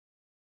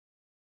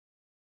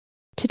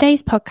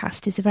Today's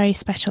podcast is a very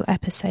special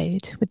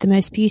episode with the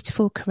most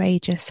beautiful,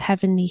 courageous,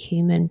 heavenly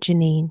human,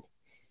 Janine.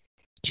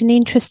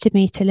 Janine trusted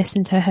me to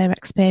listen to her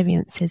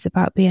experiences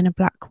about being a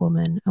Black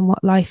woman and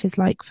what life is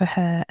like for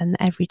her and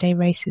the everyday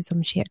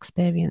racism she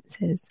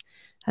experiences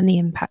and the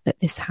impact that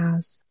this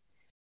has.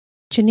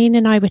 Janine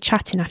and I were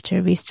chatting after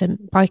a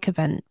recent bike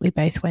event we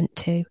both went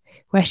to,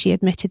 where she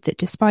admitted that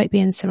despite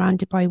being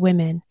surrounded by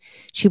women,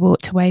 she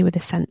walked away with a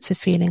sense of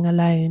feeling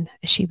alone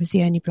as she was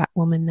the only Black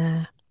woman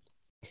there.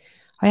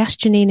 I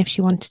asked Janine if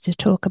she wanted to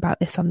talk about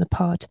this on the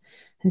pod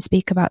and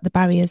speak about the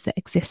barriers that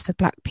exist for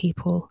Black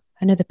people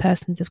and other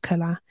persons of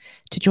colour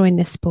to join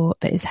this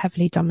sport that is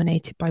heavily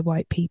dominated by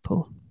white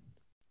people.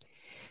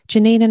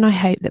 Janine and I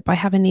hope that by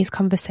having these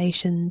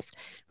conversations,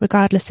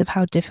 regardless of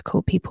how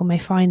difficult people may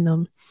find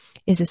them,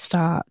 is a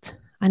start,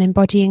 and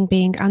embodying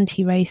being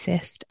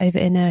anti-racist over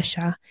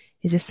inertia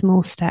is a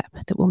small step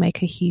that will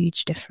make a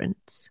huge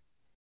difference.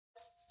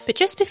 But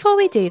just before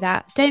we do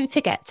that, don't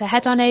forget to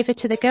head on over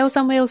to the Girls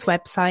on Wheels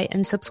website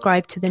and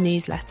subscribe to the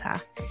newsletter,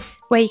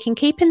 where you can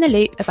keep in the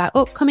loop about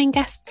upcoming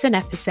guests and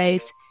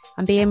episodes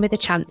and be in with a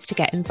chance to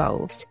get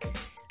involved.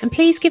 And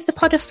please give the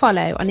pod a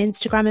follow on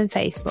Instagram and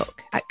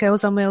Facebook at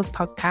Girls on Wheels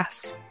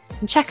Podcast,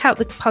 and check out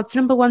the pod's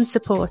 #1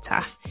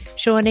 supporter,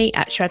 Shawnee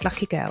at Shred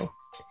Like a Girl.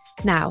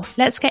 Now,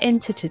 let's get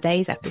into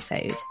today's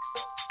episode.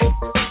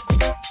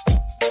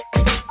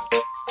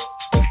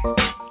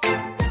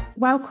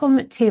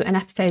 Welcome to an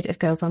episode of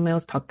Girls on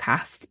Wheels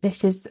podcast.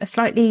 This is a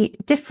slightly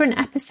different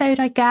episode,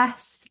 I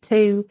guess,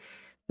 to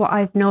what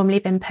I've normally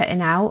been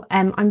putting out.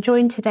 I'm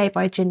joined today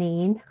by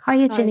Janine.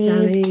 Hiya,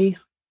 Janine.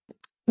 Hi,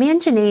 Me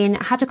and Janine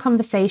had a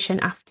conversation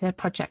after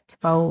Project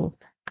Evolve,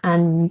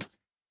 and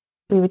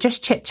we were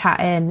just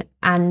chit-chatting,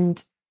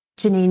 and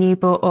Janine, you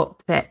brought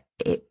up that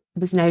it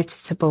was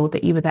noticeable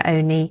that you were the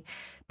only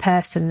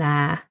person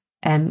there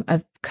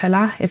of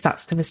colour, if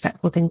that's the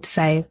respectful thing to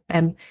say,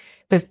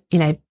 with,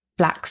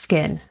 Black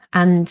skin.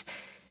 And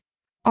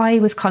I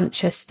was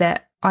conscious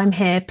that I'm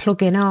here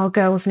plugging,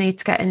 girls need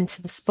to get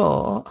into the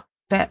sport,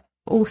 but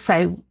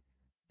also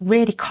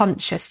really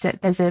conscious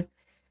that there's a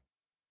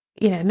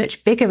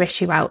much bigger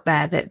issue out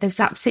there, that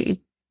there's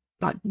absolutely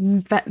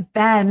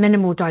bare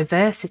minimal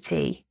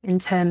diversity in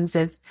terms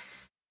of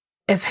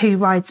who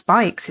rides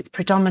bikes. It's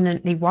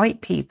predominantly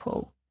white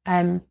people,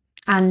 and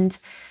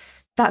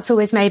that's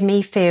always made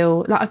me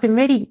feel like I've been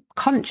really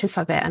conscious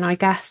of it. And I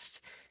guess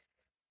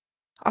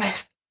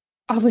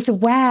I was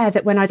aware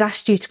that when I'd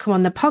asked you to come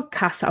on the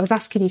podcast, I was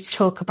asking you to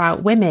talk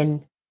about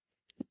women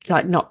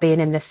like not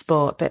being in this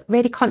sport, but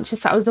really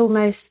conscious that I was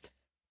almost,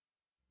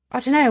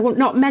 I don't know,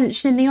 not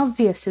mentioning the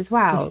obvious as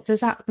well.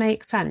 Does that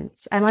make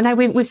sense? I know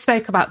we've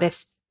spoke about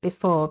this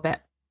before,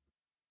 but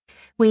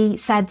we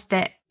said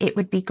that it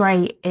would be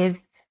great if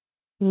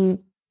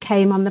you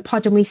came on the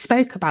pod and we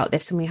spoke about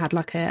this, and we had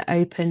like an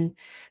open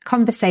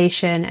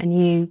conversation, and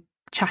you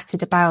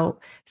chatted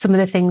about some of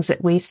the things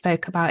that we've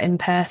spoke about in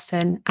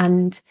person,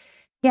 and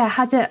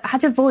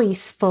had a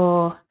voice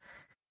for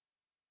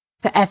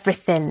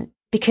everything,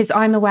 because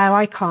I'm aware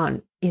I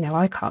can't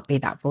be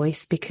that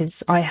voice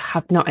because I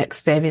have not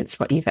experienced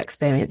what you've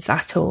experienced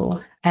at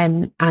all.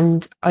 And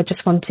I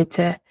just wanted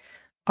to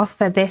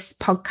offer this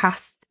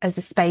podcast as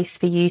a space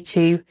for you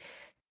to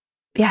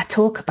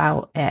talk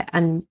about it.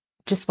 And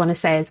just want to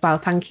say as well,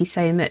 thank you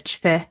so much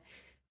for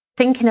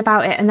thinking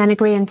about it and then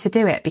agreeing to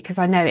do it, because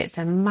I know it's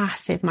a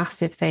massive,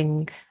 massive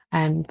thing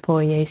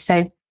for you.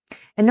 So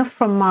enough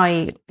from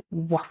my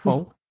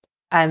waffle.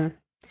 But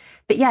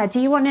do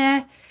you want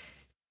to,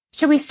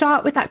 shall we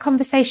start with that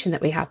conversation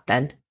that we had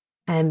then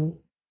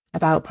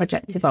about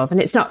Project Evolve? And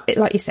it's not,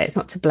 like you say, it's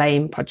not to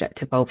blame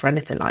Project Evolve or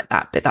anything like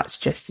that, but that's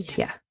just,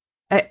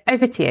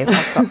 over to you.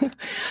 I'll stop.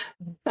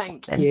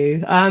 Thank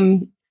you.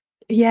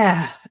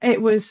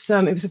 It was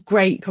a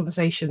great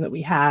conversation that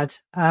we had.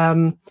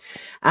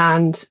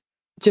 And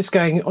just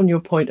going on your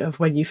point of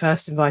when you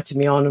first invited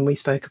me on and we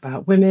spoke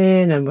about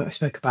women, and I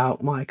spoke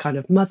about my kind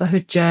of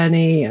motherhood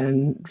journey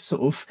and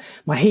sort of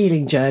my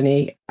healing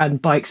journey,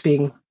 and bikes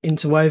being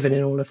interwoven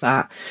in all of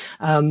that.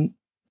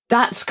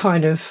 That's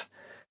kind of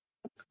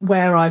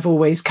where I've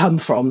always come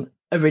from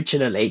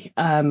originally.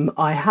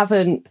 I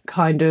haven't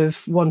kind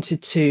of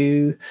wanted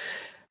to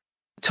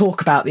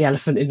talk about the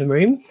elephant in the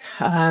room.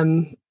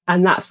 And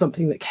that's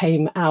something that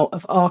came out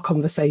of our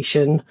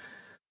conversation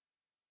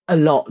a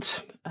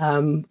lot,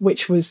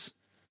 which was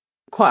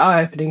quite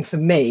eye-opening for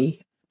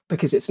me,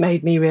 because it's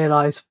made me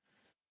realise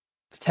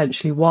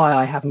potentially why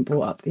I haven't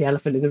brought up the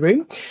elephant in the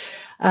room.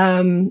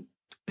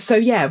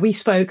 We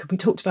spoke and we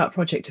talked about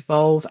Project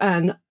Evolve,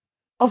 and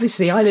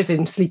obviously I live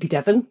in sleepy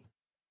Devon,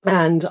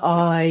 and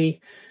I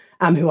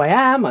am who I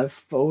am.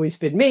 I've always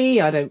been me.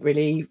 I don't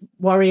really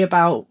worry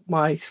about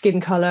my skin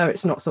colour.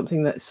 It's not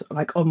something that's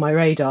like on my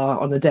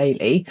radar on a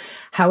daily.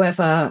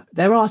 However,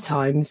 there are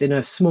times in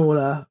a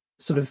smaller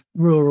sort of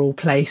rural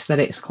place that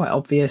it's quite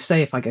obvious.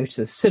 Say if I go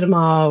to the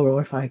cinema,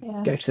 or if I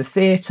go to the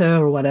theatre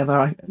or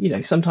whatever,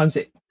 sometimes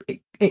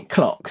it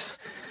clocks.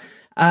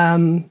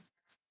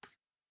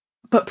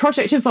 but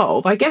Project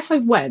Evolve, I guess I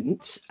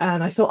went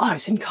and I thought, oh,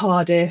 it's in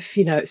Cardiff,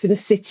 it's in a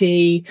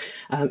city,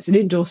 it's an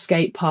indoor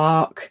skate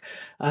park,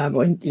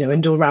 or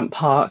indoor ramp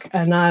park,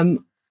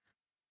 and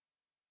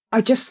I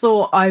just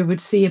thought I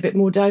would see a bit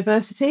more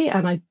diversity,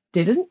 and I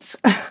didn't,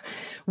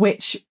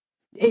 which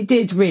it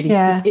did really,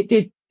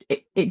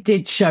 it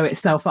did show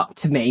itself up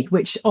to me,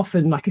 which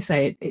often, like I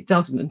say, it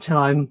doesn't until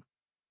I'm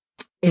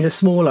in a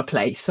smaller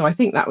place. So I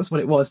think that was what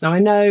it was. Now I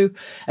know,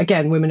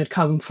 again, women had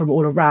come from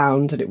all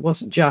around, and it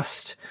wasn't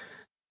just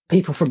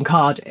people from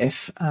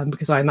Cardiff,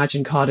 because I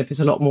imagine Cardiff is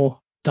a lot more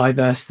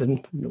diverse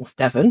than North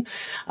Devon.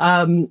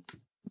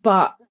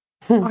 But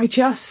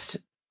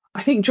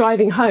I think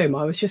driving home,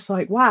 I was just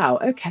like, wow,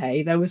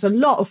 okay, there was a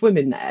lot of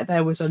women there.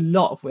 There was a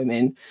lot of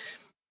women.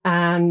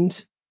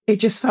 And it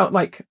just felt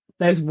like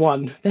there's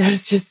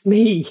just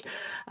me.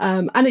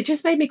 And it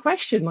just made me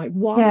question, like,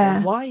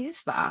 why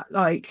is that?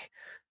 Like,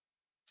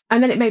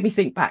 and then it made me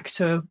think back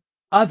to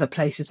other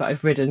places that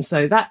I've ridden.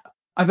 So that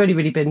I've only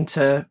really been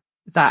to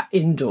that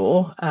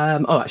indoor.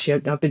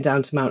 Actually, I've been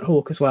down to Mount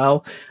Hawke as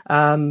well.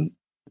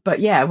 But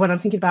yeah, when I'm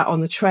thinking about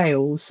on the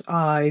trails,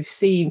 I've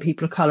seen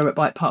people of colour at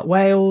Bike Park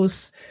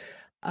Wales.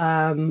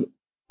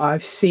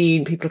 I've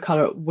seen people of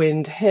colour at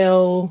Wind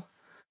Hill.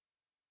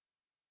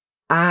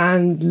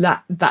 And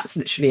that's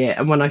literally it.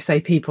 And when I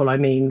say people, I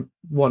mean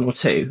one or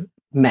two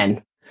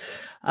men.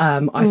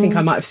 I think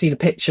I might have seen a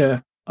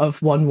picture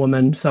of one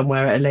woman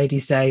somewhere at a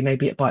ladies' day,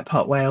 maybe at Bike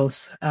Park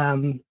Wales.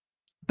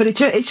 But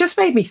it just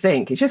made me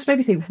think. It just made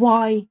me think,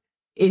 why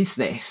is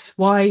this?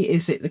 Why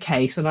is it the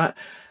case? And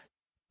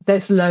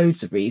there's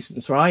loads of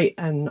reasons, right?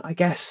 And I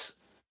guess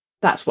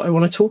that's what I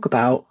want to talk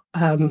about,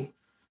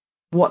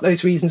 what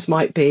those reasons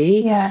might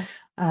be. Yeah.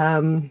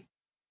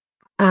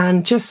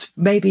 And just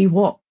maybe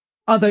what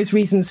are those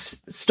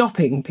reasons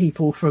stopping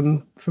people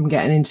from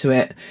getting into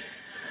it.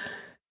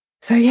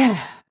 So,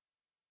 yeah.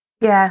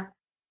 Yeah.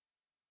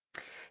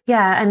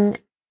 Yeah. And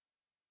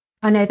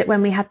I know that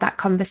when we had that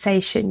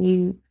conversation,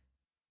 you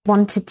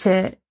wanted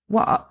to,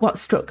 what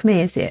struck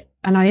me is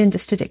and I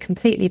understood it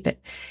completely,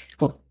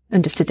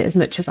 understood it as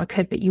much as I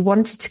could, but you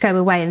wanted to go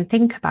away and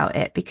think about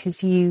it,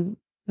 because you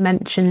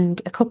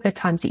mentioned a couple of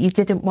times that you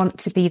didn't want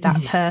to be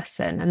that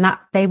person, and that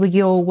they were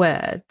your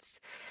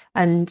words.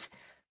 And,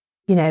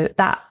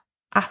 that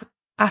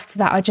after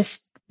that, I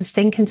just was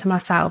thinking to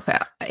myself,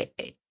 I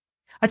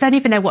don't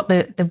even know what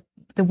the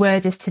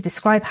word is to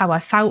describe how I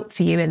felt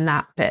for you in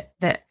that, but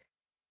that,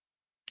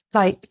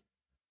 like,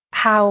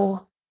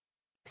 how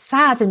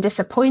sad and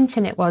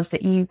disappointing it was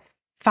that you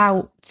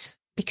felt,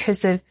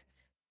 because of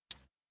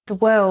the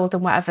world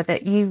and whatever,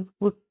 that you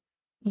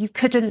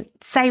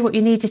couldn't say what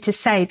you needed to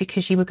say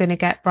because you were going to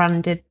get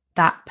branded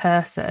that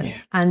person. Yeah.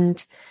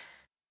 And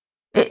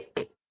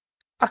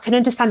I can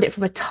understand it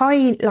from a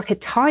tiny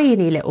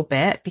little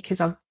bit,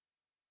 because I've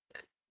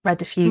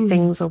read a few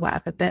things or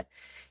whatever, but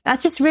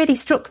that just really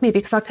struck me,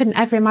 because I couldn't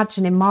ever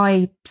imagine in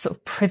my sort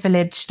of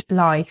privileged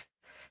life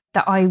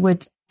that I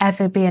would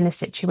ever be in a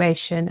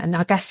situation. And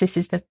I guess this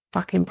is the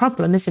fucking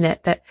problem, isn't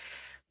it? That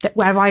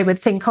where I would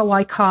think, oh,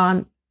 I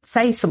can't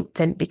say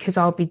something because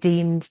I'll be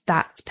deemed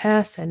that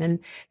person. And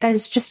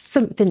there's just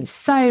something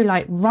so,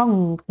 like,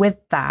 wrong with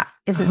that,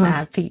 isn't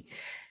there?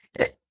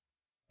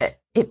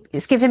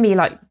 It's giving me,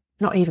 like,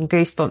 not even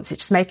goosebumps,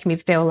 it's just making me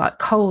feel like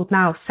cold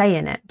now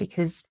saying it,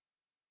 because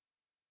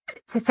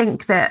to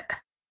think that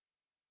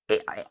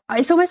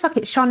it's almost like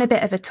it shone a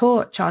bit of a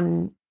torch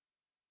on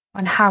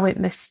how it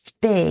must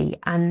be,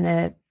 and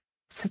the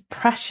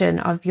suppression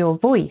of your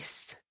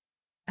voice,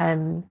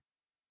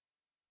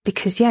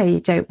 because you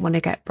don't want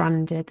to get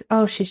branded.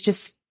 Oh,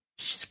 she's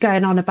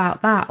going on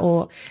about that,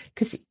 or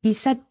because you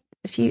said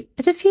a few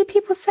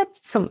people said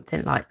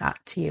something like that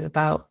to you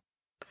about,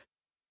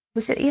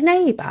 was it your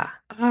neighbour?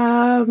 I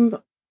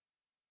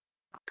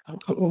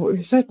can't remember what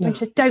you said now. You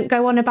said, don't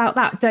go on about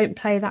that, don't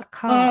play that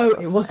card.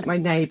 Oh, it wasn't my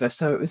neighbour,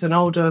 so it was an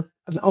older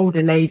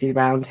lady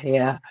around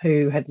here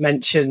who had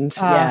mentioned,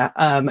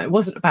 it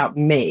wasn't about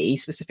me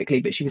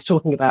specifically, but she was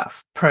talking about a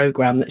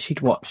programme that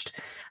she'd watched,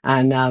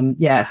 and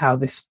how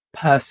this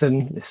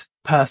person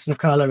of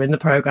colour in the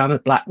programme, a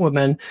black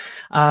woman,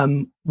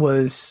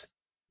 was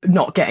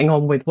not getting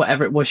on with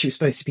whatever it was she was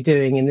supposed to be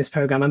doing in this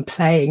programme and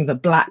playing the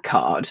black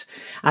card.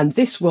 And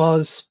this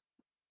was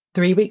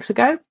 3 weeks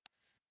ago.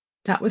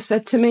 That was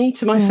said to me,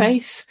 to my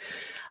face.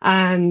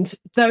 And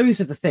those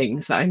are the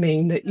things that I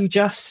mean, that you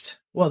just,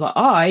 that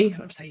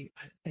I'm saying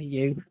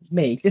you,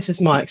 me, this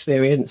is my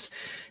experience,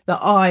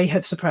 that I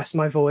have suppressed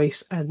my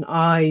voice, and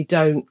I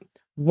don't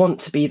want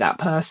to be that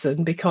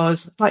person,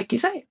 because, like you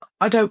say,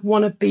 I don't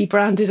want to be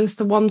branded as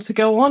the one to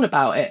go on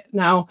about it.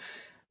 Now,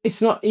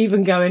 it's not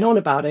even going on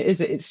about it, is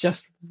it? It's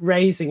just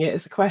raising it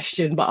as a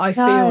question. But I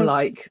feel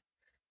like,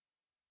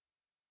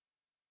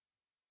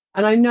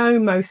 and I know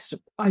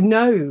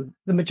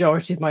the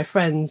majority of my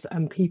friends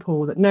and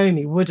people that know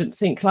me wouldn't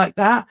think like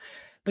that,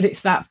 but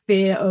it's that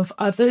fear of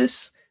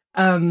others.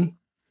 And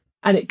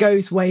it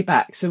goes way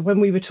back. So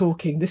when we were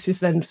talking, this is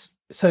then,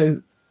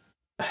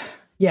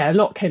 a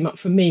lot came up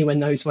for me when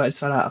those words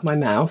fell out of my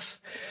mouth.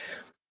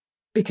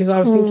 because I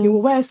was thinking,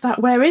 well,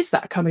 where is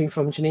that coming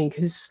from, Janine?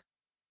 Because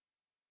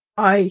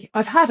I've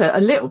had a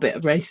little bit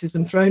of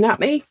racism thrown at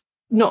me,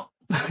 not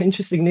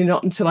interestingly,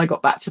 not until I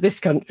got back to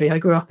this country. I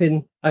grew up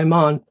in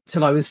Oman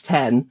till I was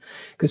 10,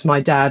 because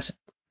my dad,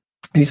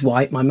 who's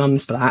white, my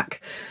mum's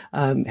black,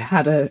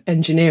 had an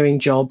engineering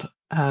job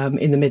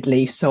in the Middle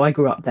East. So I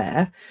grew up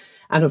there,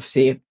 and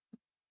obviously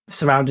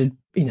surrounded,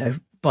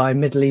 by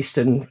Middle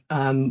Eastern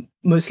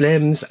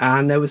Muslims,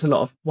 and there was a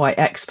lot of white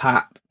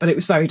expat, but it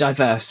was very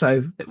diverse,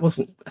 so it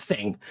wasn't a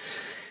thing.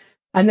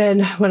 And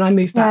then when I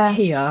moved back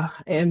here,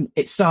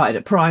 it started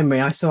at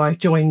primary. So I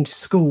joined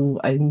school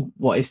in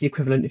what is the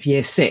equivalent of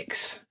year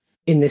 6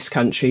 in this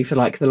country for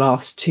like the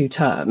last 2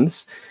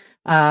 terms.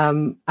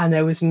 And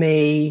there was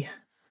me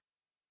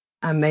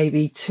and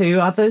maybe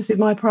 2 others in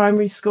my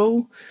primary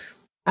school.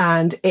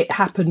 And it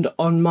happened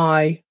on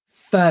my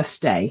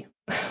first day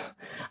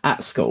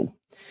at school.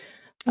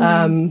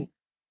 So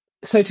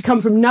to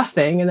come from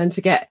nothing and then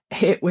to get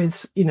hit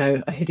with,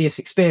 a hideous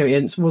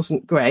experience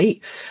wasn't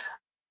great.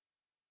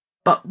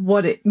 But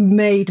what it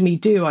made me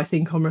do, I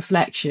think, on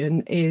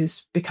reflection,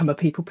 is become a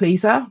people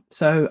pleaser.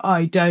 So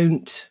I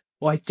didn't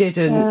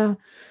ever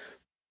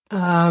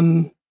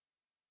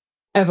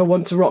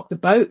want to rock the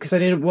boat, because I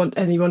didn't want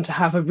anyone to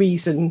have a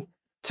reason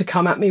to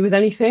come at me with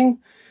anything.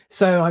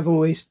 So I've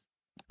always,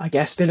 I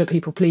guess, been a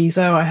people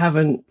pleaser. I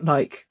haven't,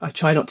 I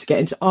try not to get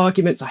into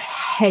arguments. I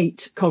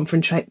hate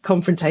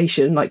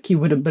confrontation, like you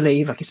wouldn't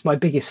believe. Like, it's my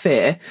biggest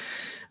fear,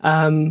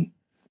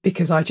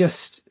 because I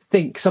just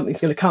think someone's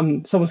going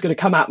to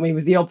come at me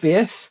with the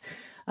obvious.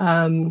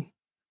 So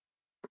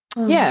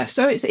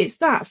it's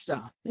that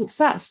stuff. It's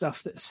that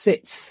stuff that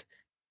sits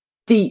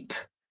deep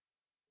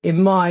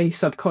in my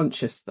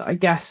subconscious that I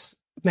guess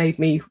made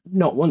me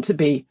not want to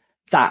be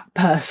that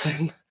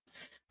person.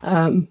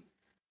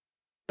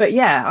 But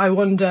yeah, I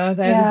wonder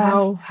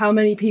then how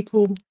many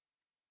people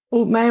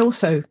may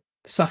also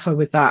suffer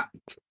with that.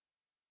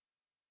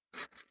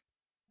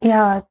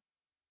 Yeah,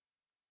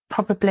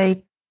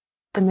 probably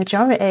the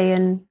majority.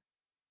 And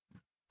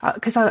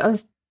because I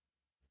was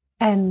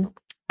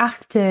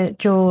after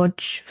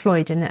George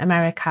Floyd in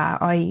America,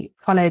 I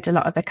followed a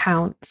lot of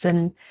accounts,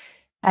 and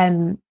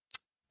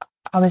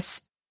I was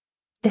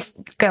this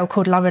girl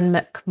called Lauren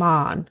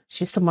McMahon.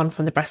 She's someone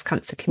from the breast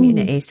cancer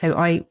community. So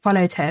I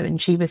followed her,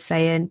 and she was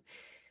saying,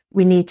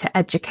 we need to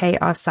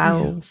educate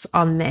ourselves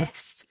on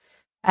this.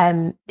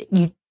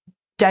 It's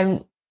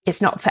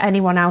not for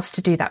anyone else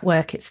to do that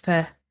work. It's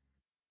for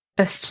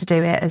us to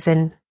do it, as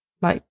in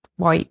like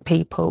white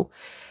people.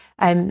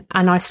 And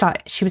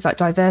she was like,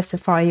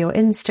 diversify your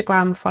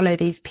Instagram, follow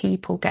these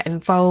people, get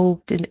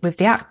involved with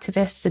the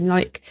activists,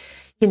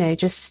 and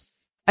just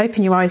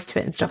open your eyes to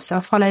it and stuff. So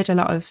I followed a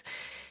lot of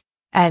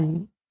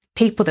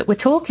people that were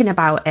talking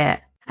about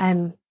it.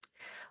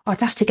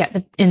 I'd have to get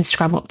the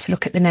Instagram up to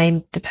look at the name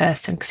of the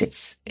person,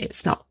 because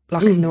it's not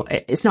like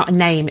it's not a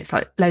name. It's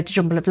like loads of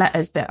jumble of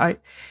letters.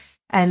 But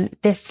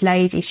this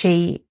lady,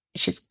 she's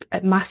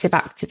a massive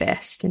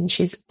activist, and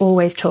she's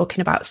always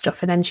talking about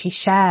stuff. And then she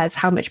shares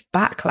how much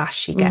backlash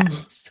she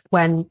gets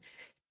when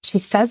she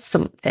says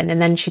something, and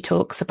then she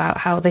talks about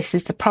how this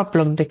is the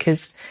problem,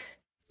 because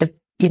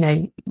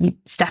you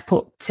step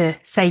up to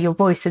say your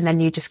voice, and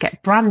then you just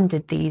get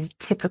branded these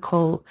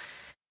typical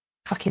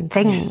fucking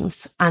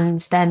things, and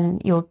then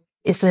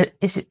it's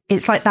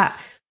like that.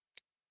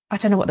 I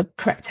don't know what the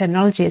correct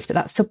terminology is, but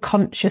that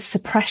subconscious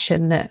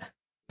suppression that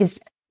is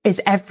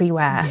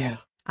everywhere.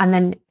 And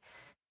then,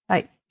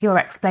 like, you're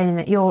explaining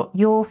that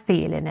you're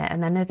feeling it,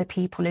 and then other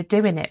people are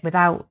doing it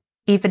without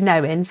even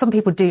knowing. Some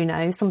people do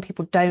know, some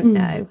people don't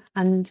know,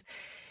 and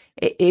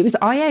it was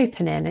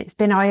eye-opening. It's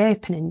been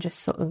eye-opening just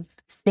sort of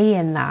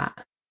seeing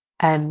that.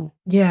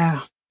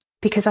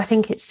 Because I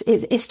think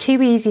it's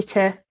too easy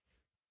to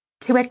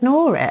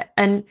ignore it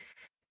and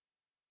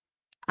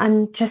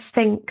just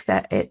think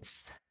that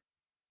it's,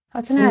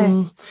 I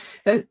don't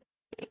know.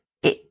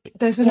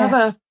 There's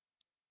another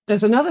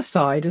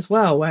side as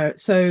well, where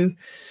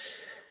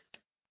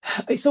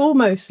it's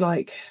almost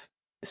like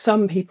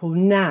some people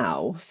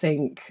now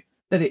think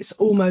that it's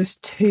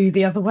almost to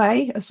the other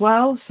way as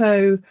well.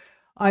 So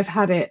I've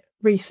had it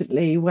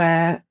recently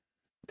where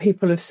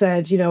people have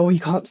said, you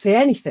can't say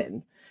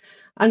anything.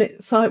 And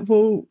it's like,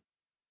 well,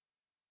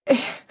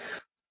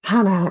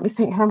 Hannah, let me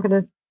think how I'm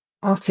going to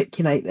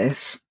articulate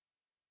this.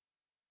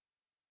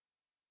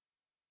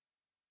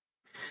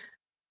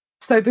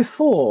 So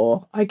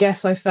before, I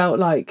guess I felt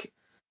like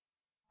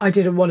I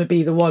didn't want to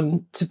be the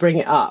one to bring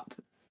it up,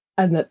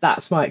 and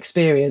that's my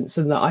experience,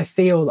 and that I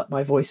feel that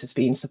my voice has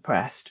been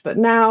suppressed. But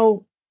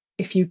now,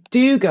 if you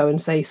do go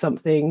and say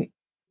something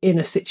in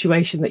a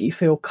situation that you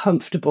feel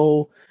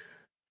comfortable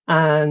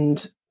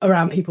and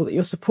around people that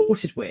you're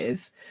supported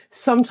with,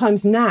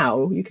 sometimes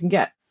now you can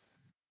get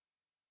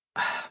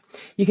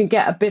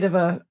a bit of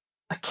a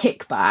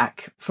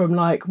kickback from,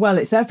 like, well,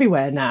 it's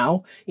everywhere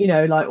now,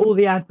 like all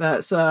the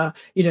adverts are,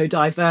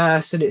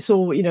 diverse, and it's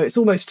all, it's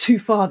almost too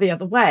far the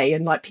other way,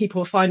 and like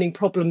people are finding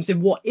problems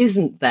in what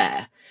isn't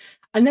there.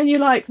 And then you're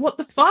like, what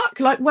the fuck?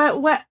 Like,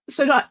 where?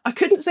 So like, I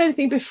couldn't say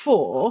anything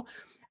before,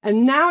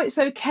 And now it's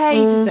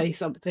okay to say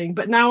something,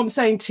 but now I'm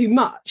saying too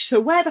much. So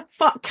where the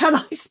fuck can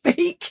I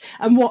speak?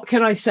 And what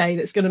can I say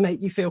that's going to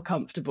make you feel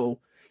comfortable?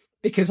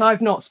 Because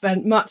I've not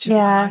spent much of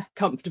my life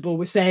comfortable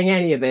with saying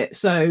any of it.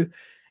 So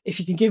if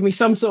you can give me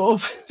some sort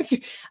of,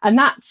 and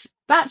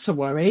that's a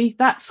worry.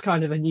 That's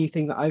kind of a new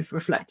thing that I've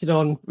reflected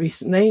on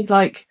recently.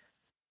 Like,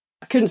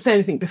 I couldn't say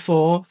anything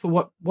before for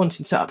not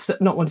wanting to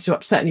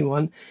upset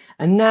anyone.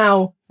 And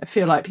now I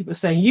feel like people are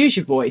saying, use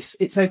your voice.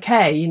 It's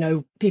okay. You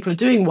know, people are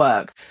doing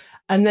work.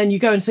 And then you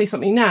go and say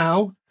something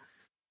now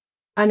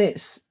and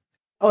it's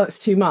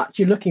too much.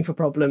 You're looking for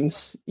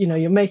problems. You know,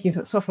 you're making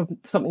stuff of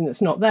something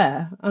that's not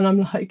there. And I'm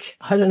like,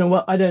 I don't know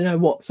what.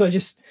 So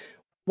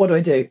what do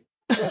I do?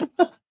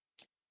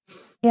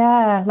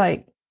 Yeah,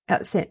 like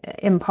that's an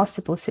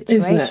impossible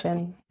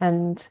situation.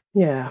 And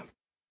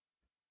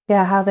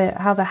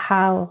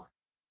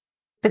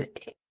but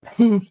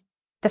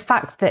the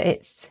fact that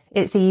it's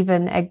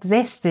even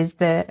exists is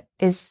the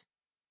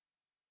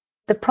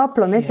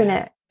problem, isn't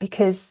it?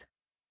 Because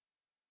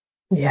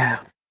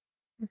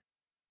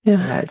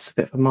it's a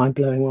bit of a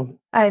mind-blowing one.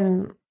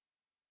 And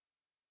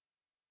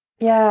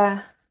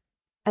you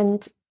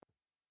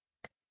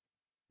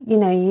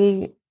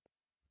know,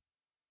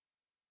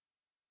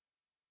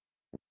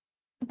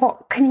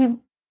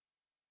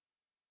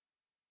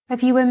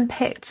 have you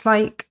unpicked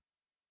like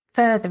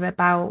further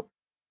about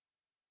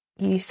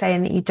you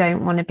saying that you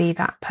don't want to be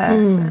that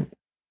person?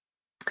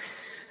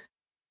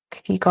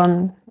 Have you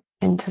gone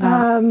into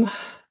that?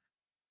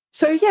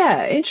 So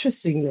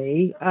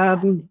interestingly,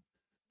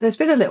 there's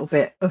been a little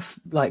bit of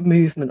like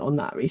movement on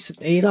that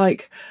recently.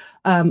 Like,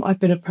 I've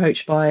been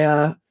approached by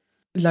a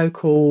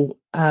local,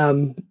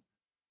 I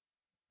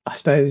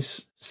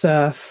suppose,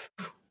 surf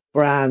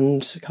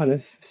brand, kind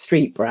of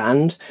street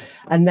brand,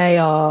 and they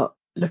are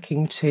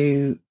looking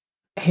to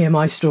hear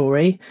my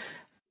story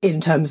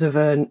in terms of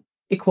an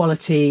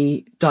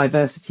equality,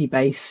 diversity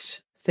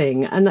based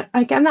thing. And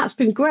again, that's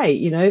been great.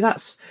 You know,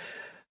 that's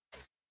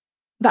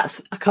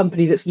a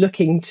company that's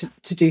looking to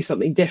do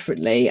something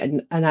differently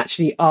and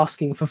actually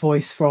asking for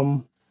voice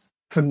from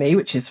me,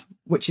 which is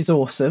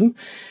awesome.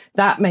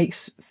 That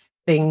makes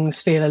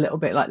things feel a little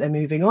bit like they're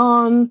moving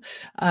on.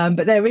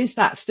 But there is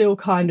that still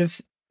kind of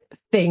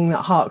thing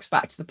that harks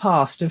back to the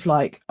past of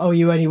like, oh,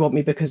 you only want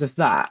me because of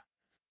that.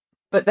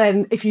 But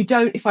then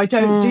if I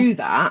don't do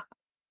that,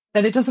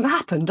 then it doesn't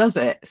happen, does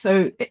it?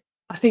 So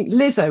I think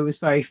Lizzo was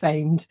very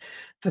famed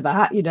for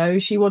that. You know,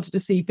 she wanted to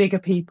see bigger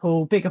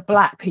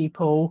Black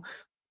people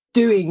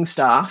doing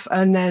stuff.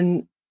 And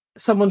then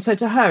someone said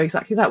to her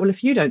exactly that. Well,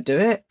 if you don't do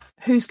it,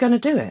 who's going to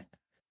do it?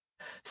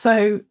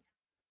 So,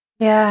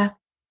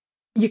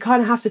 you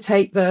kind of have to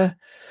take the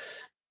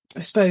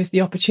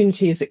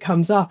opportunity as it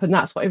comes up. And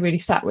that's what I really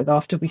sat with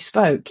after we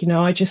spoke. You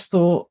know, I just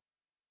thought,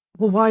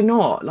 well, why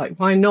not? Like,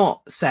 why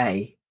not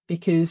say?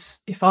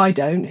 Because if I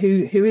don't,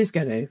 who is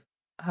going to?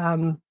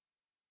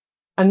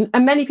 And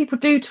many people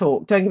do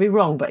talk, don't get me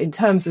wrong, but in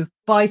terms of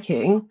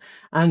biking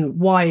and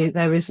why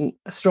there isn't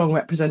a strong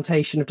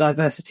representation of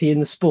diversity in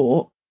the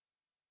sport,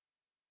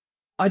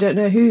 I don't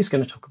know who's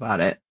going to talk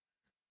about it.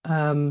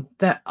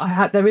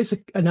 There is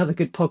another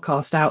good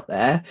podcast out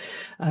there.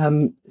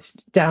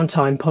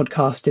 Downtime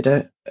podcast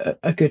did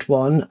a good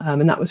one,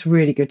 and that was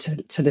really good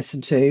to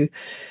listen to.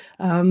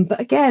 But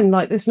again,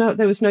 like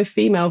there was no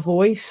female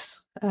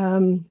voice,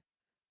 and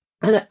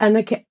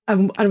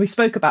we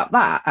spoke about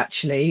that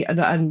actually,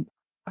 and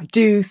I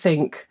do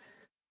think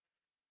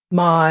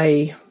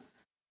my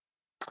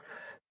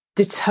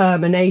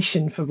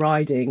determination for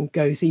riding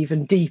goes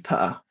even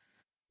deeper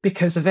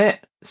because of it.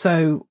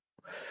 So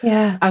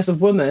as a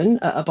woman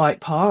at a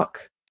bike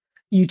park,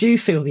 you do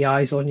feel the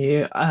eyes on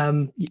you.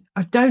 I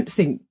don't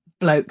think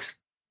blokes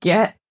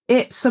get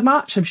it so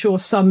much. I'm sure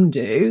some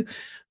do,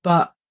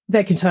 but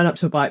they can turn up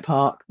to a bike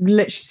park,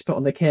 literally just put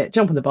on the kit,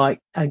 jump on the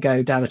bike and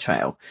go down a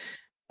trail.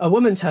 A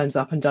woman turns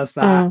up and does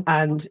that,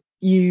 and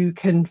you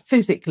can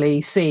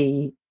physically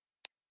see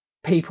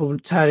people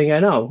turning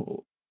and,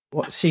 oh,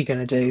 what's she going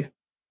to do?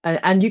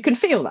 And you can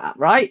feel that,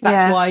 right?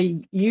 That's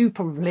why you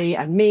probably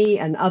and me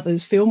and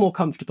others feel more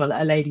comfortable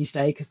at a ladies'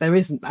 day, because there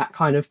isn't that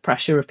kind of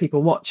pressure of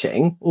people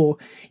watching or,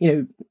 you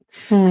know,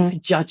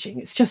 even judging.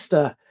 It's just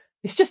a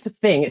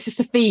thing. It's just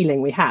a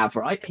feeling we have,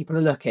 right? People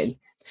are looking.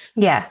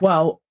 Yeah.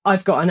 Well,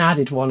 I've got an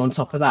added one on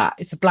top of that.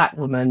 It's a Black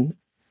woman.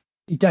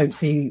 You don't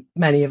see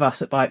many of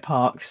us at bike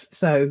parks,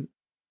 so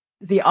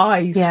the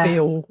eyes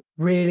feel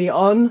really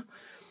on.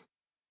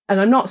 And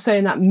I'm not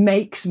saying that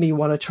makes me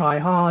want to try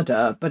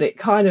harder, but it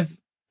kind of,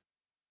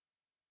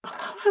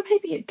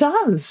 maybe it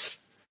does.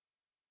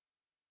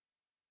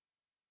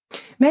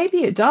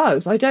 Maybe it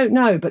does. I don't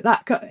know, but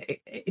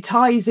it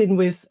ties in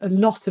with a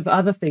lot of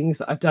other things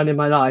that I've done in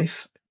my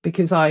life,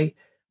 because I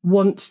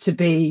want to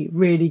be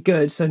really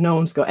good, so no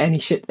one's got any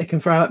shit they can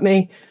throw at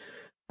me.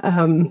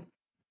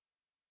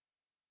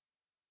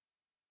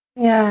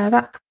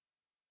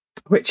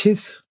 Which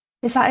is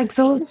that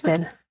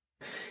exhausting?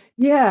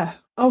 Yeah,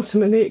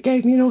 ultimately it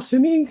gave me an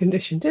autoimmune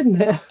condition,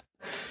 didn't it?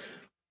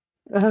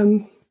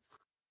 And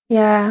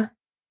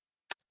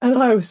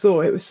I always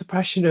thought it was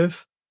suppression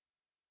of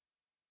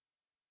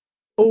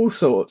all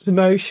sorts,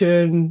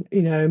 emotion,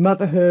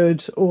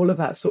 motherhood, all of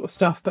that sort of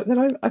stuff. But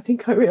then I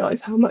think I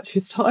realised how much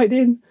is tied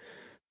in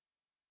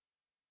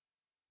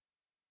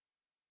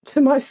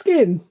to my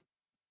skin.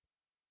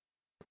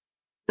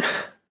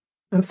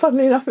 And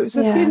funnily enough, it was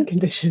a skin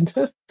condition.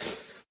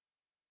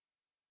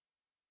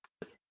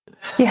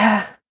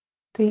 Yeah.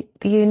 The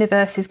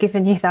universe has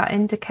given you that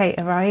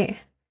indicator, right?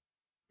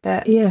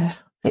 But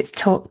it's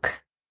took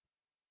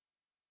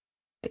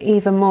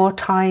even more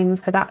time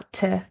for that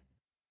to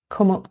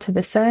come up to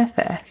the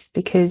surface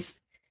because,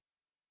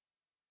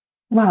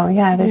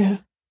 there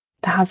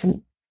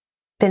hasn't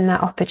been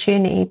that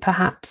opportunity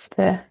perhaps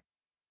for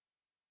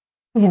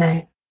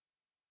you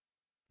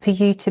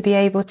to be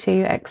able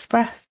to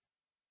express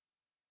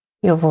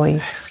your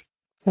voice,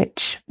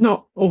 which...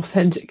 Not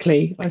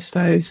authentically, I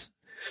suppose.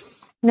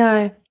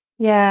 No,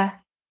 yeah.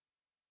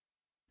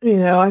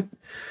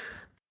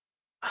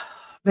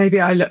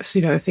 Maybe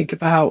I think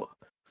about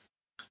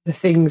the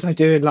things I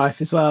do in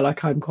life as well.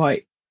 Like I'm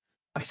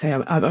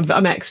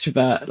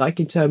extrovert,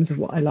 like in terms of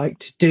what I like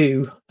to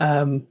do.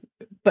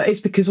 But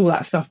it's because all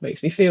that stuff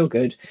makes me feel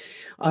good.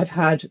 I've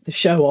had the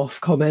show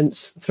off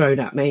comments thrown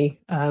at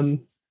me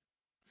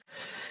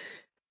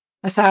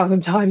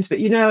 1,000 times, but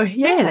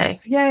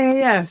Really?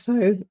 Yeah.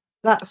 So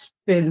that's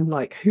been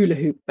like hula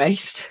hoop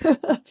based.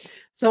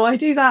 So I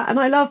do that and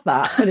I love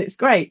that, and it's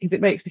great because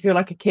it makes me feel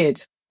like a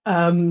kid.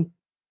 And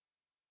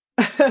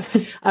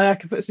I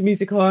can put some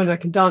music on, I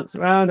can dance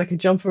around, I can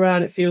jump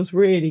around. It feels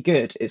really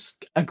good. It's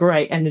a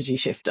great energy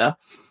shifter.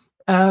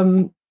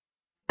 And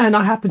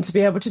I happen to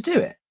be able to do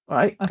it,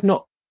 right?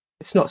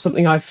 It's not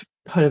something I've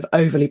kind of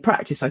overly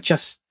practiced. I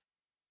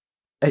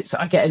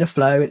get in a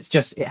flow.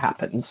 It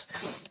happens.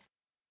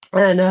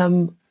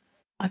 And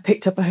I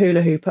picked up a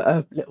hula hoop at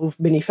a little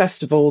mini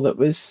festival that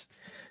was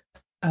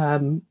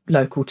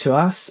local to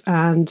us,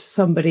 and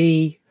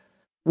somebody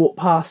walked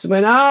past and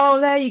went, "Oh,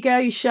 there you go,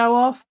 you show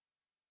off."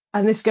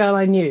 And this girl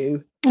I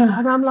knew,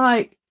 and I'm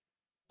like,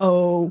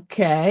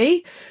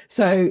 okay.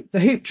 So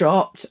the hoop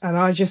dropped, and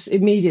I just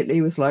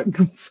immediately was like,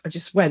 I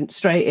just went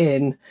straight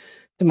in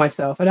to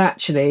myself, and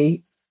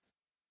actually,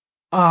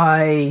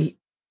 I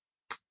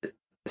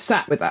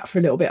sat with that for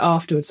a little bit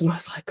afterwards, and I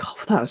was like, "Oh,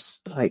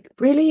 that's like,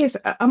 really?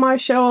 Am I a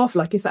show off?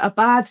 Like, is that a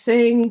bad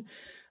thing?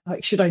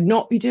 Like, should I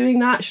not be doing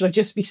that? Should I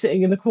just be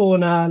sitting in the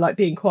corner, like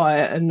being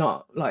quiet and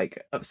not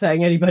like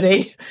upsetting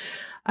anybody?"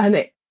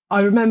 And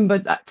I remember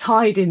that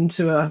tied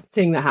into a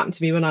thing that happened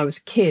to me when I was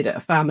a kid at a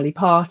family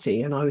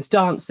party, and I was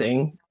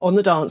dancing on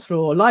the dance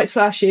floor, lights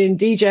flashing,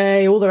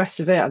 DJ, all the rest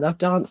of it. I love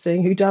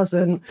dancing. Who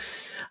doesn't?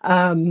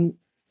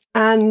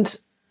 And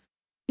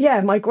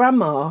my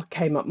grandma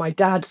came up, my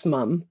dad's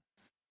mum,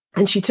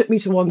 and she took me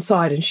to one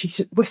side and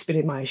she whispered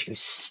in my ear, she goes,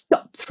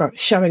 "Stop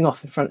showing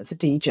off in front of the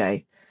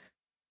DJ."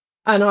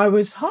 And I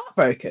was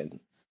heartbroken.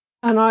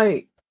 And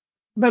I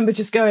remember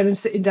just going and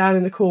sitting down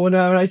in the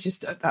corner, and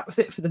that was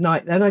it for the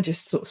night. Then I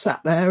just sort of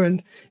sat there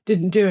and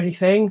didn't do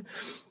anything.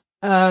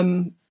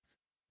 And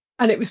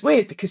it was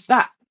weird because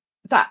that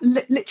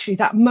literally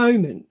that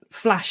moment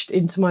flashed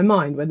into my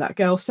mind when that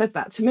girl said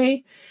that to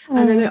me.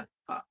 And then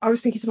I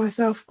was thinking to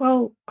myself,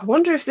 well, I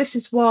wonder if this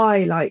is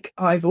why, like,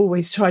 I've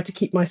always tried to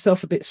keep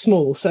myself a bit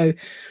small. So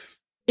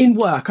in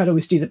work, I'd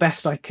always do the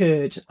best I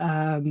could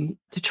to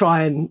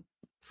try and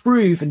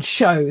prove and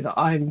show that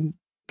I'm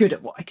good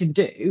at what I can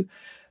do.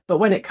 But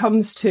when it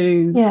comes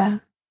to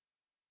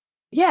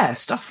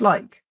stuff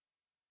like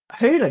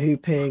hula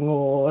hooping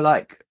or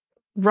like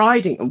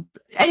riding or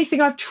anything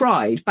I've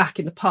tried back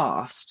in the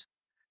past,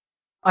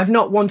 I've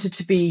not wanted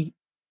to be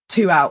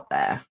too out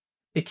there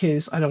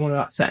because I don't want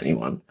to upset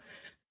anyone.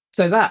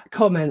 So that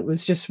comment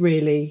was just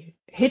really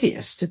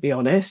hideous, to be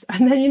honest.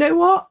 And then you know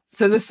what?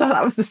 So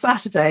that was the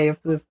Saturday of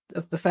the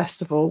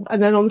festival,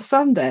 and then on the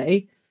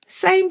Sunday,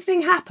 same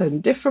thing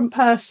happened, different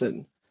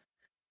person,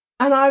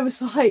 and I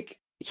was like,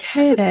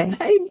 yeah,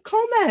 same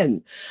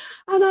comment.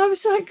 And I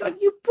was like,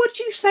 would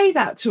you say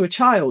that to a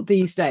child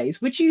these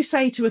days? Would you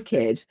say to a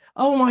kid,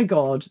 "Oh my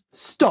God,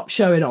 stop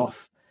showing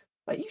off"?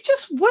 But you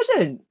just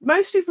wouldn't.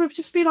 Most people would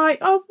just be like,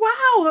 "Oh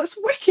wow, that's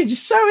wicked. You're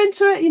so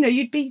into it."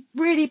 You'd be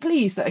really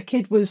pleased that a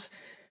kid was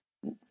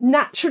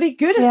naturally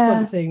good at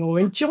something or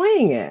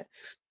enjoying it.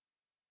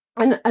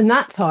 And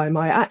that time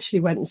I actually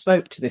went and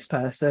spoke to this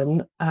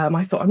person.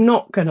 I thought, I'm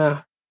not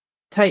gonna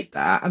take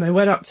that. And I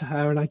went up to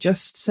her and I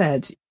just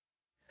said,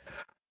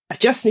 "I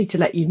just need to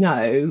let you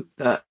know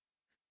that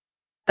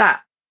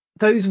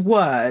those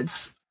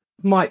words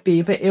might be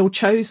a bit ill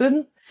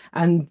chosen."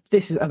 And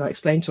I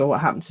explained to her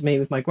what happened to me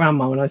with my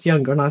grandma when I was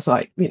younger. And I was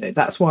like,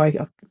 that's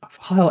why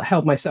I've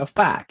held myself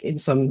back in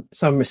some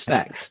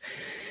respects.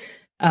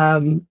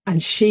 And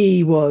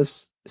she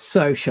was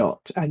so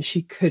shocked, and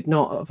she could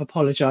not have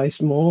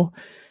apologized more.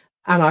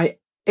 And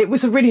it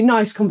was a really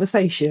nice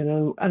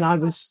conversation. And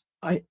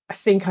I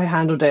think I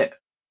handled it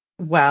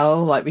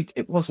well. Like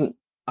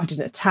I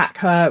didn't attack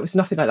her. It was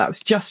nothing like that. I was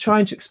just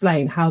trying to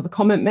explain how the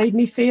comment made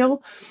me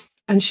feel.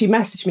 And she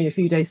messaged me a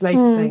few days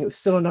later saying it was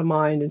still on her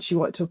mind and she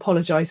wanted to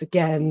apologise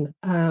again.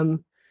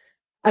 And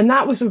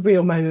that was a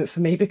real moment for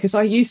me because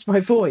I used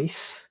my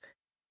voice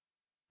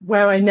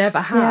where I never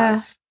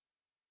had,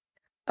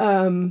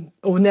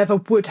 or never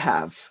would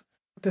have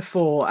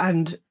before.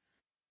 And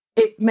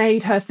it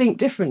made her think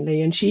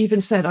differently. And she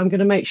even said, I'm going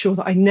to make sure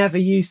that I never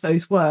use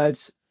those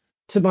words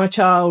to my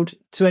child,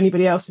 to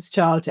anybody else's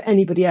child, to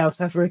anybody else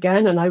ever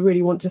again. And I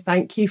really want to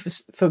thank you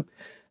for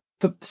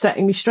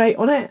setting me straight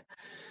on it.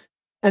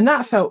 And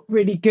that felt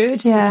really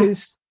good,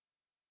 because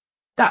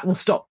that will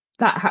stop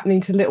that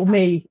happening to little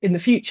me in the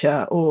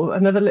future, or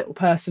another little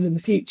person in the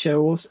future,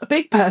 or a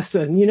big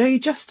person. You know, you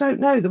just don't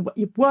know.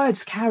 Your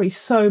words carry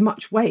so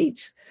much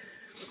weight.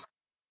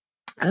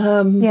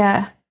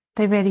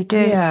 They really do.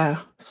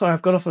 Yeah. Sorry,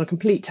 I've gone off on a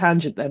complete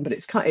tangent then, but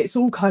it's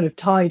all kind of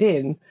tied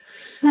in.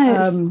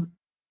 No,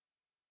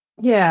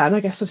 yeah, and I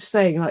guess I was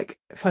saying, like,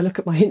 if I look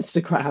at my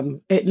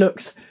Instagram, it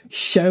looks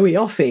showy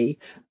offy,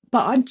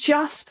 but I'm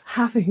just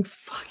having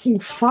fucking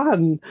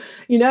fun,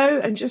 you know,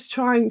 and just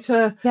trying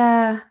to,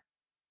 I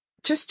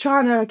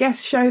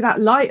guess, show that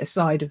lighter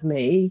side of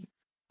me.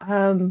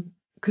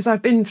 Because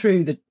I've been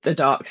through the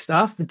dark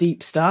stuff, the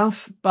deep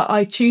stuff, but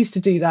I choose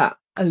to do that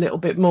a little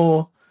bit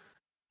more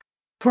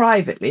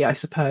privately, I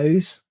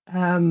suppose,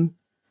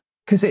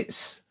 because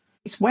it's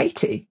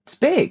weighty, it's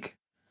big,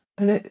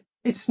 and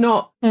it's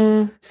not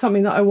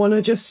something that I want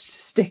to just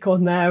stick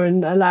on there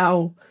and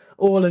allow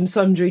all and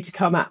sundry to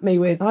come at me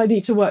with. I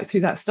need to work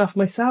through that stuff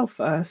myself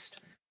first.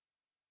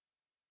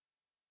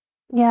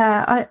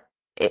 Yeah,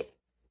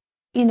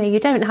 you know, you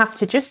don't have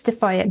to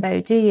justify it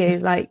though, do you?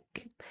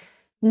 Like,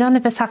 none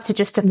of us have to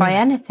justify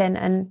anything,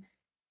 and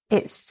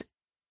it's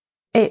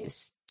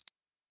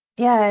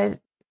the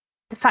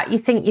fact you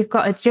think you've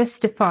got to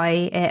justify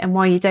it and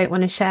why you don't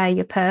want to share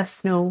your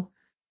personal,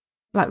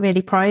 like,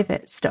 really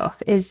private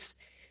stuff is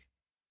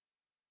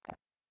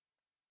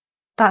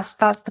that's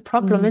the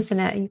problem, isn't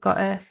it? You've got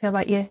to feel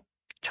like you're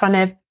trying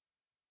to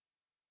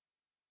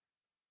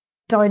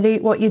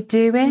dilute what you're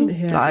doing. Do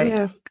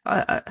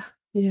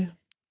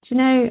you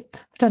know, I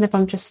don't know if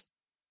I'm just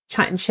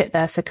chatting shit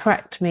there, so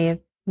correct me if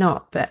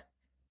not, but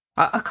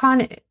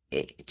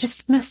it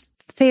just must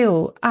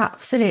feel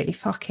absolutely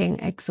fucking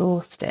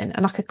exhausting,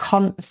 and like a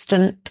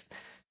constant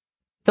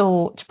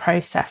thought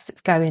process that's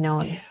going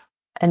on.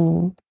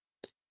 And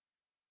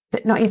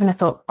but not even a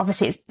thought,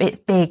 obviously it's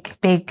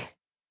big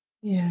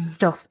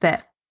stuff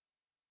that,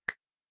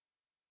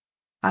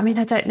 I mean,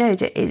 I don't know,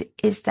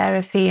 is there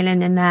a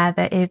feeling in there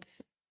that if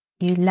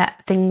you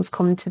let things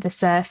come to the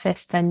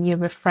surface, then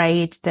you're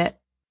afraid that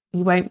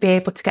you won't be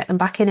able to get them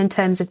back in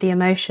terms of the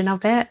emotion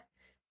of it?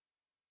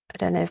 I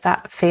don't know if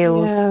that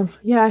feels...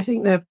 I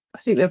think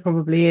there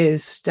probably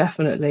is,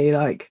 definitely.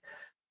 Like,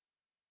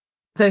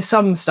 there's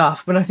some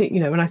stuff when I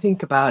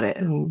think about it,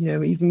 and, you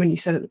know, even when you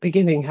said at the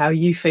beginning how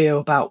you feel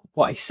about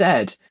what I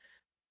said,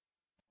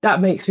 that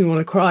makes me want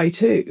to cry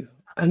too,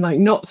 and like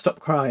not stop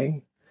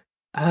crying.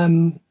 But,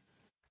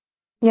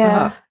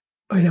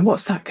 I know,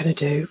 what's that going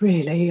to do,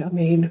 really? I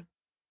mean,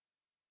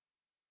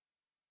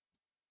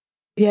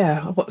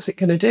 what's it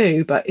going to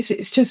do? But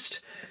it's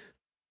just,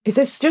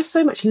 there's just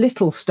so much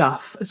little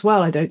stuff as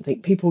well. I don't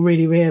think people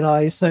really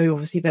realise. So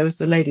obviously there was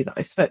the lady that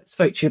I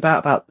spoke to you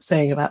about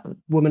saying about the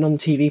woman on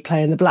TV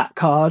playing the black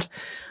card.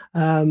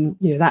 You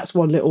know, that's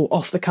one little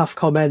off the cuff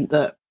comment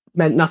that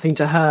meant nothing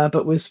to her,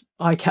 but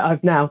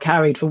I've now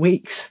carried for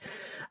weeks.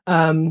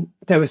 There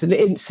was an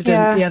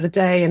incident the other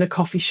day in a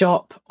coffee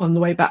shop on the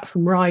way back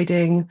from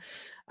riding.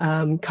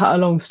 Cut a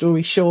long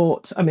story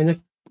short, I'm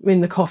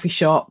in the coffee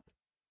shop,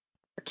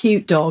 a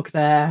cute dog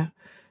there.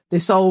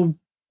 This old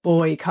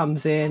boy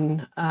comes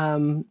in,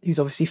 who's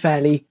obviously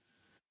fairly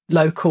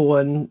local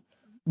and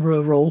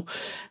rural,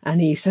 and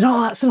he said,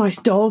 "Oh, that's a nice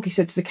dog." He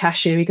said to the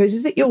cashier, he goes,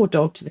 "Is it your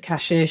dog?" To the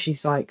cashier,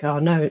 she's like, "Oh,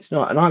 no, it's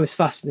not." And I was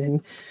fussing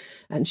him,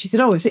 and she said,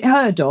 "Oh, is it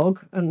her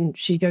dog?" And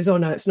she goes, "Oh,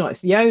 no, it's not,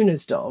 it's the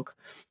owner's dog."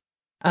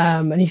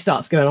 And he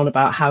starts going on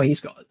about how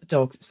he's got a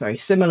dog that's very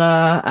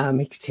similar.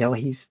 You could tell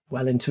he's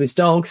well into his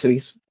dog, so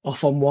he's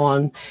off on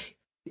one.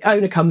 The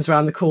owner comes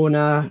around the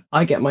corner.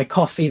 I get my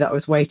coffee that I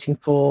was waiting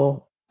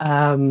for.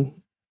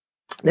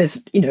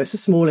 There's, you know, it's a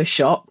smallish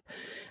shop,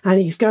 and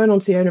he's going on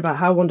to the owner about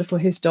how wonderful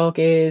his dog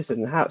is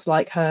and how it's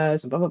like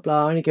hers and blah, blah,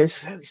 blah. And he goes,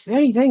 "So the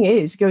only thing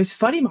is," he goes,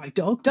 "funny, my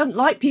dog doesn't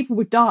like people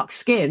with dark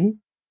skin."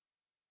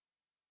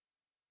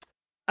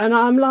 And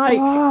I'm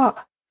like,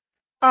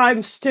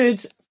 I'm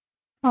stood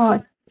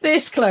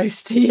this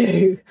close to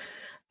you.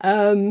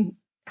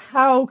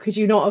 How could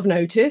you not have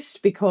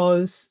noticed?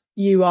 Because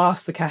you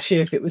asked the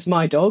cashier if it was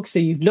my dog, so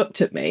you've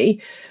looked at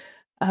me.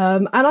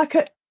 And I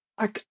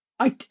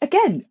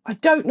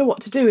don't know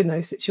what to do in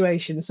those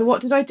situations. So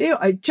what did I do?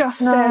 I just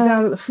stared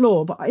down at the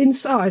floor, but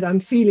inside I'm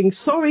feeling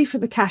sorry for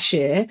the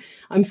cashier.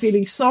 I'm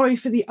feeling sorry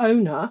for the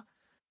owner.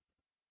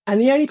 And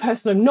the only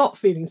person I'm not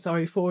feeling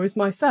sorry for is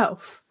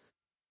myself.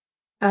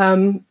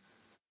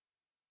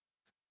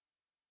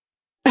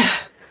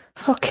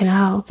 Fucking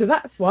hell. So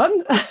that's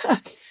one.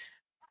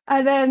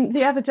 And then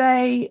the other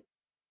day,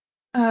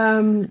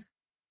 I'm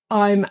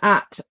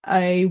at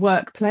a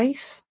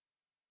workplace,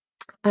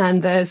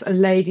 and there's a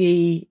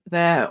lady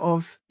there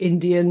of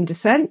Indian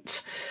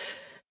descent.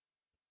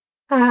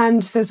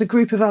 And there's a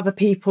group of other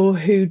people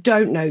who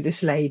don't know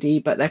this lady,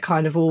 but they're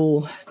kind of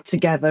all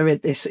together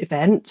at this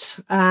event.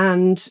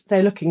 And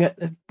they're looking at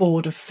the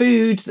board of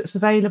food that's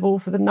available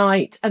for the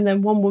night. And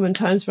then one woman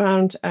turns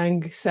around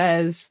and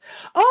says,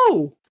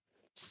 "Oh,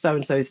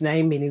 so-and-so's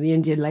name," meaning the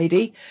Indian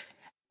lady,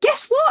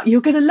 "guess what?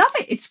 You're going to love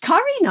it. It's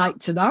curry night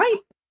tonight."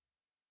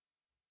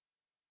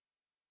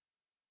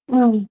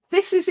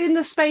 This is in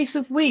the space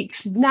of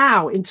weeks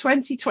now in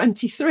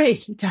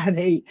 2023,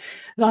 Danny.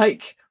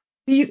 Like,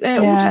 they're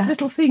all just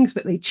little things,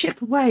 but they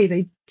chip away,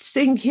 they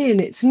sink in.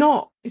 It's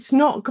not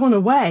gone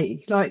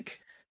away. Like,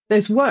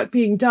 there's work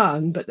being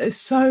done, but there's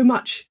so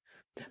much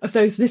of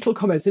those little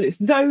comments, and it's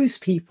those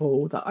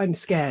people that I'm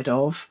scared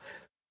of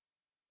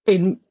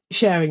in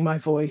sharing my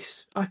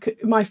voice.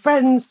 My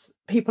friends,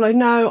 people I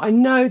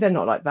know they're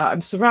not like that.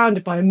 I'm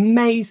surrounded by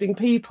amazing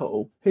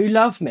people who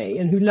love me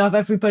and who love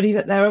everybody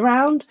that they're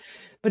around,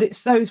 but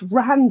it's those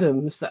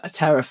randoms that are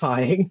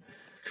terrifying.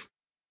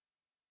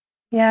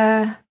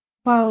 Yeah,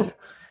 well,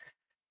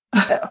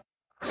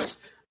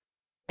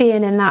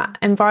 being in that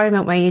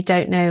environment where you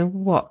don't know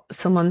what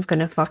someone's going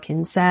to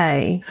fucking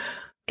say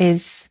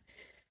is,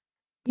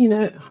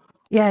 it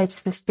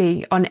just must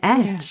be on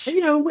edge.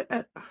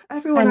 Yeah.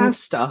 Everyone has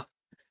stuff,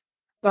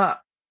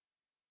 but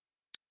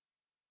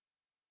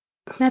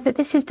no, but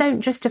this is,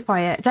 don't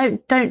justify it.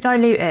 Don't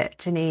dilute it,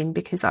 Janine,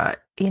 because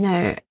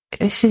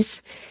this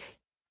is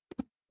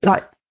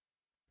like,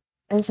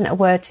 there isn't a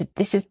word to,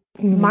 this is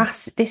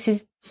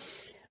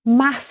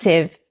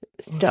massive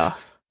stuff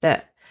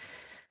that,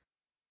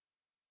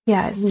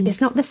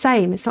 it's not the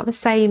same. It's not the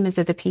same as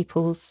other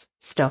people's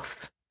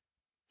stuff.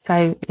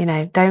 So,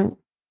 don't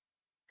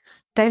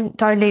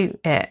dilute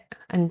it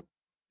and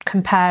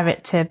compare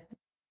it to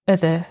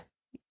other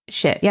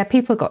shit. Yeah,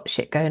 people got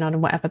shit going on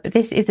and whatever, but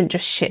this isn't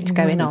just shit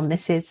going on.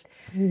 It's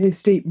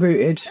deep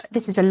rooted.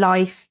 This is a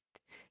life.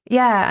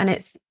 Yeah, and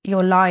it's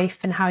your life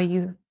and how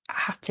you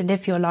have to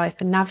live your life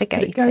and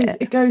navigate it.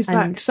 It goes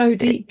back so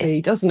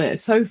deeply, doesn't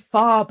it? So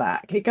far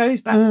back. It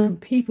goes back from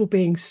people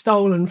being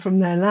stolen from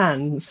their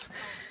lands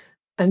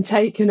and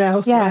taken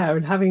elsewhere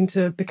and having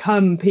to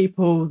become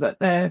people that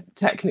they're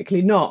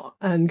technically not,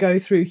 and go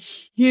through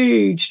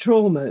huge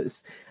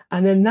traumas,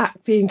 and then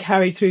that being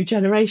carried through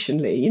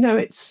generationally.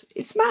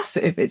 It's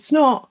massive. It's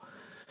not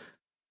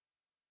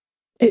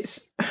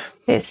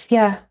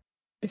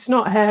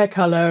hair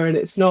color, and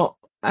it's not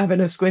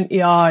having a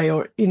squinty eye,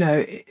 or it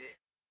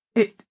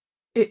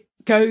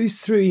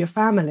goes through your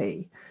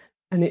family,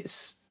 and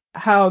it's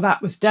how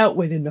that was dealt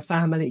with in the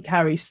family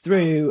carries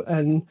through.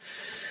 And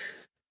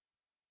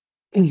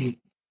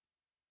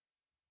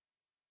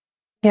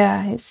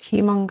yeah, it's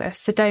humongous.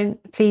 So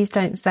please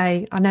don't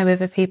say, I know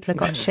other people have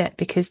got shit,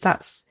 because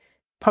that's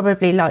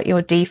probably like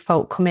your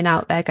default coming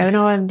out there going,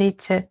 oh, I need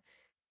to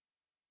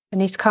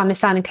calm this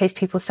down in case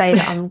people say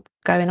that I'm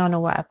going on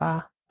or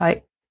whatever.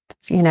 Like,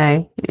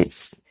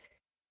 it's,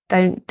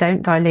 don't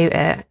dilute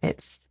it.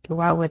 It's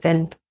well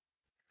within.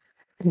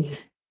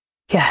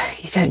 Yeah,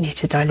 you don't need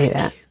to dilute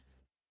it.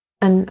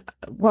 And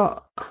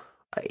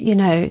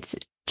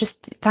just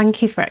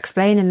thank you for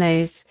explaining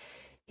those,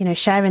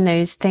 sharing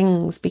those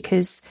things,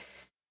 because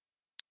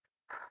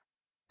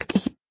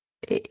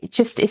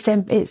it's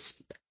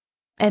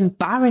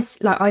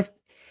embarrassing. Like,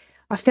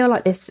 I feel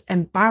like this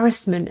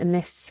embarrassment and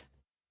this,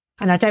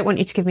 and I don't want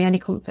you to give me any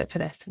comfort for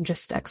this, I'm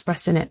just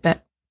expressing it,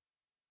 but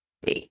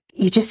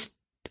you just,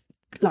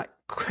 like,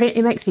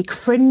 it makes me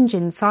cringe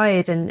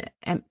inside and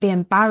be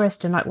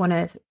embarrassed and like want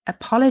to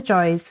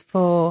apologize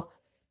for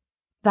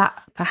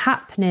that for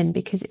happening,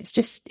 because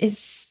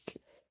it's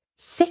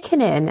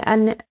sickening.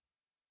 And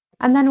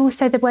then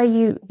also the way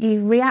you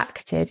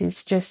reacted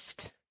is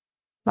just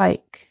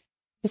like,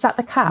 is that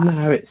the cat?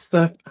 No, it's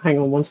the, hang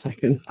on 1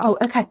 second. Oh,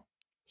 okay.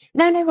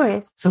 No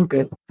worries. It's all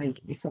good. Thank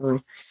you.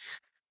 Sorry.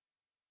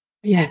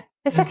 Yeah.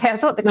 It's okay. I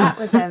thought the cat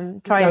was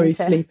trying he's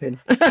sleeping.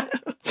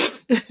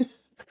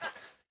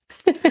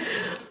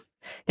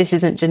 This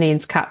isn't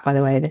Janine's cat, by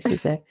the way. This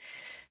is a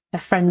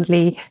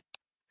friendly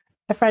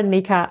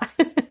cat.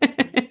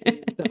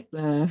 Up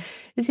there.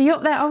 Is he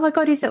up there? Oh my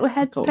God, his little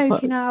head's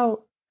poking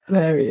out.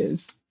 There he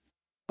is.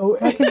 Oh,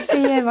 I can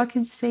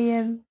see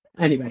him.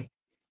 Anyway,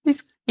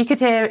 you could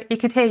hear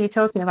you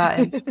talking about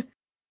him.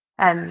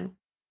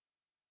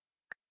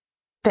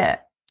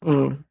 But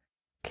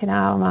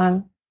hell,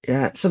 man.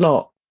 Yeah, it's a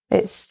lot.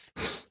 It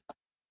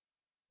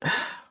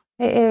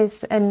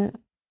is, and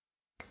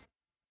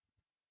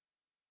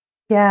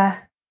yeah,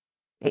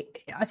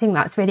 I think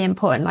that's really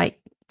important. Like,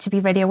 to be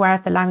really aware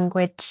of the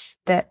language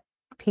that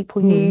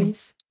people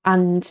use,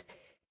 and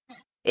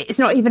it's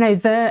not even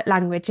overt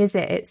language, is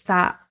it? It's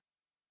that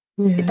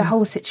the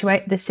whole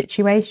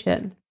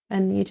situation,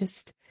 and you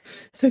just.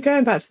 So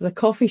going back to the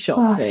coffee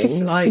shop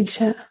thing, like,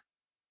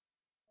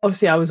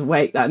 obviously I was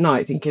awake that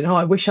night thinking, oh,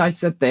 I wish I'd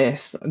said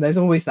this. And there's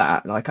always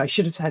that, like, I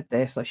should have said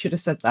this, I should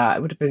have said that.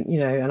 It would have been,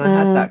 and I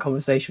had that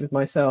conversation with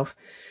myself.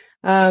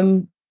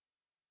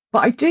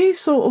 But I do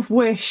sort of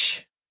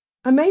wish,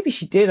 and maybe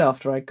she did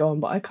after I'd gone,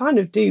 but I kind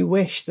of do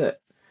wish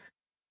that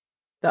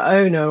the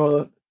owner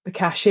or the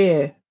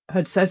cashier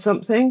had said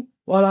something,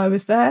 while I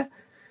was there.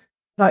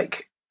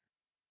 Like,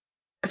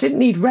 I didn't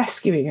need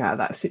rescuing out of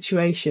that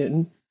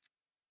situation,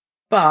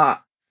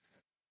 but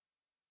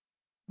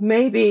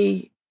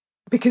maybe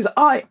because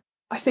I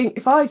think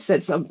if I'd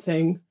said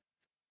something,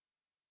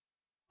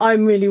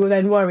 I'm really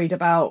then worried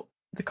about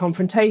the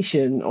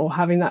confrontation or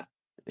having that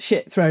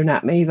shit thrown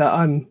at me that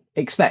I'm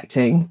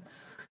expecting.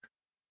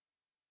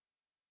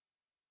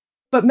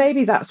 But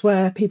maybe that's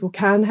where people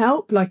can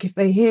help. Like if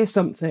they hear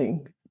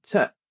something,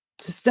 to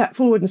step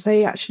forward and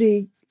say,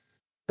 actually,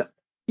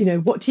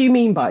 what do you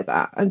mean by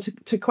that? And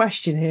to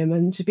question him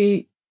and to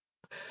be,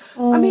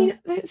 I mean,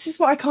 this is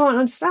what I can't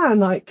understand.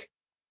 Like,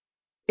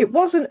 it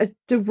wasn't a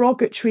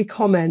derogatory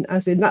comment,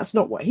 as in that's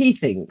not what he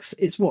thinks.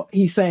 It's what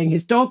he's saying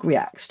his dog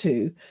reacts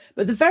to.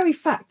 But the very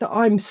fact that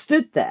I'm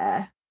stood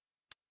there,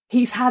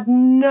 he's had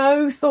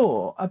no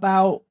thought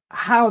about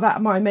how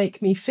that might make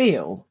me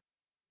feel.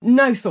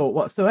 No thought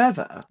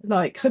whatsoever.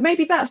 Like, so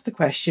maybe that's the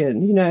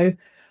question,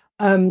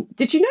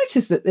 did you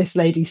notice that this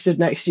lady stood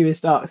next to you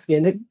is dark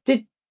skinned?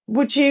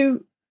 Would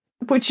you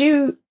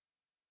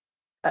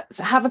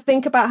have a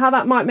think about how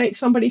that might make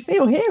somebody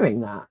feel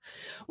hearing that?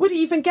 Would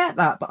he even get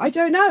that? But I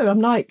don't know. I'm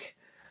like,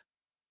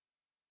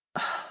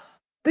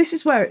 this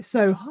is where it's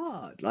so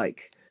hard.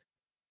 Like,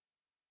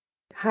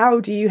 how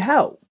do you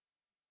help?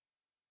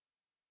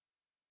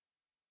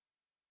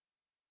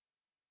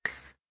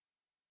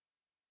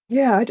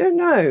 Yeah, I don't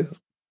know.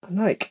 I'm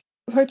like,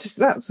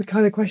 that's the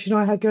kind of question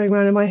I had going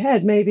around in my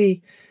head.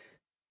 Maybe,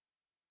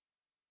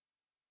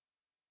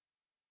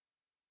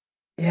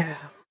 yeah,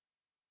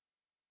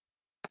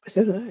 I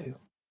don't know.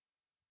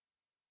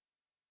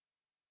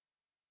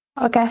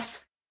 I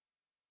guess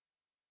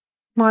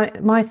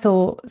my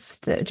thoughts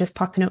that are just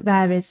popping up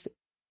there is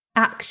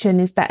action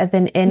is better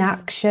than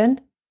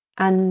inaction.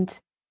 And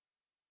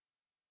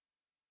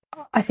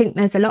I think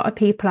there's a lot of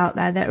people out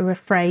there that are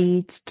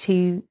afraid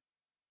to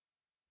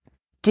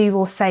do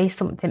or say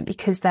something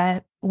because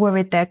they're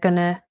worried they're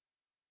gonna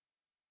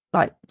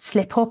like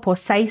slip up or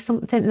say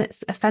something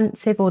that's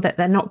offensive, or that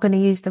they're not going to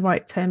use the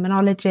right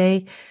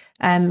terminology,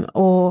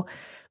 or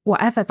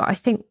whatever. But I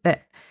think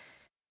that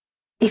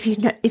if you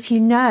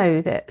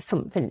know that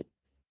something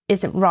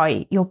isn't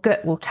right, your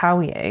gut will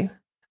tell you.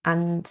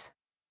 And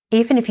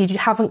even if you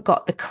haven't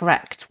got the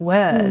correct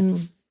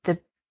words, the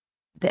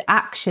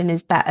action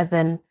is better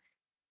than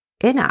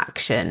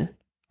inaction,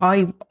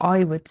 I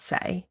would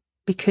say,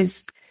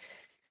 because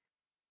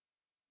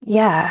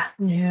it's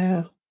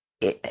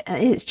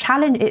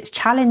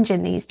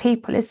challenging these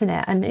people, isn't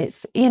it? And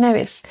it's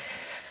it's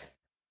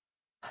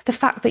the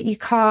fact that you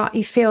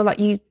feel like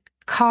you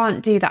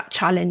can't do that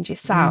challenge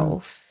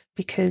yourself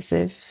because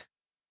of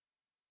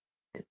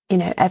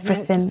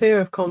everything. It's the fear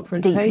of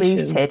confrontation,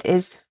 deep-rooted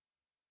is,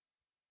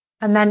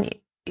 and then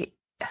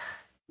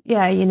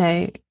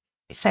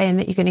saying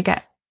that you're going to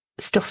get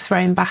stuff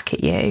thrown back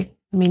at you. I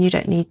mean, you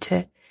don't need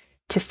to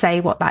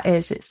say what that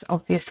is. It's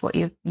obvious what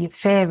you're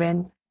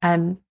fearing.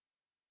 And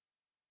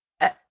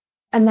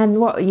then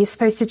what, are you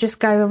supposed to just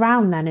go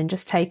around then and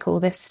just take all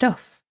this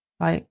stuff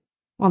like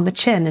on the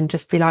chin and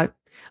just be like,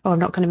 oh, I'm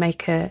not going to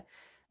make a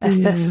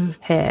fuss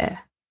here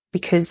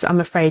because I'm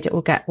afraid it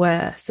will get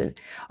worse. And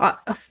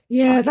that's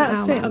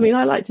it. I mean,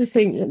 I like to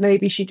think that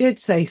maybe she did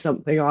say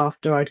something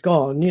after I'd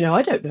gone.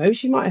 I don't know.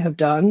 She might have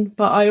done,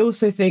 but I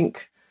also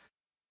think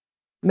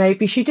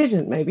maybe she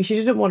didn't. Maybe she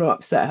didn't want to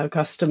upset her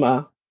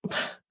customer.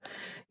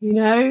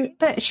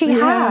 But she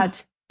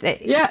had.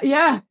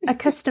 A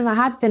customer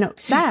had been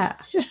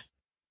upset.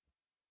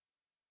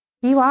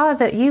 You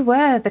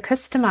were the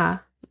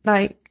customer.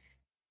 Like,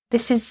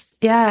 this is,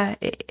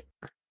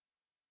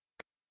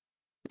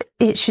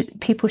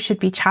 people should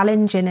be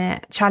challenging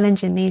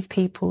these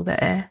people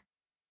that are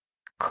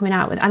coming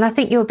out with. And I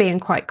think you're being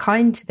quite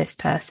kind to this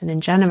person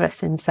and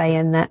generous in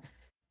saying that,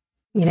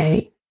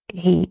 he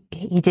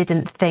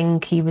didn't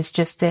think, he was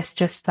just this,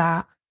 just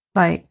that.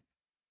 Like,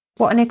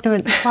 what an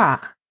ignorant twat.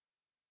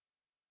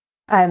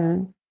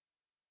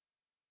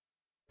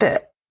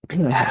 But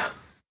yeah.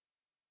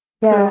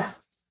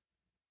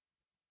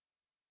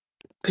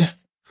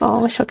 Oh,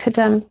 I wish I could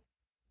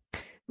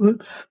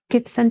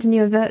sending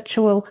you a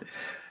virtual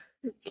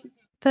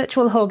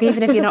hug,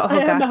 even if you're not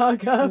a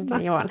hugger.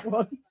 You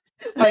are.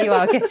 Oh, you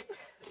are good.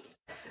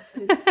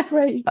 It's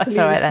great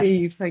to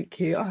receive. Thank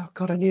you. Oh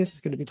God, I knew this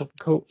was going to be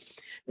difficult,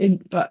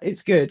 but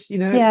it's good. It's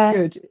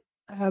good.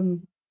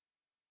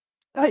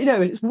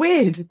 It's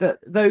weird that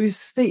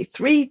those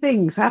three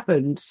things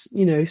happened.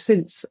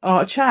 Since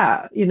our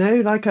chat.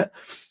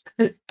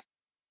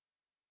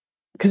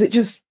 Because it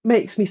just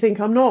makes me think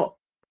I'm not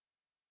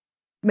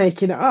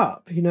making it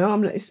up.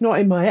 It's not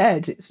in my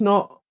head. It's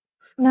not.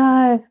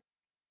 No,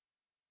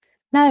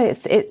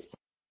 it's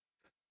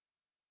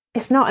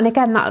not. And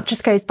again, that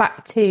just goes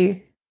back to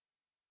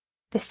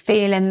this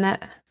feeling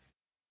that,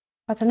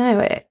 I don't know,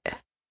 it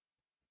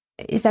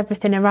is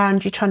everything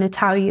around you trying to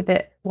tell you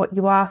that what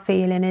you are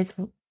feeling is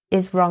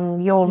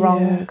wrong. You're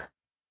wrong.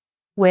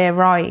 We're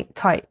right,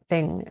 type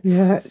thing.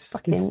 Yeah, it's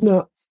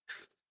nuts.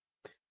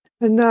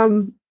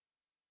 And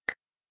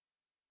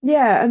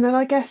and then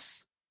I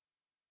guess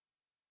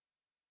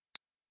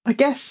I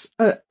guess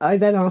I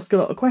then ask a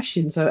lot of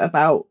questions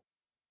about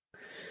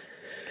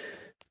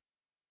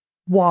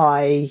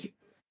why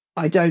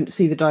I don't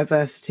see the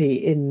diversity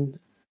in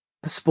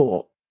the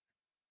sport.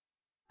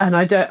 And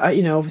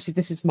obviously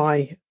this is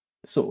my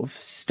sort of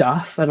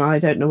stuff, and I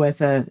don't know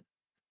whether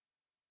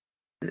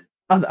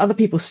other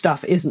people's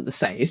stuff isn't the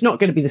same. It's not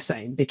going to be the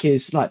same,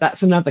 because like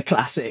that's another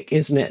classic,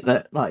 isn't it?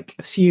 That like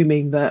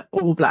assuming that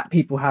all Black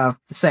people have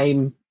the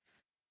same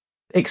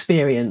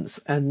experience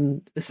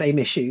and the same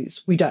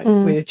issues. We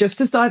don't. We're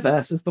just as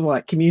diverse as the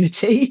white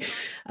community.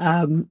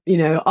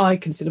 I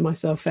consider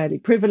myself fairly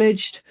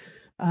privileged,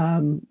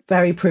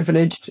 very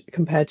privileged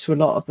compared to a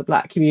lot of the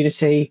Black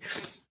community.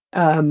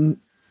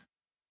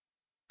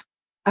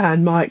 And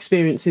my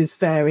experiences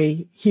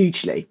vary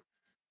hugely,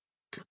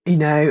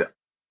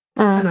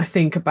 and I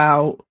think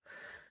about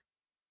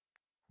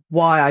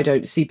why I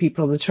don't see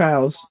people on the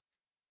trails.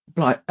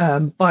 Like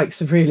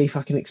bikes are really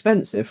fucking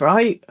expensive,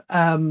 right?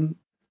 And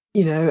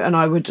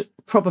I would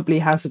probably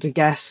hazard a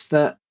guess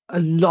that a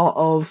lot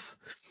of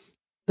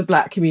the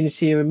Black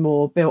community are in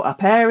more built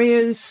up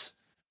areas.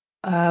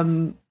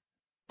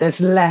 There's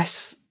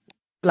less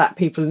Black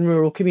people in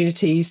rural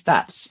communities.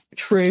 That's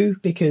true,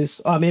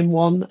 because I'm in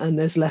one and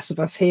there's less of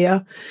us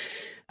here.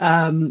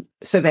 So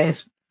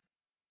there's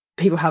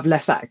people have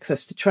less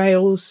access to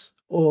trails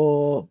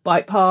or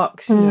bike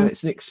parks.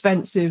 It's an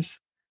expensive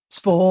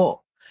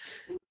sport.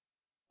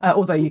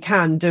 Although you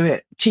can do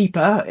it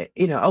cheaper,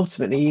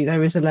 ultimately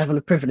there is a level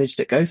of privilege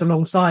that goes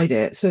alongside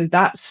it. So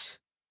that's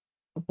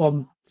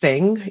one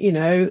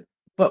thing,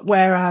 but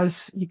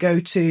whereas you go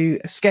to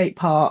a skate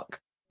park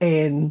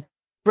in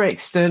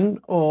Brixton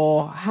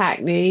or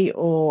Hackney,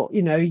 or,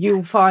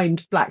 you'll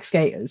find Black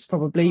skaters,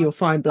 probably you'll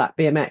find Black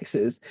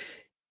BMXers.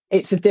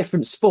 It's a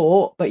different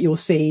sport, but you'll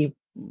see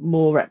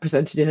more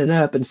represented in an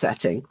urban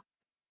setting.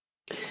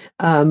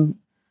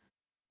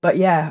 But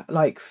yeah,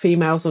 like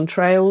females on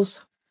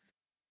trails,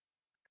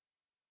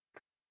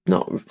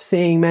 not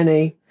seeing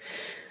many.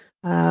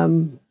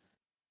 So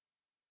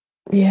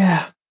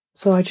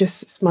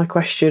it's my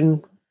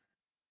question,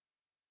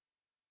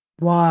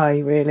 why,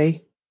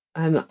 really?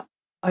 And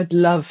I'd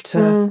love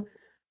to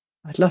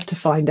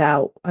find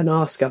out and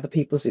ask other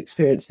people's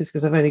experiences,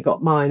 because I've only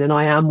got mine and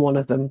I am one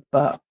of them.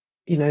 But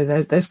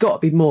there's got to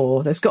be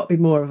more. There's got to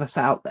be more of us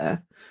out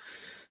there.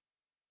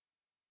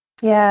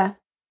 Yeah.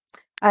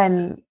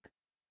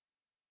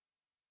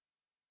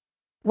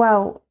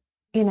 Well,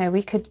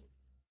 you could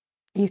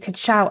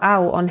shout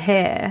out on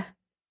here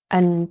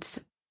and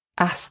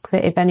ask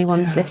that if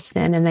anyone's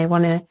listening and they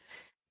want to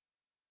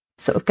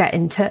sort of get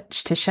in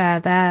touch to share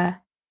their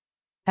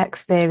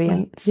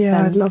experience.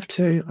 I'd love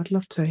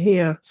to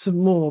hear some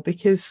more,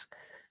 because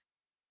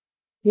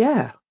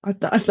I'd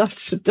love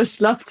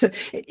to.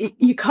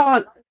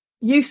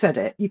 You said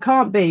it, you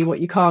can't be what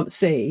you can't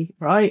see,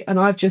 right? And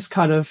I've just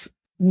kind of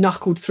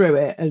knuckled through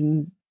it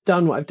and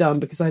done what I've done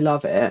because I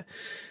love it.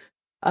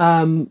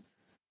 But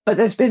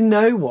there's been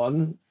no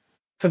one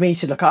for me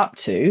to look up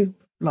to,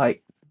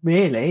 like,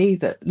 really,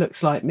 that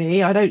looks like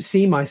me. I don't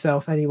see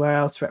myself anywhere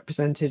else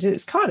represented.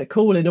 It's kind of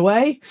cool in a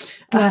way.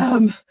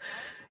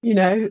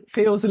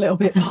 Feels a little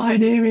bit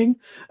pioneering,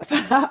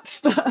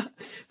 perhaps, but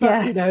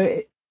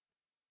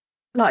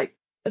like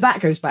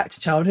that goes back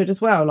to childhood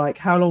as well. Like,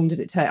 how long did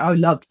it take? I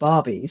loved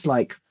Barbies.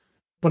 Like,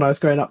 when I was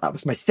growing up, that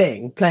was my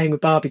thing, playing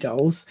with Barbie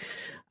dolls.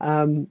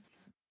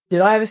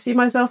 Did I ever see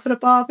myself in a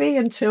Barbie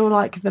until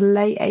like the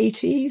late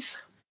 80s?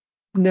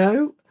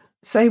 No.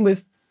 Same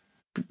with,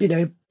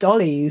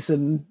 dollies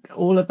and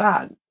all of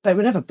that. They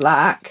were never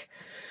Black.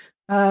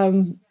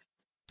 There's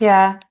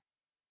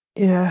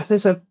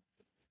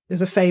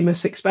a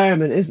famous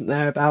experiment, isn't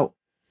there, that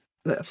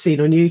I've seen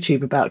on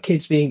YouTube, about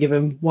kids being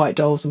given white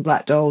dolls and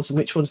Black dolls, and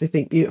which ones they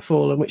think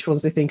beautiful and which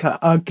ones they think are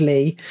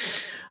ugly.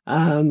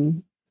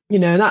 And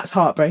that's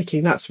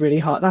heartbreaking. That's really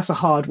hard. That's a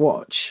hard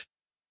watch.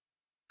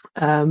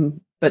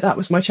 But that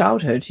was my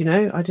childhood.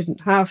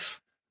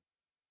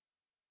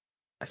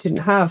 I didn't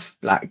have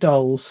Black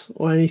dolls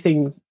or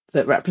anything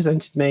that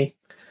represented me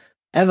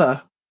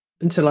ever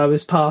until I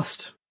was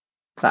past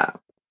that.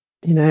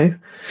 Yeah.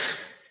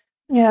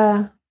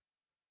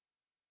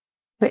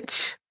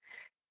 Which,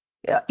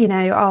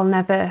 I'll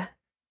never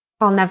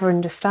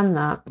understand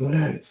that.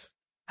 Yes.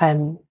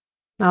 I'm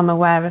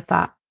aware of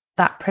that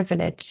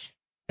privilege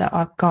that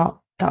I've got,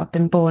 that I've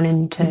been born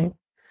into.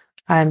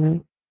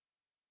 But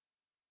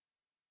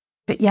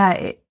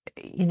yeah,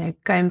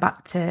 going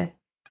back to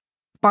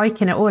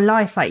biking it or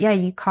life, like,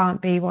 you can't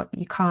be what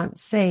you can't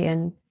see.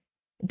 And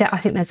I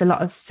think there's a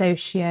lot of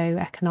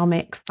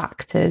socio-economic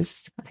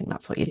factors, I think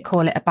that's what you'd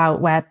call it,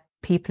 about where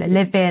people are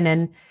living,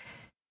 and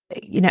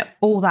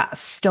all that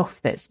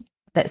stuff that's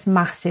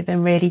massive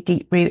and really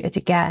deep rooted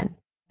again.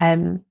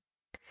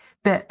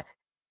 But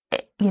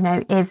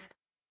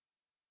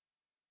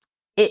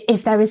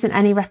if there isn't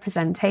any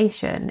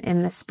representation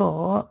in the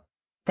sport,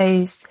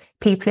 those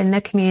people in the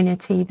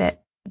community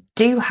that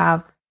do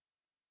have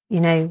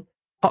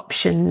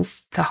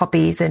options for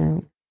hobbies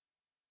and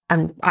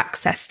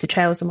access to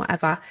trails and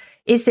whatever,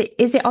 is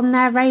it on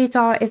their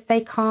radar if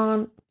they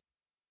can't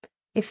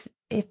if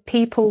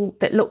people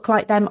that look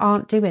like them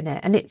aren't doing it.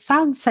 And it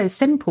sounds so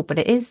simple, but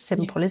it is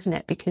simple, isn't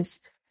it?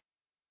 Because,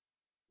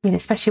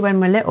 especially when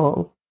we're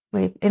little,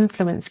 we're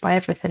influenced by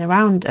everything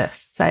around us.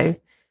 So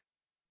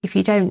if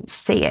you don't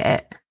see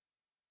it,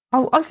 I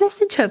was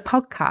listening to a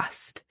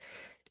podcast.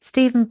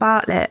 Stephen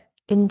Bartlett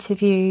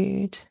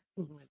interviewed,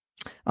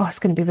 it's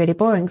going to be really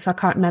boring because I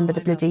can't remember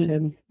the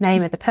bloody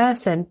name of the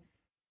person.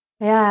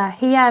 Yeah,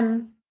 he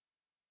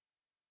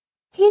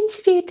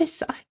interviewed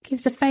this, I think he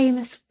was a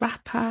famous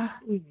rapper.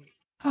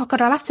 Oh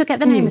God, I'll have to get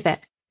the name of it.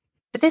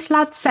 But this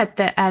lad said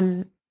that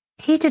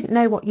he didn't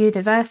know what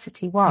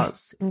university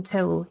was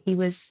until he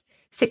was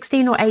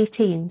 16 or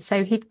 18.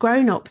 So he'd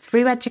grown up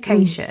through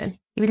education.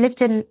 He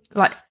lived in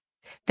like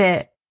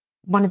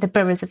one of the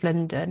boroughs of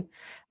London.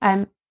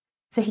 So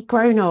he'd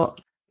grown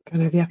up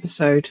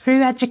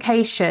through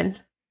education,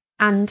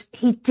 and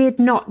he did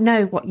not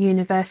know what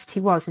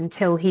university was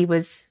until he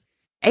was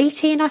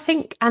 18, I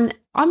think. And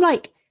I'm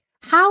like,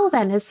 how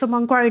then has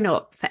someone grown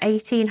up for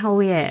 18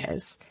 whole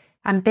years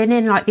and been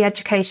in like the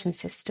education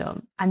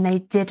system and they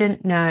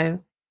didn't know,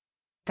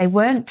 they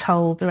weren't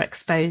told or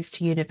exposed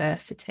to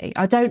university?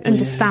 I don't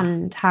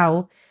understand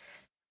how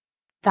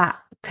that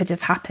could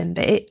have happened,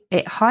 but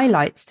it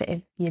highlights that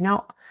if you're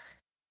not,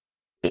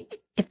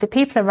 if the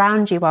people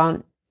around you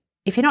aren't,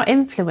 if you're not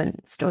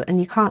influenced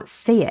and you can't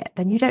see it,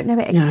 then you don't know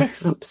it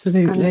exists.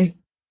 Absolutely.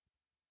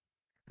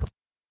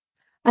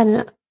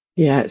 And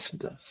it's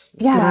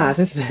mad,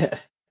 isn't it?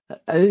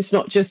 And it's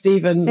not just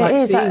even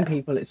like seeing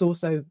people, it's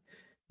also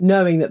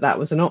knowing that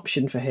was an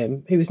option for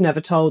him. He was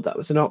never told that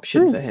was an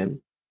option for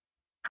him.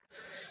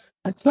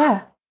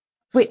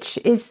 Which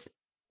is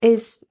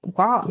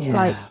what?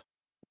 Like,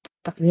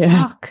 the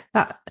fuck?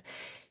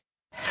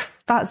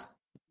 That's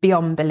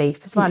beyond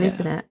belief as well,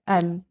 isn't it?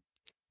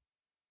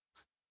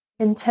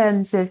 In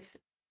terms of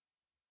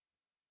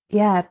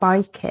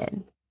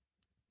biking,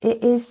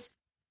 it is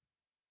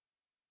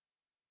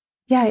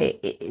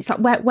it's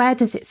like where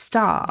does it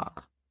start?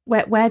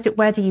 Where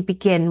do you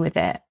begin with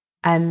it?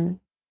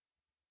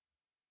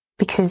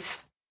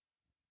 Because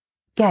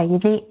you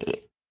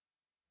need,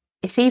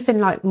 it's even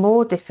like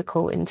more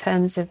difficult in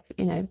terms of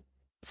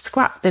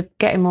scrap the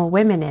getting more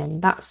women in.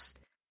 That's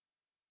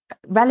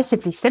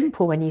relatively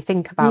simple when you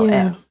think about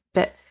it,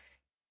 but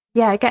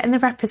getting the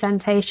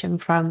representation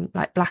from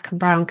like Black and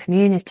brown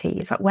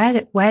communities, like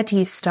where do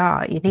you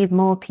start? You need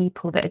more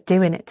people that are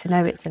doing it to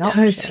know it's an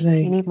option.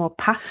 Totally. You need more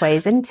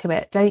pathways into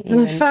it, don't you?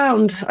 And I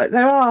found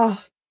there are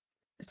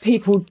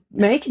people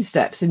making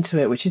steps into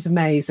it, which is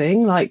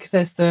amazing. Like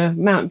there's the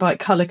Mountain Bike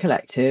Colour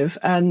Collective,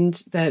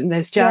 and then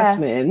there's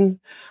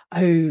Jasmine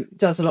who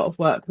does a lot of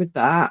work with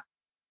that.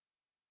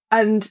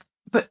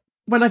 But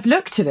when I've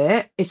looked at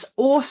it, it's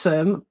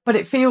awesome, but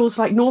it feels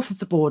like north of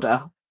the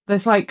border.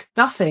 There's like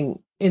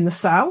nothing in the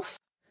south,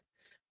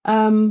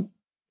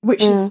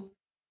 which is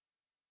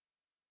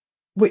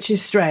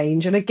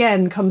strange, and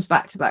again comes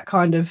back to that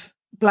kind of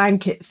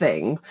blanket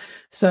thing.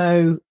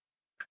 So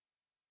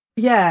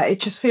it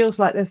just feels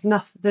like there's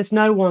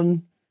no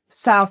one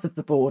south of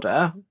the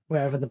border,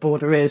 wherever the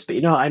border is, but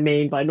you know what I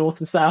mean by north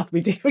and south.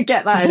 We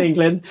get that in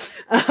England.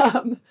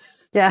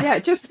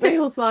 It just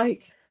feels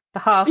like the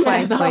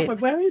halfway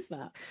point. Where is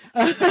that?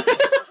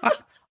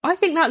 I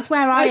think that's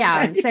where I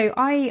am. So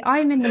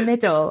I'm in the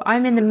middle.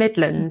 I'm in the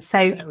Midlands.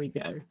 So there we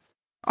go.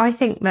 I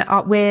think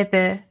that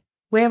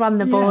we're on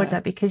the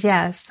border because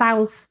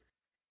south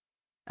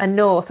and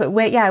north.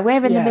 We're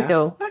in the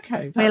middle.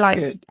 Okay, that's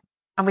good.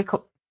 And we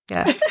call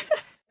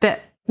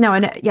but no, I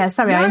know.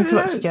 Sorry, I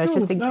interrupted you. I was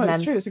just thinking.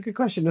 It's true. It's a good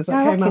question.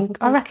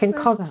 I reckon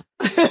Cobbs.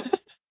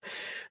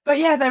 But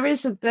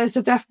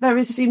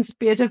there seems to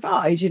be a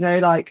divide.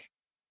 Like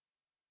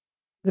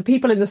the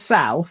people in the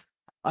south,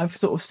 I've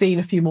sort of seen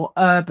a few more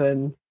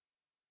urban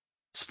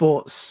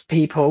sports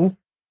people,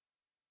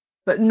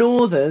 but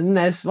northern,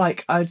 there's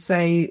like, I'd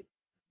say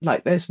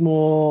like there's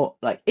more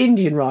like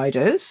Indian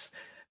riders.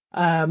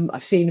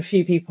 I've seen a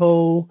few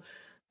people,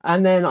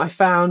 and then I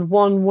found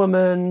one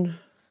woman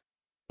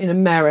in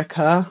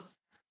America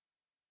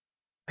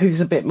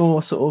who's a bit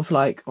more sort of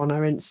like on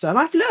her Insta. And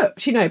I've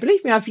looked,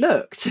 believe me, I've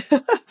looked.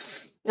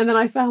 And then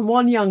I found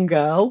one young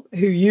girl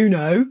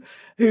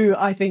who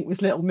I think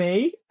was little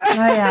me.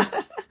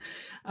 Oh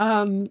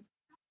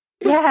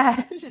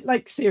yeah.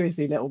 Like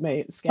seriously, little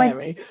me. It's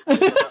scary.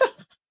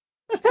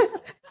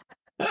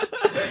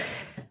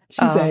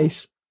 She's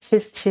ace.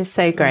 She's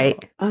so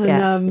great.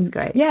 And, it's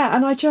great. Yeah,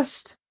 and I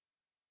just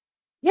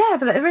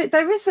but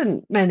there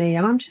isn't many,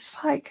 and I'm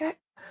just like,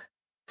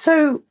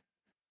 so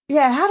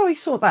how do we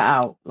sort that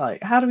out?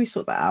 Like, how do we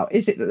sort that out?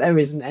 Is it that there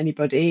isn't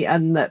anybody,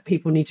 and that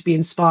people need to be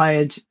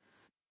inspired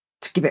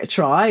to give it a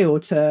try, or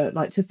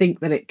to think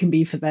that it can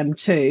be for them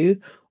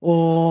too,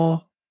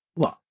 or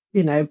what?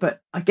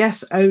 But I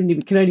guess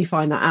we can only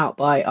find that out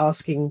by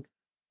asking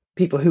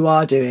people who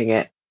are doing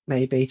it,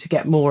 maybe, to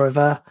get more of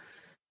a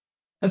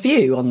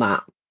view on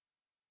that.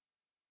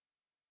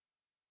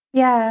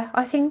 Yeah,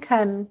 I think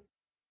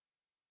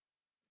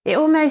it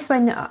almost,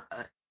 when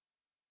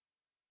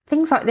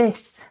things like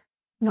this,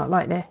 not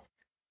like this,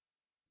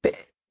 but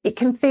it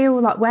can feel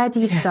like, where do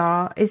you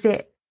start? Is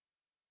it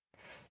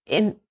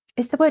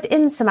is the word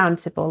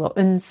insurmountable or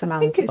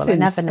unsurmountable? I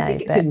never know.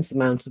 It's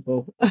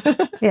insurmountable.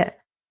 Yeah.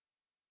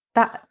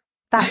 That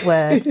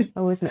word, I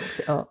always mix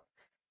it up.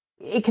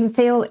 It can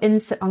feel I'm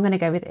going to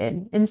go with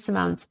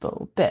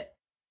insurmountable, but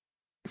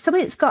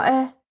something's got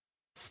to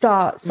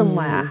start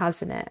somewhere,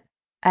 hasn't it?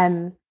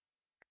 And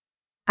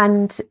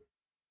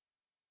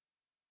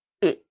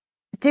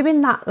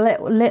doing that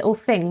little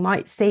thing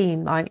might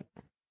seem like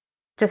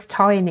just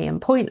tiny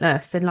and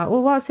pointless and like,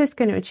 well, what's this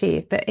going to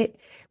achieve? But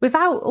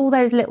without all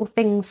those little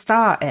things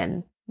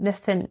starting,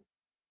 nothing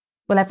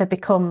will ever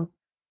become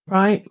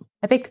a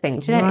big thing.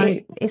 Do you know?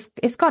 Right.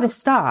 It's got to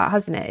start,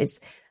 hasn't it?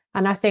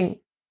 And I think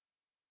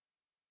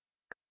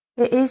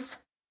it is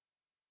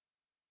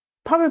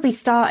probably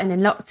starting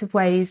in lots of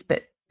ways,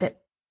 but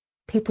that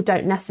people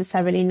don't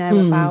necessarily know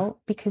about,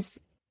 because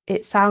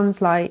it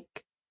sounds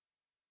like,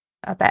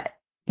 I bet,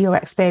 your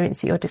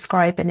experience that you're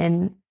describing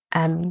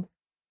in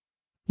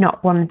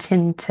not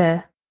wanting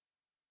to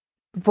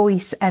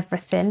voice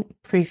everything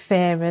through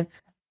fear of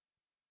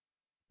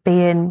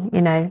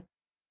being,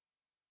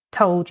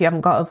 told you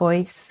haven't got a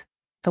voice,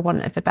 for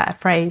want of a better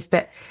phrase,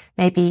 but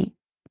maybe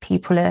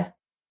people are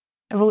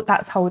all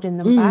that's holding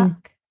them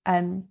back.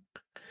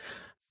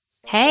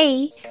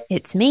 Hey,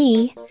 it's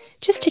me.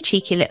 Just a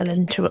cheeky little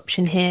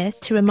interruption here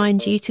to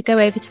remind you to go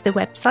over to the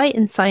website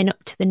and sign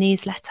up to the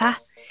newsletter.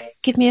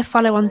 Give me a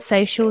follow on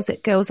socials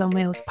at Girls on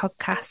Wheels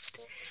Podcast.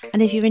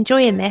 And if you're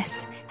enjoying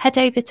this, head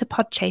over to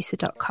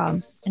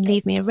podchaser.com and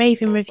leave me a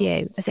raving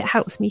review, as it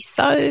helps me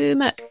so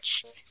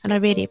much and I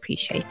really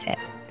appreciate it.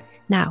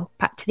 Now,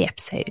 back to the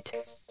episode.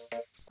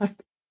 I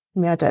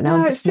don't know.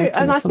 No, it's true.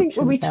 And I think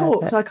when we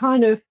talked, I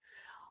kind of,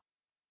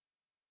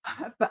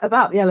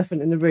 about the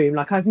elephant in the room,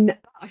 like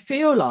I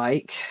feel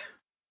like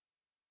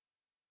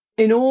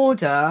in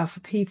order for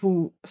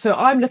people, so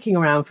I'm looking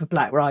around for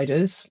black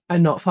riders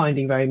and not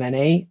finding very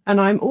many,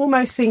 and I'm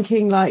almost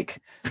thinking like,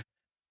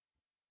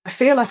 I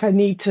feel like I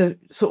need to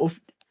sort of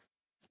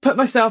put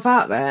myself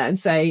out there and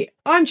say,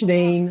 I'm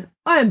Janine,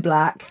 I am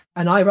black,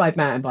 and I ride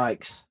mountain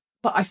bikes.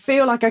 But I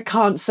feel like I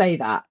can't say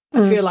that.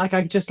 I feel like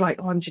I'm just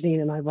like, I'm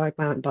Janine and I ride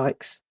mountain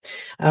bikes.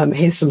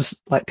 Here's some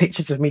like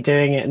pictures of me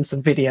doing it and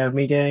some video of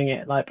me doing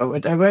it. Like,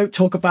 but I won't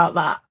talk about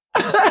that.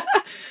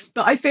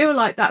 But I feel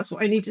like that's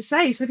what I need to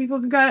say, so people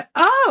can go,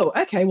 oh,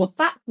 okay, well,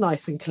 that's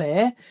nice and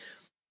clear.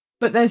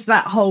 But there's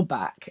that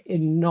holdback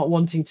in not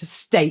wanting to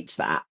state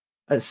that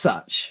as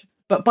such.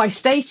 But by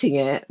stating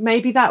it,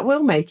 maybe that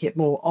will make it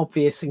more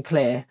obvious and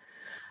clear.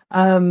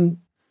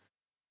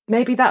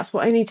 Maybe that's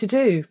what I need to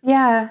do.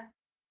 Yeah.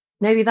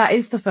 Maybe that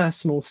is the first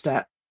small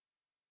step.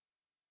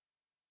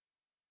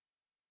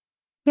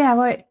 Yeah,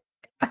 well,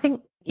 I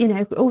think,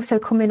 also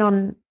coming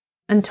on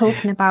and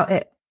talking about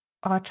it,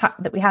 our chat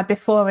that we had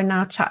before and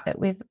our chat that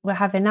we're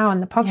having now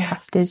on the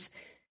podcast is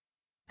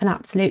an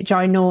absolute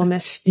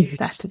ginormous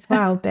step as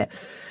well. But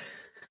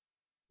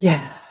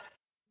yeah,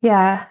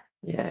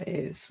 it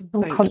is.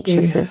 I'm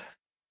conscious of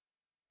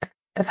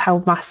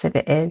how massive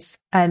it is.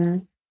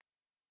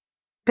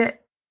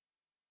 But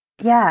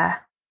yeah,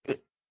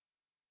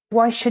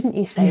 why shouldn't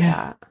you say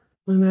that?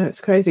 I know,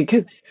 it's crazy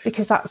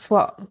because that's who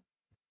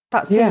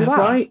you are.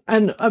 Right.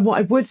 And what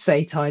I would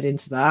say tied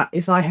into that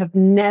is I have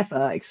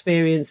never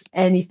experienced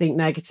anything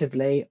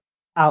negatively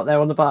out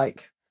there on the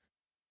bike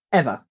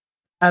ever.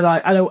 And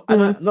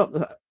I'm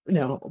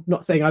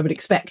not saying I would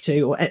expect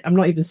to, or I'm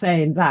not even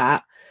saying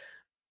that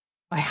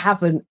I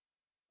haven't,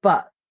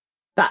 but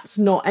that's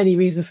not any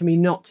reason for me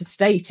not to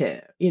state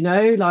it,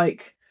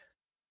 like,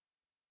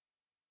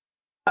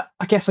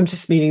 I guess I'm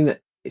just meaning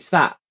that it's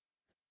that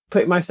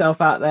putting myself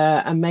out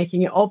there and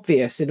making it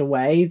obvious in a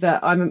way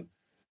that I'm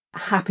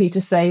happy to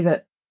say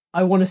that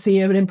I want to see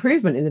an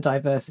improvement in the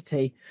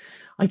diversity.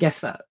 I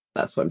guess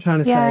that's what I'm trying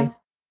to say.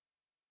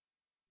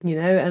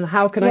 And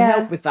how can I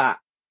help with that?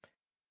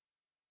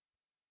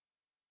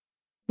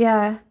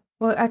 Yeah,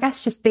 well, I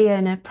guess just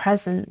being a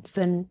presence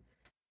and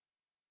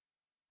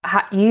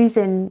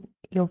using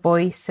your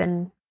voice,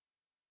 and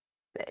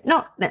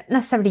not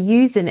necessarily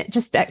using it,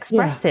 just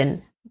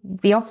expressing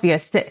the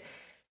obvious, that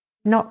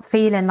not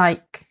feeling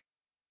like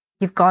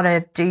you've got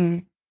to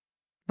do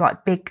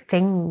like big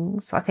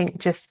things. I think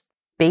just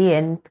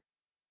being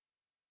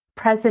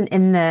present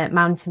in the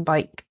mountain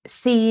bike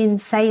scene,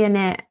 saying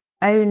it,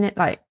 own it,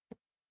 like,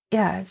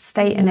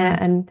 stating it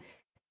and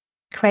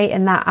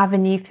creating that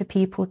avenue for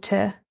people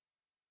to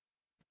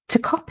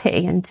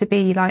copy and to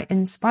be like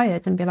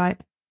inspired and be like,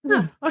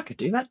 no, I could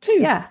do that too.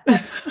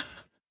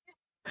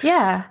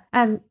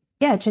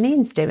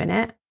 Janine's doing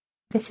it.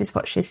 This is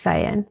what she's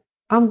saying.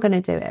 I'm going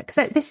to do it.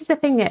 Because this is the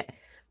thing, that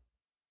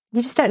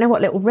you just don't know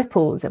what little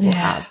ripples it will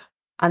have.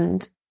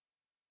 And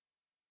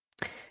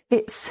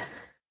it's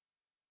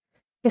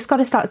got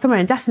to start somewhere.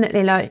 And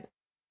definitely, like,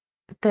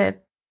 the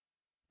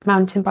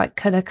Mountain Bike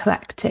Colour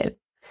Collective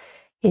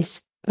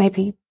is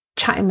maybe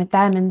chatting with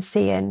them and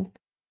seeing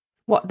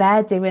what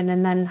they're doing,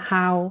 and then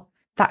how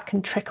that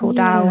can trickle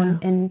down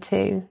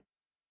into,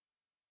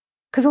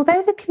 because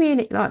although the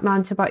community, like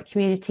mountain bike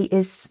community,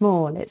 is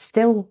small, it's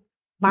still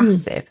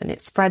massive and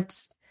it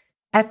spreads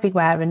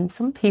everywhere, and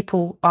some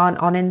people aren't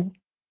on in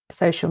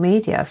social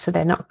media, so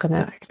they're not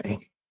gonna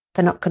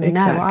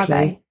know, are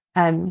they?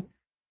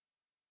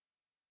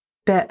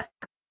 But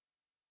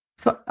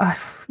so,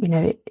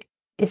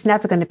 it's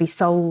never going to be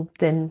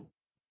solved in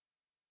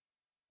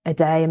a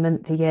day, a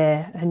month, a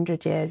year,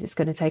 100 years. It's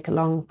going to take a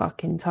long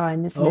fucking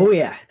time, isn't it? Oh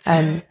yeah.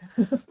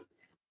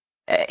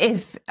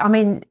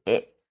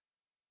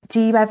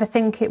 Do you ever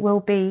think it will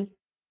be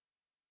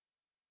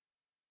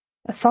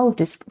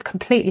solved? Is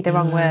completely the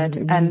wrong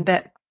word.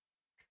 But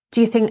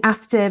do you think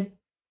after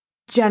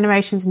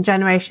generations and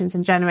generations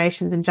and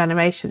generations and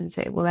generations,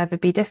 it will ever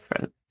be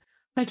different?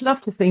 I'd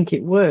love to think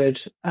it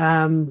would.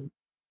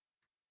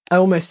 I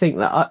almost think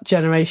that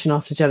generation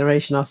after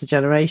generation after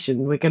generation,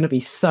 we're going to be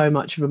so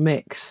much of a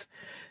mix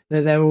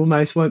that there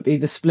almost won't be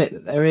the split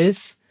that there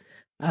is.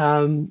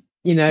 But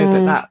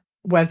that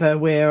whether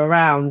we're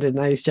around in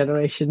those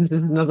generations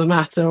is another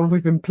matter, or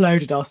we've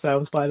imploded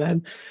ourselves by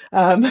then.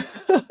 But,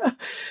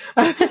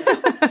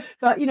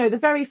 the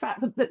very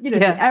fact that,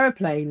 the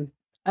aeroplane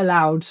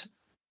allowed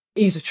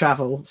ease of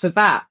travel, so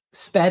that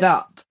sped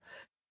up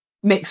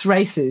mixed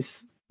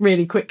races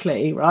really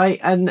quickly, right?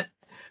 And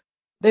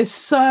there's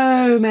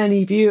so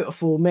many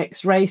beautiful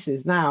mixed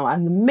races now,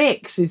 and the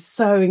mix is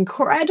so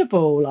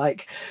incredible.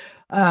 Like,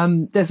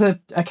 there's an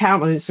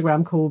account on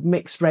Instagram called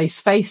Mixed Race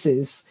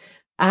Faces,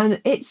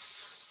 and it's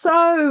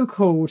so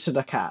cool to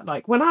look at.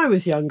 Like, when I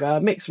was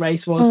younger, mixed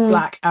race was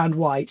black and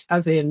white,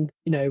 as in,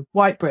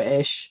 white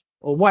British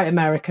or white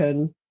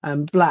American,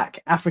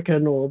 black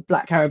African or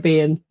black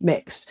Caribbean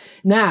mixed.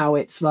 Now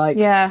it's like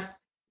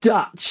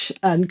Dutch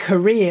and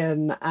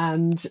Korean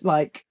and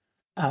like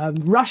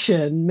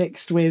Russian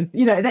mixed with,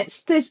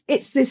 it's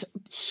this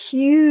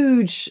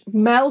huge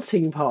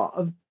melting pot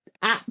of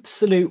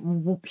absolute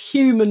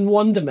human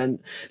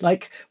wonderment.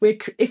 Like,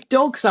 if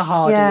dogs are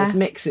hardy as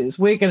mixes,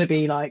 we're going to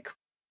be like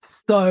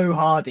so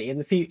hardy in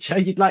the future.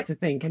 You'd like to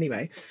think,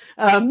 anyway.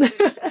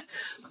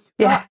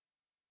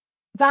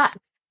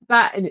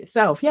 That in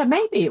itself,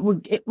 maybe it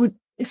would.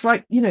 It's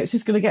like, it's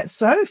just going to get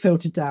so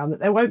filtered down that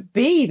there won't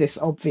be this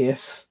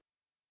obvious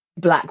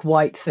black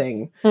white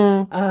thing.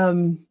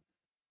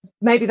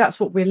 Maybe that's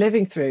what we're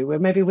living through.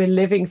 Maybe we're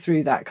living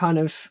through that kind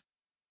of,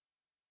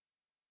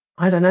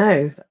 I don't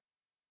know,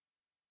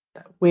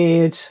 that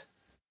weird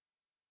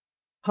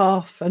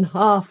half and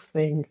half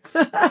thing.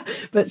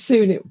 But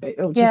soon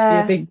it'll just be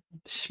a big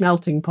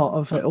smelting pot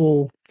of it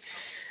all.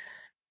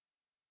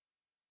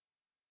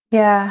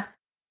 Yeah,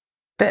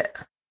 but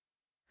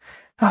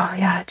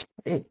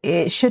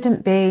it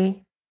shouldn't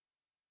be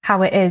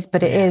how it is,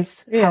 but it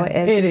is how it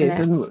is. It is,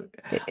 and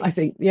I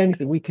think the only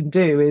thing we can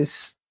do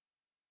is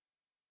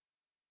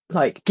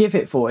like give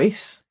it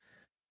voice,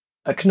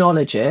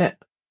 acknowledge it,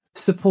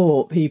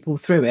 support people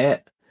through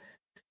it,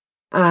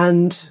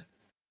 and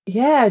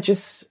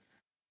just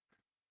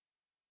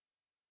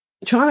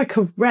trying to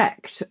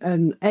correct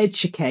and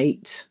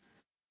educate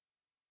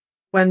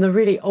when the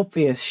really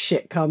obvious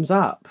shit comes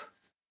up.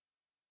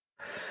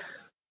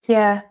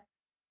 Yeah.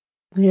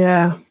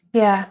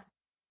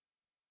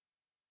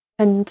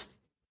 And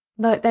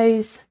like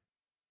those,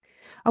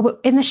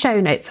 in the show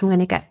notes, I'm going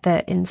to get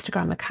the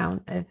Instagram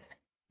account of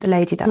the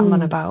lady that I'm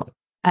on about.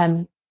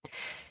 But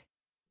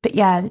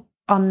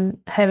on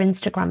her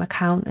Instagram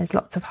account, there's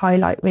lots of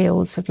highlight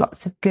reels with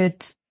lots of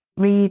good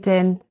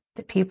reading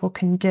that people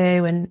can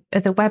do, and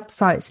other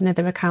websites and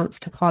other accounts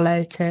to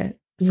follow to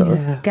sort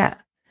of get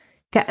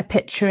a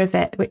picture of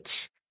it,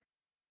 which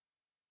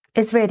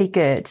is really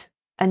good.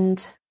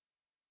 And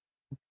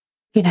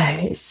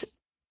it's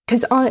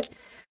because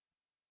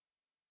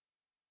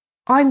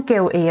I'm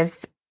guilty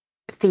of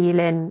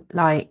feeling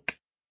like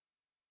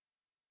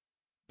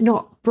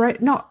not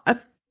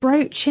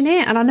broaching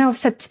it, and I know I've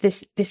said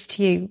this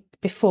to you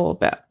before,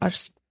 but I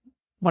just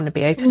want to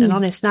be open and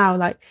honest now.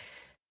 Like,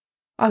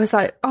 I was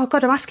like, oh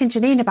God, I'm asking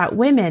Janine about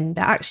women,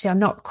 but actually I'm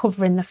not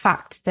covering the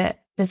fact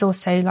that there's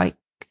also like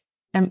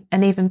an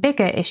even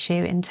bigger issue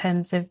in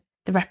terms of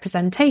the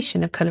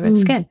representation of colour of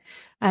skin.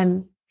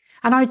 And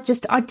I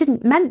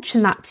didn't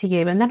mention that to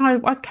you, and then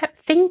I kept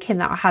thinking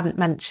that I hadn't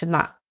mentioned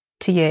that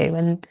to you,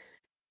 and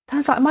I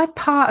was like, am I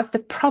part of the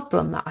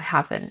problem that I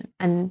haven't?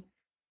 And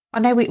I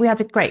know we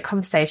had a great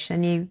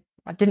conversation, and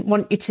I didn't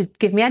want you to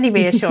give me any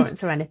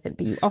reassurance or anything,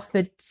 but you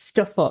offered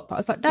stuff up. I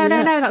was like, no,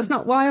 that's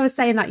not why I was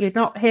saying that. You're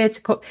not here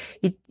to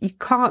you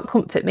can't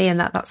comfort me in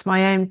that. That's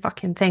my own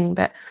fucking thing.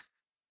 But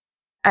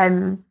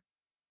but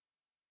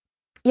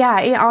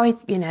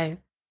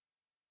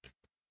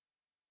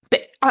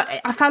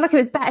I felt like it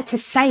was better to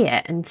say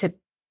it and to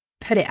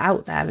put it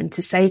out there and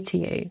to say to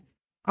you,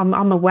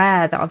 I'm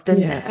aware that I've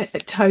done this.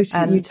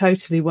 Totally, you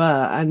totally were.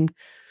 And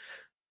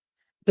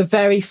the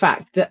very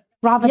fact that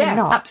rather than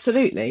not.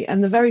 Absolutely.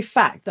 And the very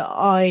fact that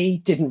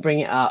I didn't bring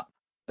it up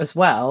as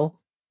well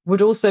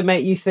would also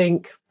make you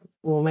think,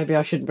 well, maybe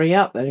I shouldn't bring it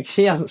up then.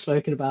 She hasn't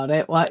spoken about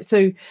it. Well,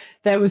 so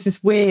there was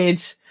this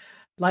weird,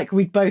 like,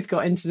 we both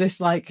got into this,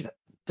 like,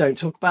 don't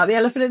talk about the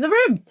elephant in the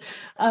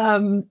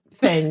room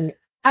thing.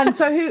 And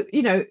so who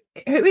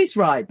is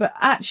right? But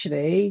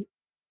actually,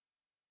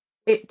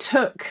 it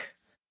took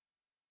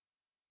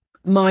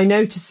my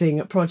noticing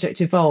at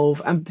Project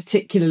Evolve, and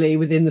particularly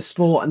within the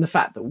sport, and the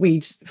fact that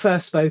we'd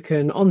first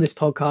spoken on this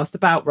podcast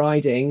about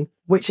riding,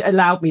 which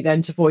allowed me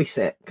then to voice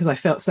it, because I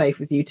felt safe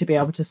with you to be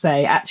able to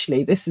say,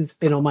 actually, this has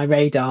been on my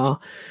radar,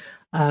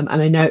 and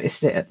I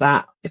noticed it at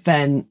that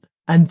event,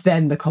 and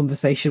then the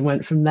conversation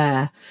went from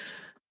there.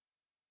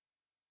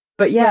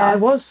 But yeah, I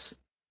was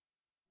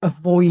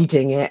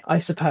avoiding it, I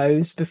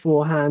suppose,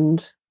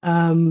 beforehand.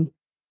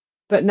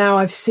 But now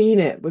I've seen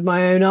it with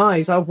my own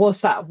eyes. I was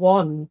that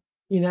one.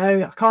 You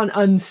know, I can't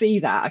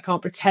unsee that. I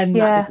can't pretend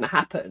that didn't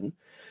happen.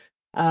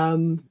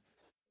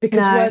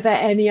 Because were there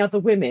any other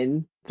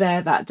women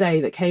there that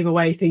day that came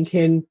away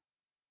thinking,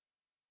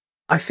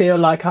 I feel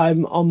like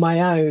I'm on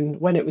my own,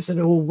 when it was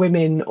an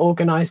all-women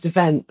organised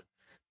event?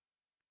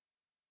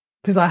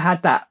 Because I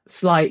had that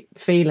slight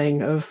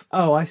feeling of,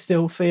 I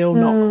still feel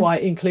not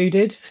quite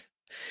included.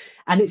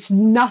 And it's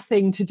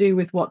nothing to do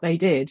with what they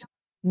did.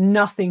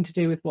 Nothing to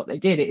do with what they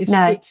did. It's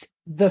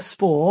the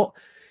sport.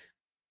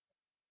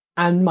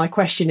 And my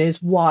question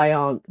is,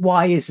 why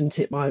isn't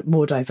it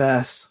more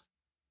diverse?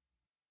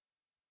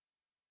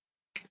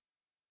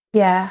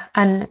 Yeah,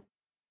 and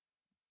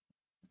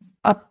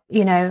I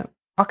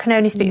can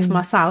only speak for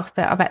myself,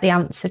 but I bet the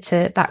answer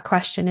to that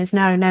question is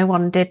no. No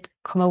one did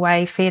come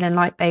away feeling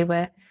like they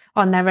were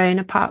on their own,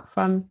 apart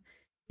from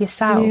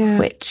yourself,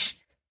 which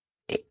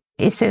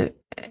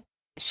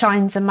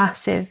shines a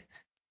massive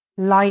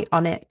light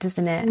on it,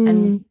 doesn't it?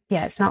 And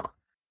it's not,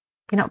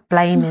 you're not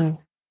blaming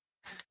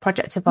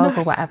Project Evolve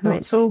or whatever.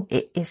 It's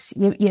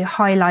you're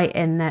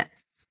highlighting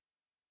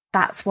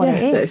that's what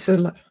it is.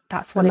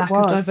 That's what it was.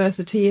 Lack of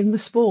diversity in the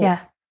sport. Yeah.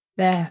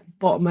 There,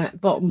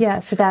 bottom. Yeah,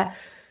 so there.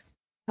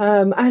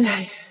 And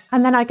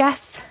then I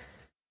guess.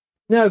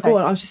 No, go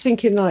on. I was just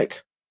thinking,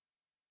 like,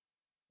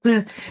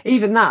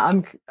 even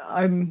that,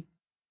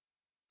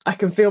 I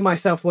can feel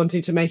myself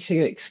wanting to make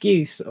an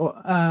excuse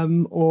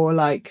or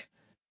like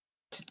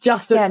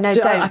just.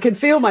 I can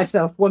feel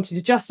myself wanting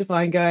to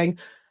justify and going,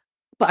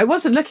 but I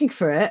wasn't looking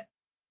for it.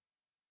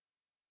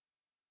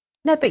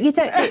 No, but you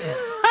don't.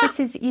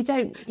 You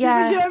don't.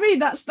 Yeah. Do you know what I mean?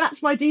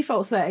 That's my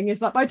default setting.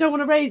 Is like, I don't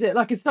want to raise it.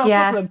 Like, it's not a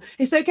problem.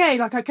 It's okay.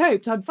 Like, I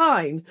coped. I'm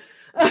fine.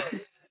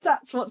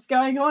 That's what's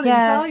going on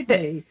inside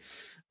me.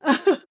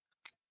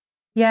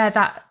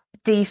 That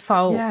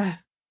default. Yeah.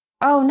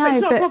 Oh no,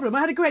 it's not a problem.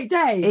 I had a great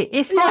day.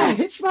 It's fine.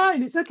 Yeah, it's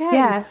fine. It's okay.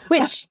 Yeah.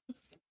 Which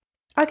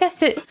I guess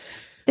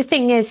the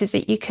thing is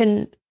that you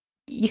can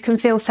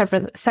feel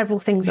several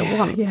things at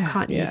once,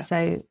 can't you?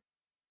 So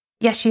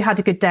yes, you had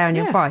a good day on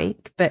your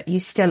bike, but you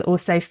still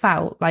also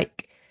felt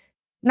like,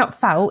 not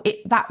felt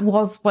it, that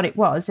was what it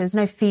was. There's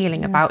no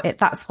feeling about it.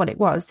 That's what it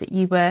was, that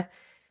you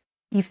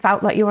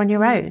felt like you were on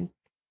your own.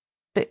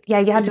 But you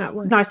had a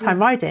nice time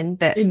riding,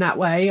 but in that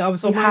way I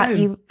was on my own.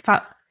 You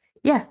felt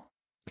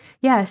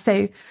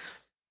so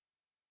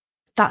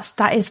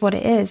that is what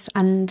it is.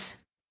 And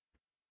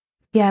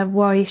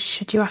why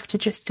should you have to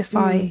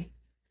justify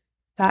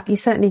that? You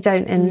certainly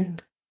don't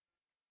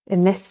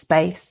in this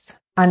space.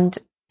 And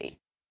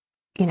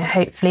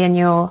hopefully in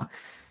your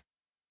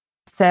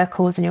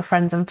circles and your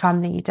friends and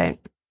family, you don't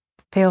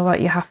feel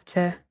like you have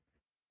to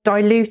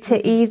dilute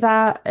it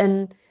either.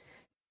 And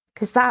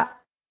because I'm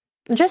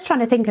just trying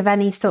to think of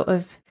any sort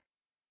of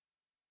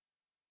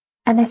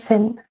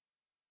anything.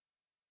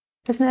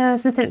 There's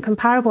nothing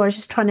comparable. I was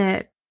just trying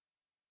to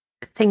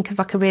think of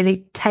like a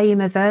really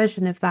tamer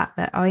version of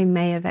that I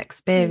may have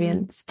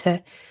experienced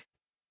to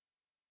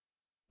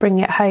bring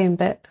it home,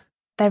 but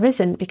there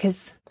isn't,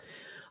 because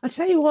I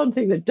tell you one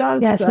thing that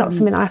does. Yeah, it's not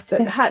something I have to.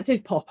 That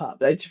did pop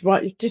up.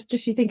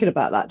 Just you thinking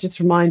about that just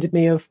reminded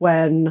me of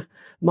when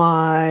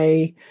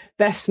my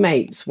best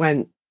mates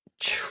went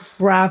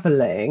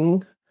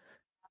travelling,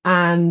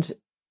 and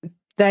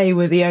they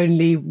were the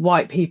only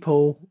white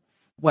people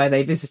where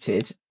they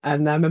visited.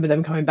 And I remember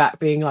them coming back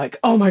being like,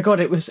 "Oh my god,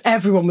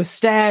 everyone was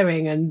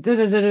staring and da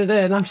da da da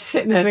da," and I'm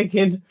sitting there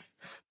thinking,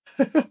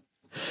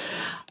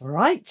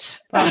 right,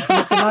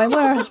 that's my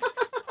word.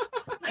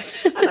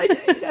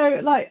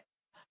 And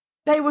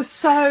they were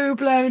so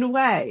blown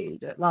away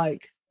that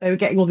they were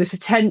getting all this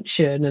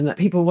attention and that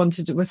people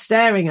were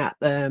staring at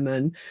them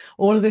and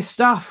all of this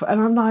stuff.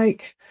 And I'm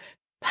like,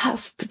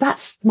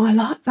 that's my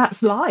life.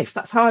 That's life.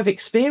 That's how I've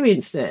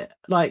experienced it.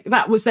 Like,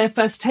 that was their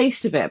first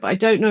taste of it. But I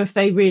don't know if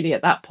they really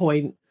at that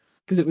point,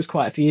 because it was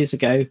quite a few years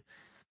ago,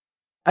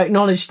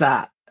 acknowledged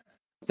that.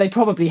 They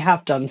probably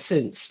have done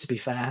since, to be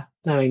fair,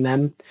 knowing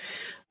them.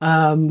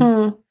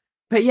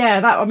 But yeah,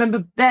 I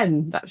remember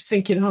then that was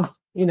thinking, I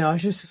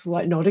was just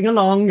like nodding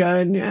along,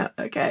 going, yeah,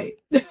 okay.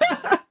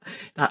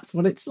 That's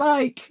what it's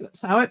like.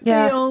 That's how it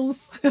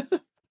feels.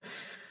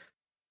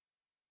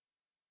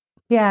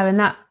 Yeah, and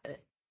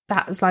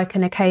that was like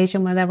an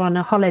occasion where they're on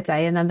a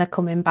holiday and then they're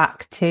coming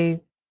back to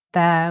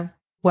their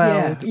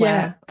world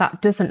where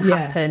that doesn't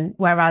happen.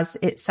 Whereas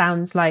it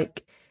sounds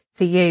like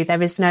for you,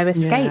 there is no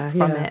escape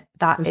from it.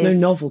 There's no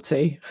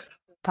novelty.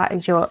 That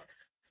is your,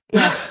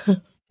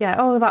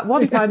 oh, that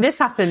one time this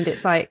happened.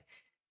 It's like,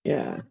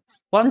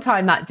 one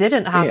time that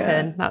didn't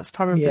happen. That's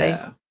probably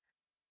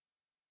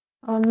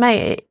Oh,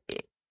 mate,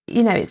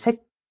 it's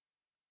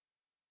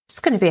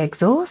going to be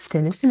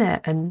exhausting, isn't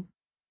it? And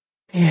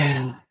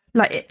yeah,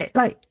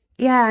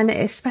 yeah, and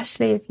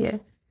especially if you're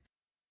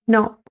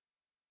not,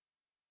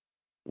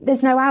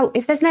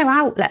 if there's no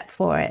outlet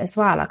for it as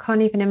well. I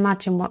can't even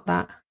imagine what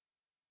that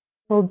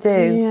will do.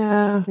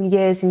 Yeah,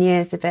 Years and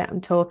years of it,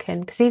 I'm talking.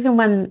 Because even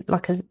when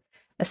like a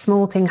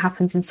small thing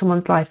happens in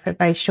someone's life for a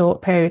very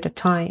short period of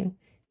time,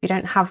 you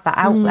don't have that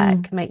outlet,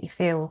 it can make you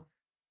feel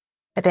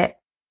a bit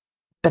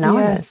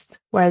bananas. yeah.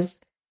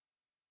 Whereas,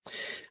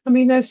 I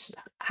mean, there's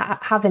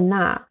having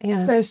that,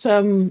 there's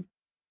so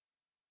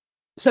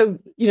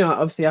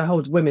obviously I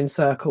hold women's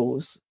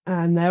circles,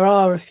 and there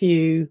are a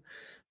few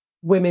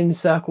women's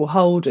circle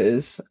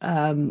holders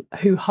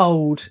who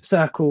hold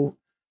circle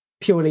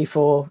purely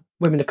for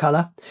women of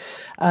colour.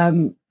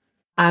 And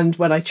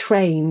when I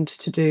trained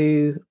to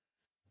do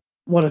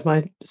one of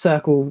my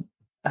circle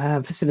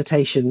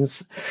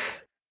facilitations,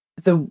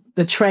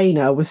 the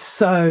trainer was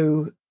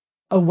so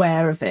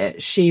aware of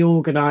it. She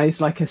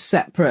organised like a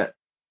separate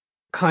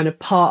kind of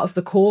part of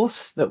the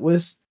course that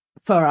was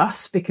for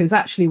us, because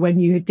actually when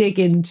you dig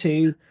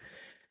into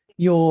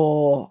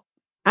your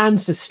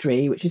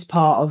ancestry, which is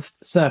part of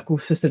circle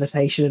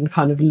facilitation and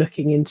kind of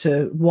looking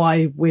into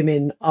why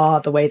women are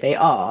the way they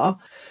are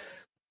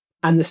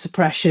and the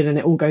suppression, and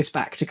it all goes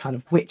back to kind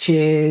of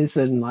witches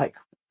and like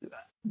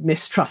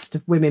mistrust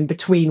of women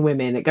between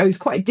women. It goes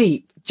quite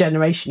deep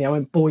generationally. I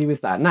won't bore you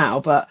with that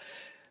now, but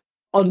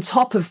on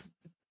top of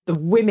the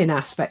women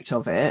aspect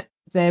of it,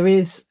 there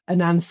is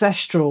an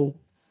ancestral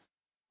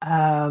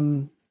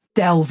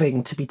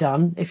delving to be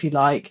done, if you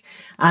like.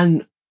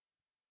 And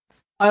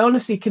I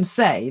honestly can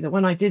say that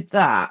when I did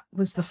that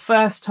was the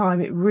first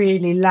time it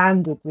really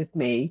landed with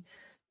me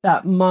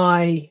that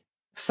my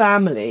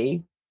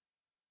family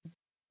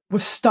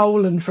was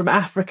stolen from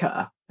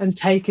Africa and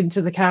taken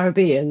to the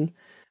Caribbean.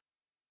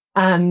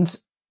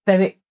 And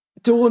then it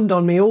dawned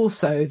on me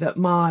also that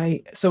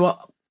my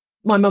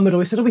mum had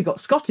always said, oh, we got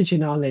Scottish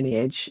in our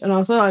lineage. And I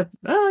was like,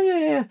 oh,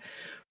 yeah.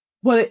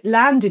 Well, it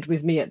landed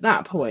with me at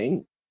that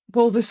point.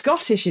 Well, the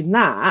Scottish in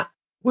that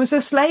was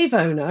a slave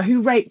owner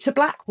who raped a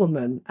black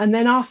woman. And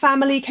then our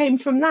family came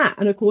from that.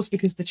 And of course,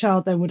 because the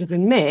child then would have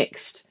been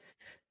mixed,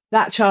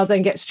 that child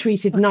then gets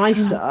treated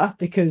nicer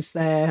because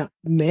they're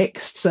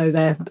mixed. So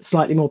they're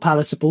slightly more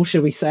palatable,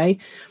 shall we say.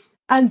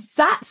 And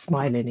that's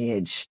my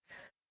lineage.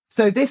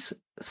 So this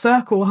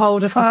circle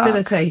holder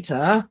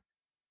facilitator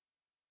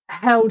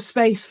held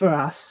space for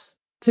us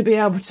to be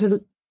able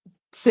to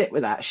sit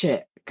with that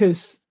shit,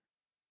 because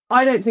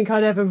I don't think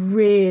I'd ever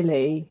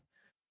really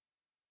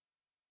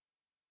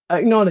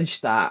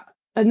acknowledged that.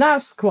 And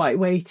that's quite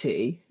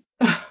weighty.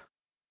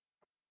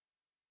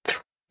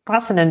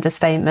 That's an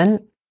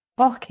understatement.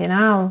 Fucking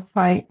hell.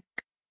 Like,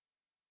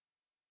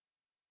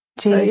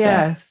 Jesus.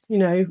 So,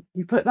 yeah,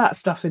 you put that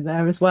stuff in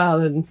there as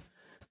well. And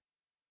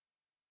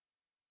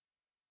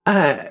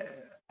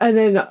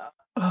then,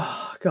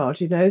 oh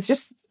God, it's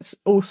just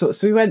all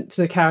sorts. We went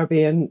to the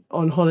Caribbean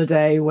on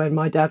holiday when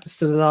my dad was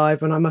still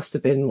alive, and I must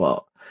have been,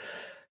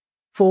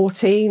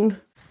 14.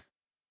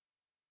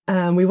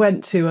 And we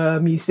went to a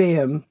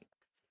museum,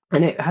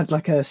 and it had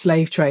like a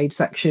slave trade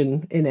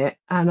section in it.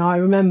 And I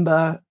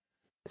remember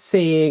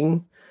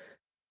seeing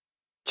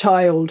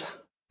child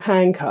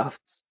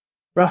handcuffs,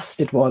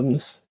 rusted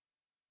ones,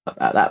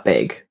 about that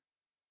big.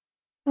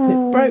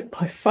 It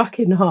broke my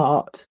fucking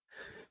heart.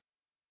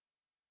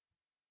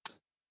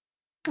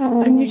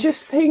 And you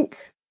just think,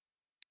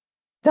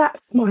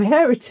 that's my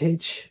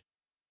heritage.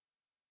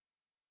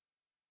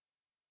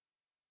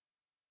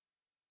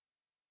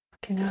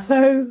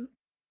 So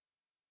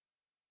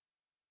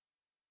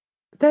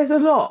there's a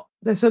lot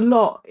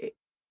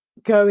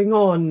going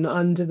on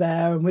under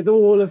there, and with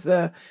all of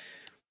the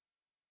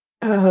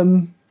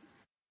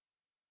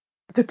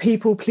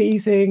people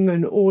pleasing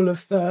and all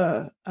of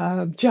the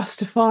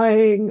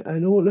justifying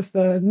and all of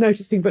the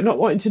noticing but not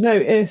wanting to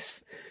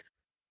notice.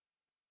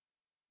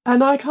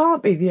 And I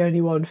can't be the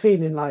only one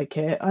feeling like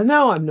it. I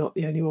know I'm not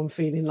the only one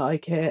feeling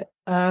like it.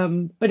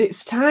 But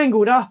it's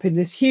tangled up in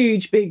this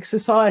huge, big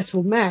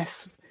societal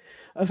mess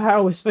of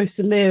how we're supposed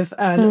to live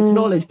and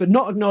acknowledge, but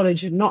not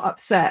acknowledge and not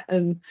upset.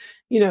 And,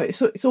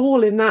 it's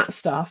all in that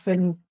stuff.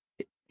 And,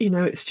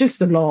 it's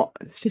just a lot.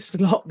 It's just a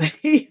lot, mate.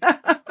 It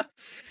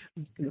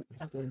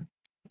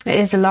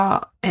is a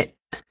lot.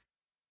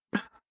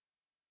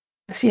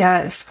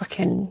 It's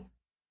fucking...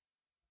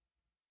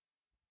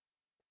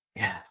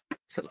 Yeah,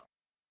 it's a lot.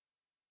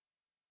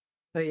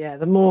 So yeah,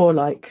 the more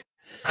like,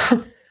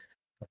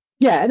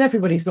 yeah, and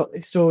everybody's got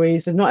these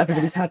stories, and not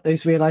everybody's had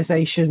those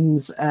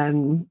realizations,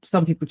 and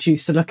some people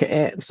choose to look at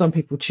it, and some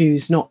people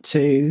choose not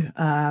to.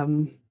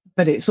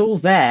 But it's all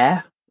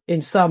there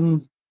in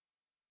some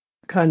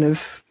kind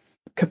of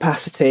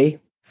capacity.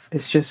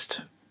 It's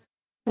just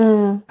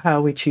how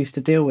we choose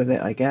to deal with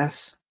it, I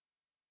guess.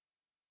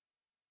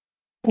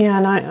 Yeah,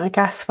 and I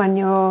guess when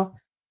you're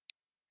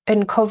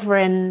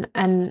uncovering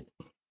and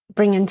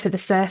bringing to the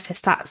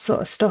surface that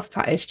sort of stuff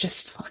that is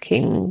just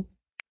fucking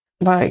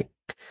like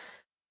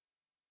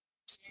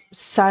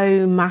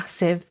so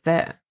massive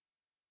that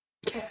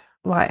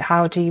like,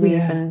 how do you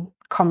even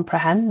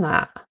comprehend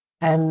that?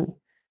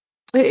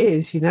 It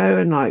is,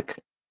 and like,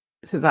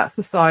 so that's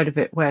the side of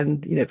it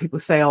when, people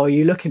say, oh, are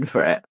you looking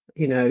for it?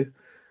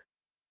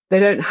 They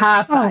don't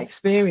have that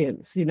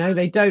experience,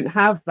 they don't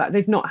have that.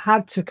 They've not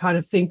had to kind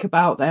of think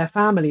about their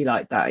family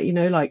like that,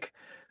 like,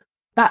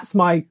 that's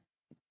my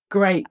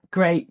great,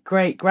 great,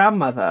 great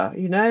grandmother,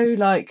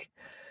 like,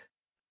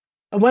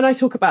 and when I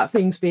talk about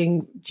things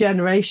being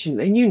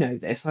generational,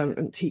 and this,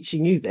 I'm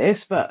teaching you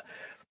this, but,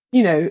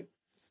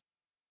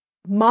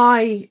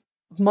 my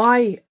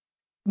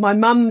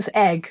mum's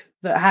egg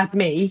that had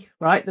me,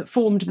 right, that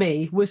formed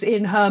me, was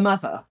in her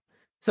mother.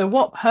 So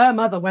what her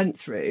mother went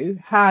through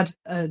had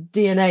a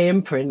DNA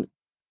imprint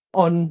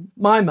on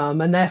my mum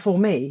and therefore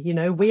me.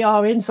 We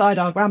are inside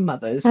our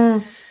grandmothers.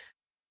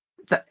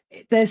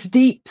 There's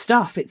deep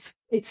stuff.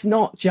 It's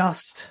not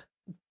just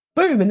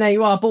boom and there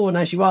you are, born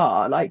as you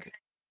are. Like,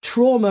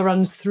 trauma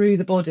runs through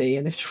the body,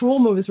 and if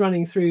trauma was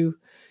running through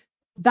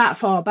that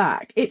far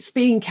back, it's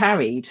being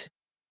carried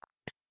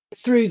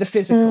through the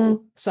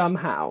physical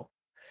somehow.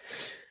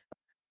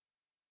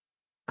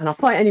 And I'll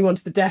fight anyone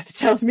to the death who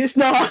tells me it's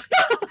not.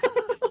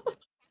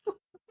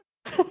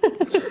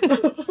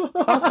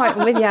 I'll fight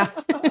with you.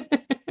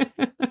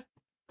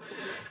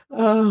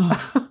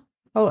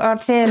 I'll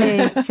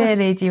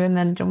cheerlead you and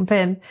then jump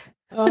in.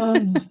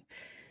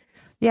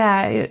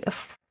 Yeah,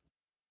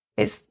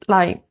 it's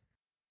like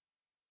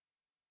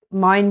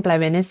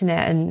mind-blowing, isn't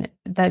it? And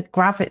the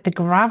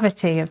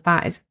gravity of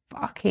that is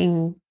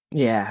fucking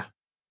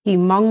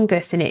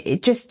humongous, and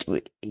it just,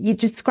 you're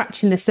just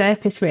scratching the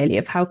surface really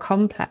of how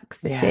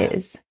complex this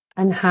is,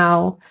 and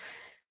how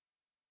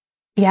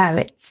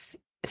it's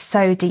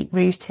so deep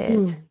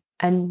rooted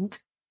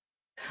and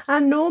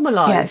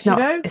normalized.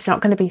 It's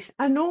not going to be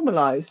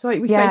normalized.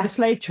 Like we say, the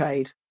slave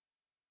trade.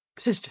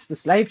 This is just the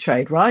slave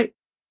trade, right?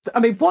 I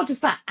mean, what does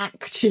that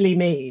actually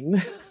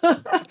mean?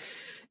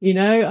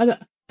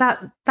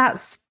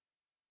 That's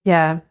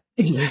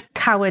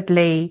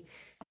cowardly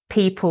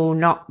people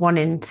not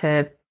wanting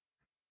to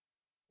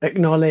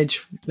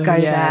acknowledge,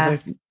 go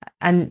there,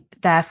 and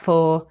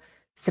therefore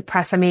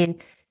suppress. I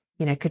mean,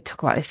 could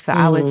talk about this for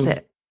hours,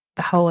 but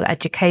the whole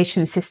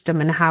education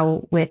system and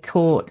how we're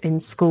taught in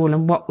school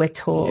and what we're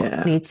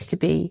taught needs to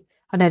be.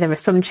 I know there are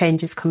some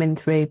changes coming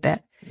through,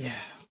 but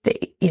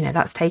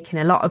that's taking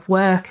a lot of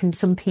work, and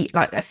some people,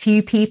 like a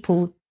few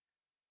people,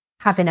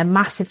 having a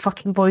massive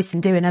fucking voice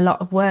and doing a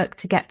lot of work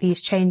to get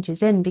these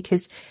changes in.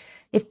 Because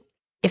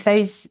if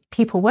those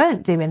people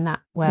weren't doing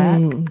that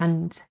work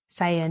and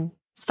saying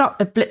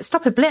stop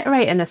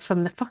obliterating us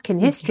from the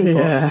fucking history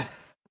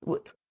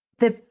book,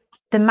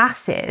 the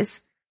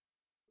masses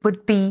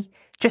would be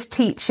just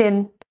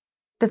teaching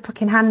the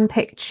fucking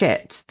hand-picked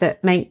shit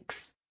that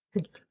makes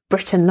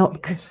Britain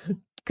look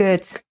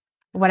good,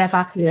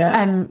 whatever.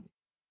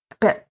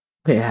 But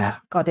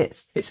God,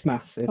 it's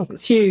massive.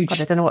 It's huge. God,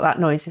 I don't know what that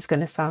noise is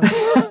going to sound.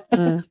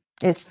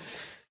 It's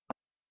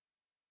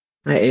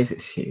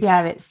huge.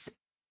 Yeah, it's.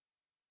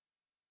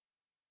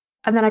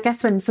 And then I guess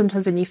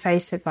sometimes when you're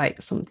faced with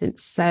like something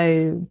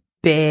so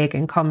big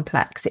and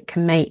complex, it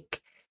can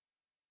make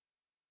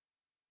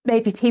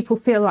maybe people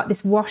feel like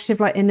this wash of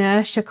like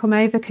inertia come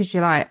over, because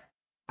you're like,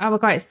 oh my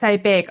God, it's so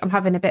big, I'm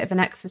having a bit of an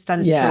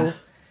existential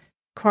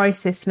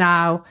crisis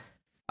now.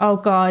 Oh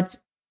God,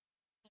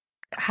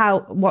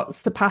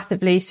 what's the path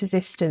of least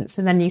resistance?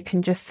 And then you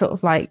can just sort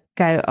of like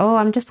go, oh,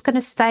 I'm just going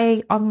to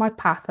stay on my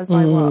path as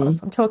I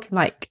was. I'm talking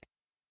like,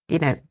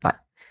 like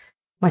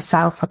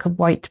myself, like a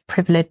white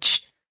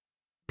privileged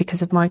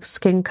because of my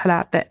skin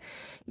colour, but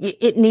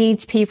it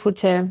needs people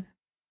to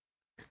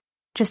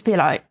just be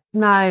like,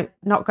 no,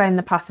 not going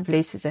the path of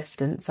least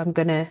resistance. I'm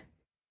going to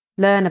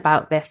learn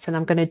about this, and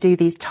I'm going to do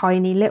these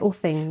tiny little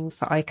things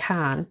that I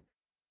can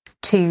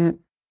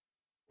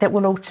that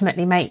will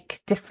ultimately make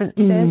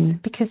differences.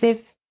 Because if,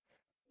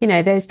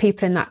 those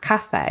people in that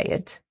cafe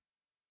had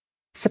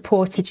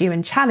supported you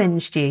and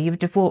challenged you, you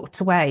would have walked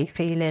away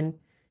feeling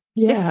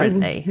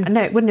differently. I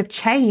know it wouldn't have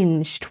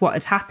changed what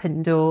had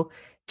happened or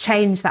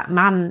changed that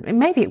man.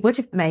 Maybe it would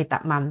have made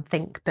that man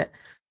think, but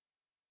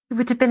it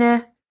would have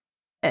been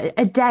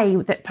a day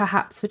that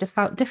perhaps would have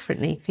felt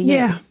differently for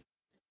you.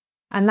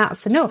 And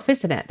that's enough,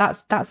 isn't it?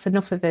 That's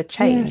enough of a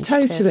change.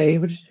 Totally.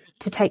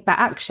 To take that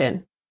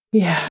action.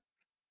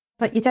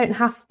 But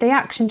the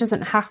action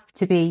doesn't have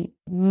to be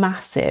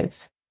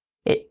massive.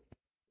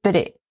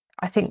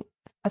 I think,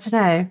 I don't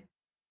know.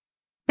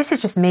 This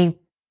is just me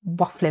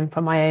waffling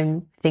from my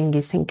own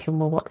thingies, thinking,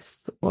 well,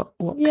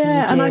 what can you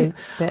do?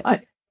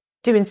 And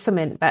doing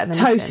something better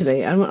than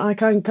totally. Nothing. And I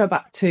can go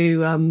back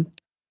to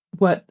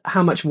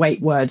how much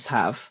weight words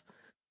have.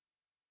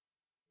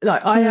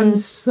 Like, I am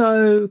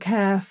so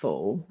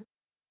careful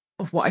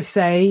of what I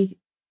say,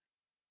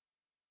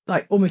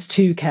 like almost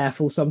too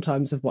careful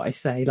sometimes of what I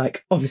say.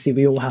 Like, obviously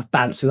we all have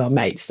bants with our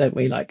mates, don't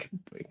we? Like,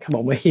 come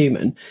on, we're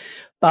human.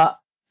 But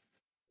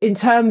in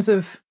terms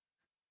of,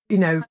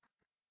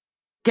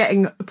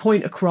 getting a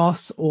point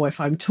across, or if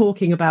I'm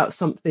talking about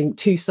something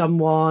to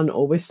someone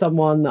or with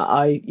someone that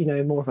I,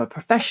 more of a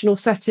professional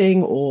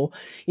setting, or,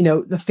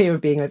 the fear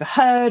of being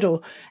overheard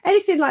or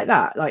anything like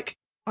that. Like,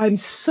 I'm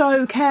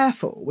so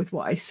careful with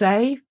what I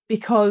say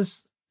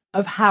because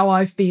of how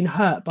I've been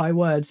hurt by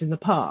words in the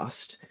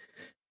past.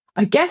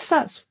 I guess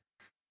that's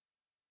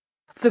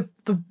the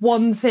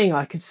one thing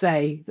I could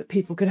say that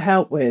people could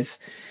help with.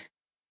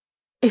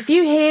 If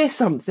you hear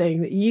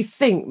something that you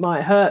think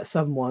might hurt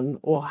someone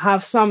or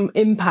have some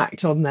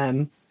impact on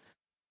them,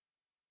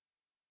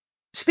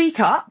 speak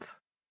up,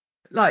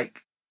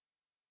 like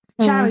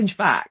challenge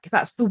back.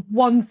 That's the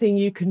one thing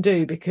you can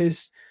do,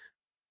 because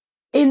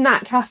in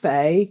that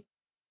cafe,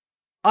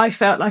 I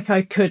felt like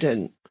I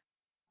couldn't.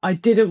 I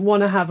didn't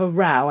want to have a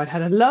row. I'd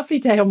had a lovely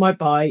day on my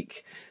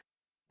bike.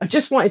 I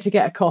just wanted to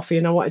get a coffee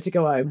and I wanted to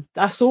go home.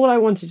 That's all I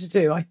wanted to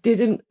do. I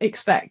didn't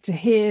expect to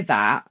hear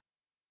that.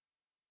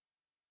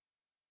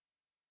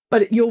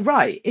 But you're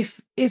right.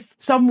 If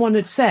someone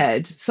had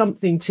said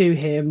something to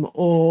him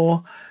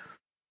or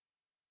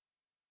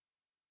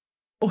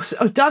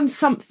done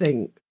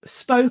something,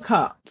 spoke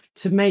up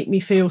to make me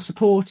feel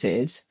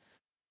supported,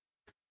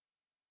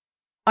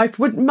 I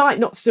might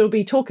not still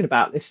be talking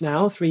about this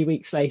now, 3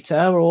 weeks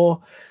later,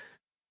 or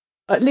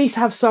at least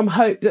have some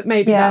hope that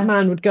maybe that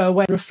man would go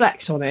away and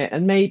reflect on it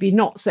and maybe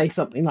not say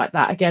something like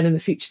that again in the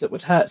future that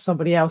would hurt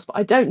somebody else. But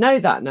I don't know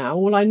that now.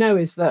 All I know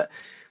is that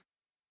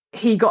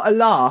he got a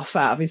laugh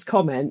out of his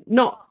comment,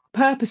 not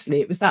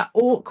purposely. It was that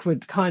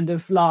awkward kind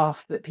of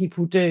laugh that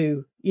people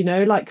do,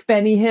 like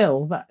Benny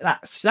Hill,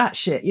 that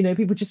shit,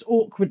 people just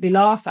awkwardly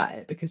laugh at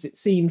it because it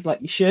seems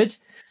like you should,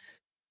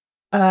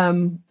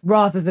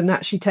 rather than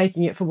actually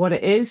taking it for what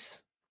it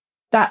is.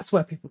 That's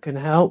where people can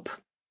help.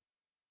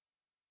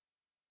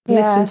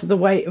 Listen to the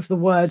weight of the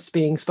words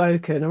being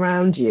spoken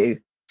around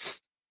you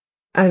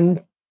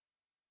and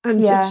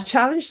just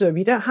challenge them.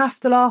 You don't have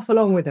to laugh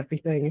along with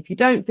everything. If you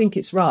don't think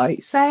it's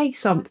right, say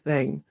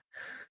something.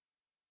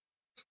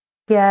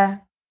 Yeah,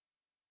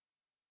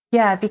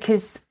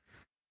 because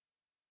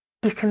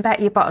you can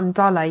bet your bottom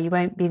dollar you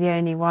won't be the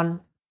only one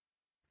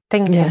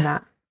thinking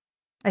that.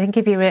 I think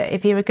if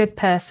you're a good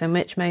person,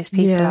 which most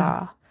people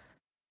are,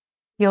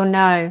 you'll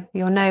know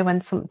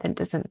when something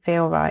doesn't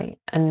feel right.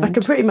 And I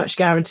can pretty much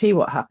guarantee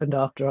what happened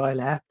after I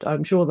left.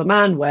 I'm sure the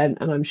man went,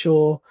 and I'm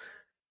sure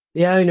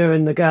the owner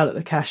and the girl at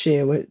the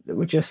cashier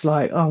were just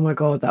like, oh my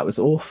God, that was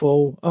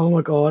awful. Oh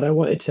my God,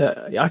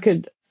 I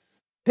could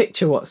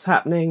picture what's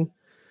happening.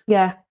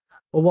 Yeah.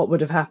 Or what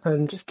would have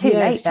happened. It's too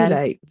late. It's too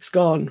late. It's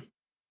gone.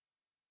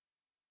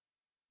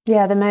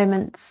 Yeah, the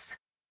moments.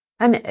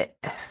 And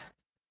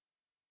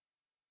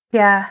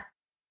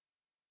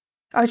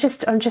I'm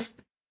just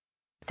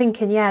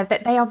thinking,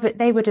 that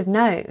they would have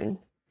known.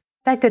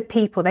 They're good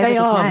people. They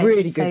are known.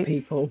 Really good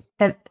people.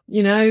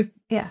 Yeah.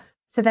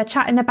 So they're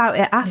chatting about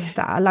it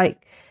after,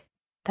 like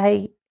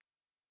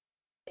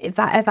if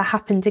that ever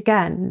happened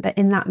again, that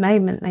in that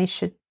moment they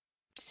should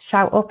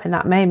shout up in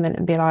that moment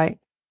and be like,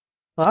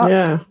 what?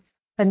 Yeah.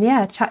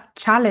 And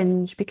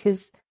challenge,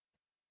 because,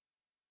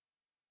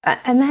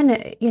 and then,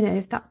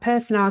 if that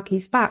person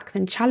argues back,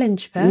 then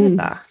challenge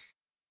further.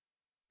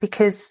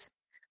 Because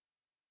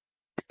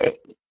I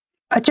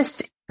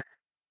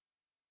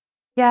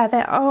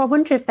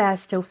wonder if they're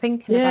still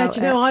thinking about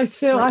it. I'm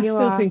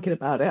still thinking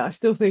about it. I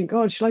still think,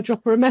 God, should I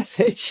drop her a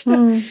message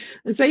and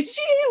say, did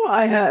you hear what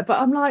I heard? But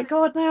I'm like,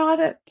 God, no, I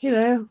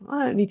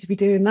don't need to be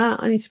doing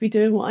that. I need to be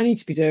doing what I need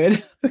to be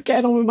doing,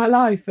 getting on with my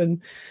life.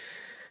 And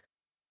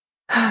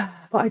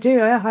but I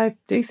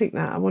do think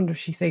that. I wonder if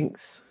she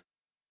thinks,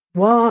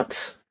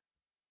 what?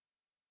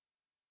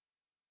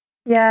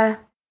 Yeah.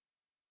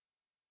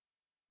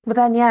 Well,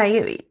 then,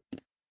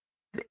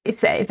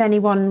 if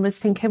anyone was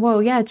thinking, well,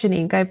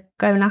 Janine, go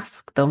and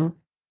ask them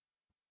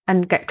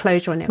and get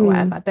closure on it or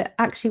whatever. But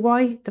actually,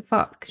 why the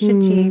fuck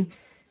should you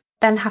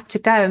then have to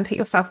go and put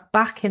yourself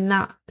back in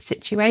that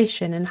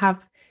situation and have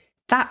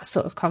that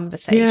sort of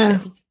conversation? Yeah.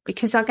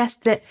 Because I guess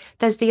that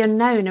there's the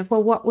unknown of,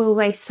 well, what will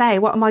they say?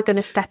 What am I going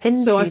to step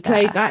into? So I've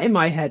played that in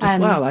my head as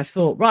well. I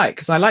thought, right,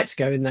 because I like to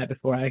go in there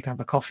before I have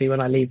a coffee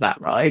when I leave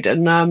that ride.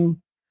 And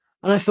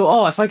I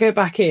thought, if I go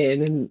back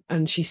in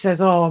and she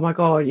says, oh my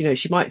God,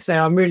 she might say,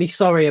 I'm really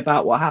sorry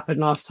about what happened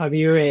last time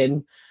you were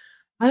in.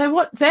 And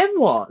then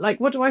what? Like,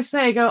 what do I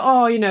say? I go,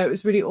 oh, it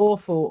was really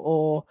awful.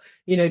 Or,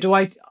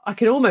 I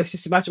can almost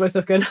just imagine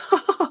myself going,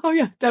 oh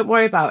yeah, don't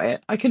worry about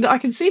it. I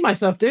can see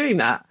myself doing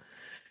that,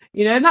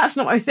 and that's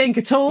not what I think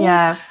at all.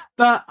 Yeah.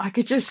 But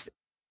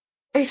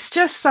it's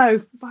just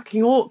so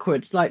fucking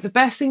awkward. Like, the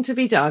best thing to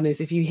be done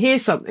is if you hear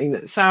something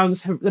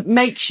that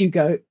makes you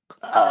go,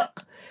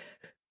 ugh,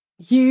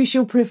 use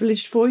your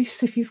privileged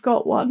voice if you've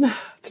got one,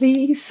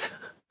 please.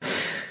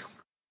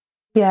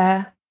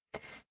 Yeah.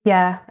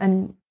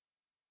 And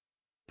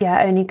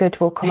only good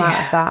will come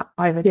out of that,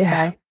 I would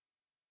say.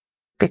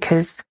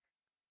 Because,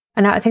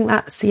 and I think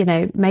that's,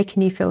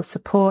 making you feel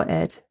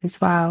supported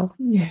as well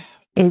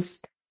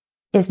is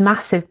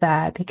massive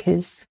there,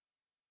 because,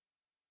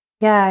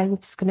 you're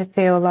just going to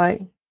feel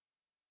like,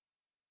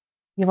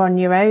 you're on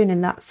your own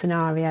in that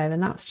scenario,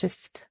 and that's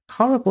just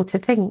horrible to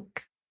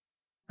think.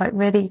 Like,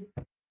 really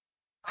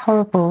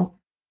horrible.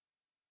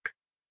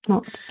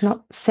 Does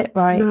not sit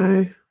right.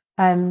 No.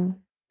 I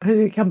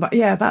think it come back.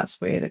 Yeah, that's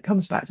weird. It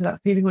comes back to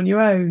that feeling on your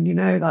own.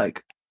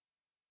 Like,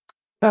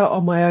 felt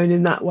on my own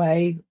in that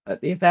way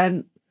at the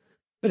event,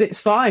 but it's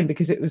fine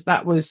because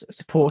that was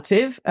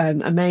supportive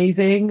and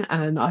amazing,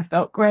 and I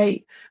felt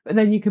great. But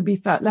then you can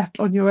be left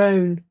on your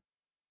own,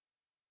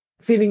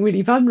 feeling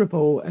really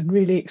vulnerable and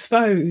really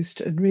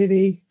exposed and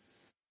really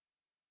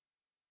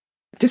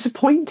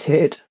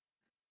disappointed.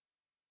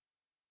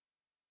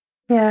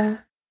 Yeah,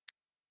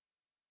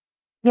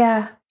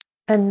 and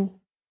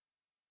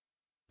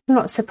I'm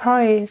not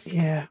surprised.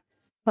 Yeah,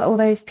 that all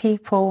those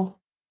people.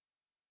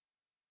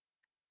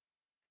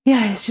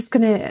 Yeah, it's just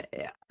gonna.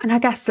 And I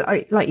guess,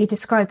 like you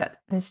described,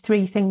 that there's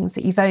three things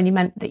that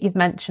you've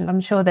mentioned.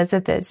 I'm sure there's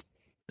others,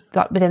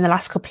 like within the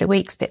last couple of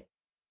weeks, that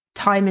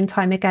time and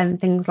time again,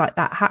 things like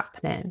that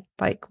happening.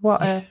 Like,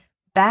 what a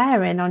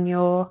bearing on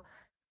your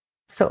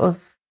sort of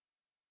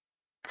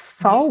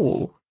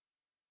soul.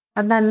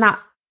 And then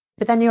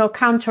but then you're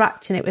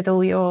counteracting it with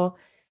all your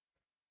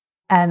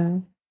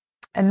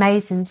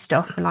amazing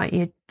stuff, and like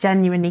you're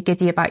genuinely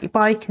giddy about your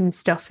bike and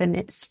stuff.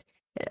 And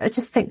I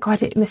just think,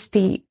 God, it must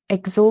be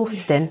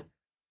exhausting.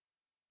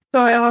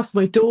 So I asked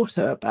my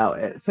daughter about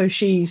it. So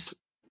she's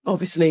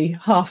obviously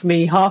half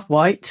me, half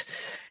white.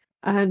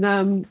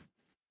 And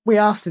we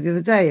asked her the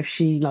other day if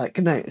she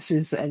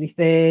notices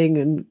anything.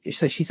 And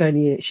so she's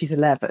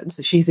 11.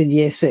 So she's in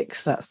year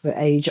 6. That's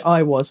the age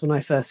I was when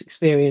I first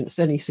experienced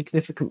any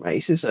significant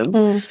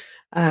racism.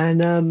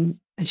 And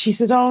she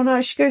said, oh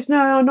no, she goes,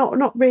 no,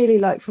 not really,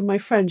 like from my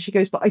friends. She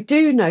goes, but I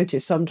do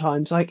notice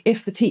sometimes, like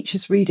if the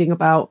teacher's reading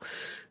about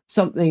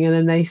something and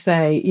then they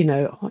say,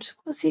 what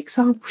was the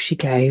example she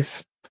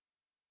gave?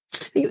 I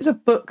think it was a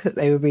book that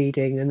they were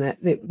reading, and that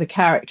the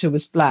character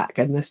was black,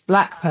 and this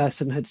black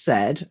person had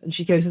said, and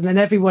she goes, and then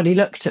everybody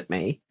looked at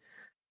me,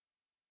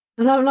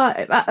 and I'm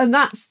like, and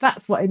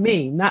that's what I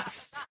mean.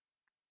 That's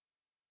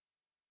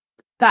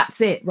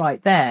it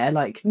right there.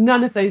 Like,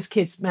 none of those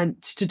kids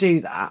meant to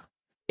do that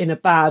in a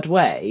bad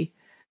way,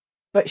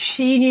 but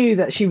she knew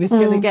that she was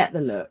going to get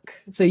the look,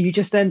 so you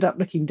just end up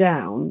looking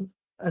down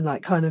and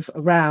like kind of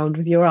around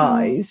with your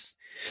eyes.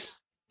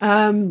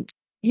 And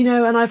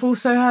I've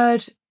also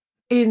heard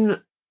in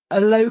a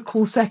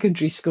local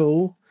secondary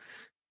school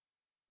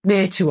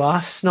near to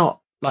us, not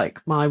like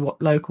my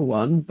local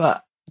one,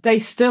 but they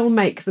still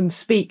make them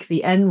speak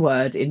the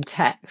N-word in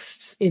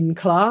texts in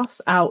class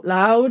out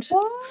loud.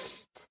 What?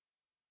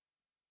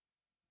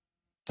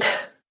 Are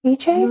you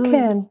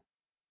joking?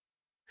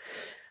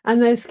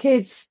 And there's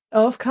kids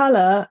of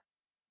colour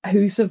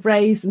who's have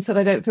raised and said,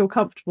 I don't feel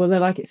comfortable. And they're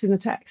like, it's in the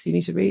text, you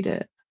need to read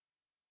it.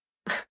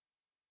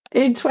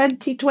 In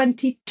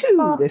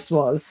 2022, this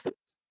was.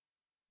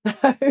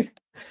 So,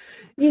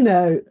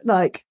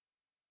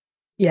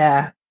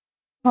 yeah.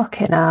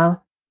 Fucking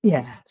hell.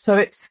 Yeah. So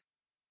it's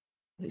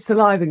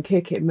alive and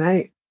kicking,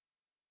 mate.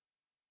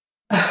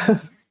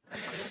 That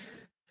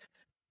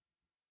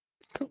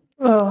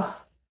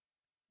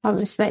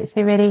just makes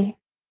me really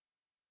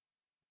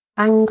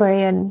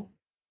angry,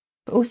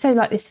 but also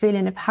like this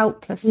feeling of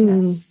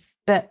helplessness.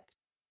 But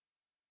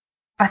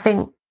I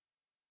think,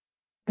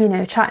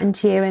 chatting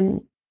to you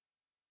and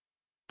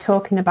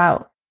talking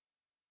about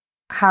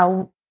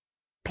how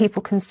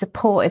people can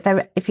support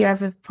if you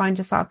ever find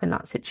yourself in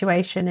that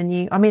situation,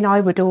 and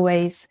I would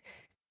always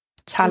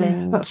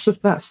challenge.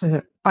 That's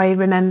it. I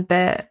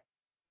remember,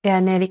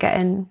 nearly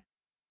getting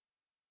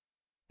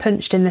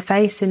punched in the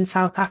face in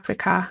South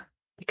Africa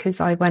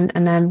because I went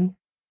and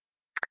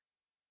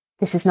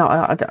this is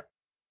not.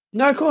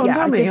 No, go on,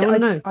 tell me. I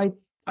want to know.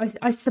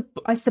 I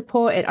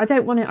support it. I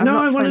don't want to. I'm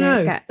not trying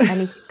to get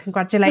any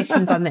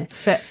congratulations on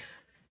this, but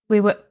we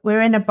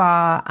were in a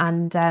bar,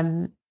 and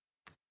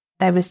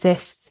there was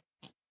this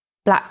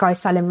black guy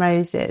selling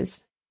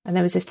roses, and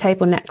there was this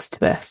table next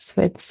to us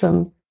with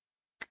some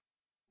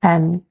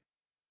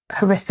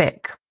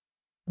horrific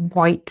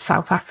white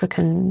South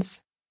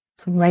Africans,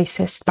 some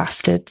racist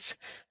bastards,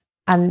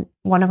 and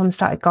one of them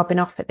started gobbing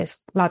off at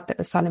this lad that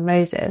was selling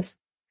roses,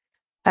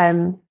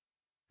 and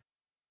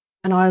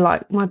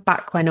my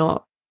back went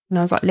up, and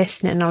I was like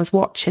listening, and I was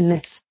watching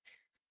this.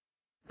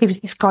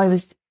 This guy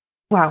was,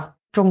 well,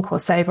 drunk or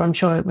sober, I'm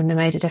sure it wouldn't have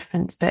made a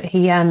difference, but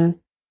he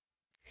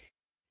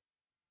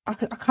I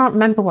can't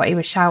remember what he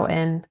was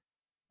shouting,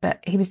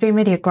 but he was being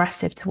really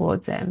aggressive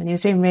towards him, and he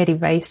was being really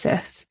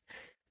racist.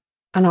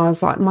 And I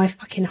was like, my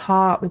fucking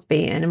heart was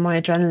beating and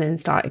my adrenaline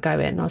started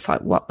going. And I was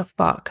like, what the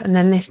fuck? And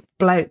then this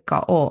bloke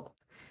got up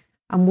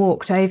and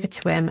walked over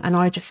to him, and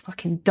I just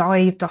fucking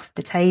dived off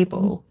the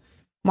table.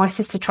 My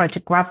sister tried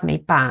to grab me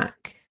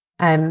back,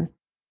 but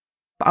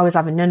I was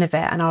having none of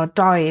it. And I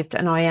dived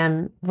and I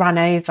ran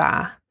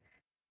over.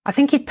 I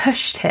think he'd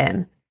pushed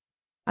him,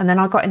 and then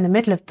I got in the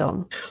middle of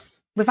them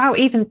without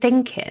even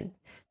thinking.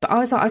 But I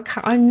was like,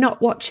 I'm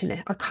not watching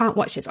it. I can't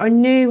watch this. I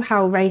knew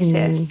how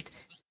racist,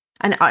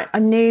 and I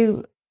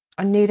knew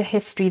the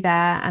history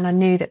there, and I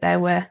knew that there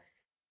were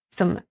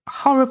some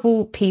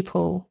horrible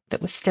people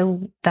that were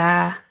still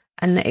there,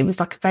 and it was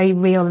like very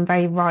real and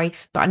very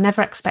rife, but I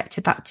never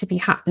expected that to be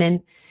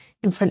happening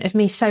in front of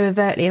me so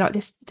overtly. Like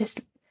this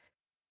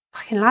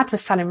fucking lad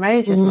was selling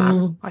roses,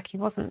 man. Like, he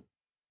wasn't,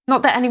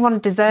 not that anyone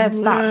deserves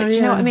that, but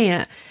you know what I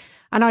mean?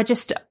 And I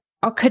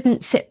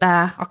couldn't sit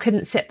there.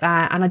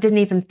 And I didn't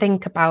even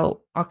think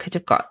about I could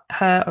have got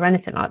hurt or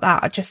anything like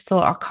that. I just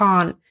thought,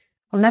 I'll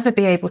never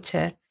be able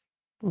to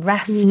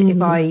rest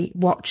if I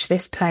watch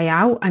this play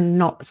out and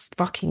not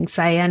fucking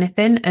say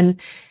anything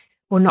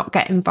or not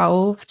get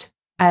involved.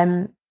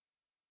 And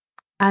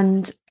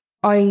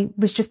I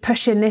was just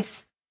pushing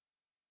this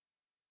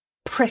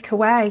prick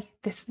away,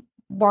 this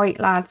white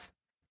lad.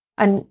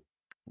 And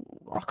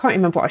I can't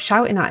remember what I was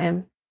shouting at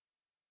him.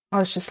 I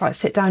was just like,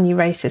 sit down, you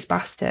racist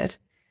bastard.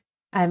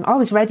 I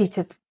was ready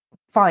to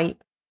fight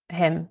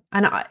him.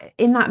 And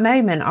in that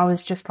moment, I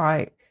was just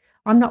like,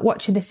 I'm not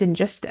watching this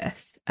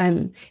injustice.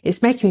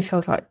 It's making me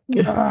feel like,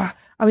 I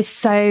was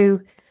so,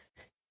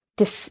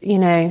 I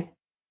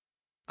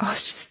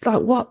was just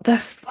like, what the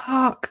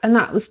fuck? And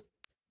that was,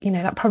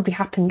 that probably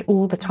happened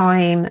all the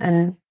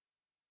time.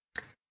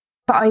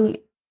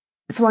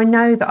 So I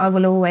know that I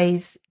will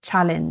always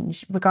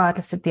challenge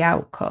regardless of the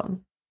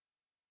outcome.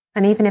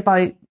 And even if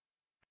I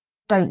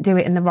don't do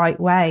it in the right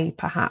way,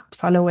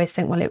 perhaps I'll always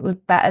think, well, it was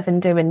better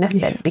than doing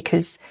nothing,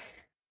 because,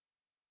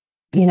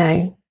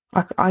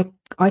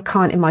 I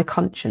can't in my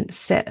conscience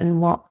sit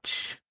and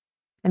watch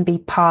and be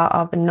part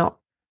of and not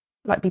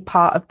like be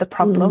part of the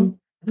problem.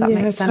 If that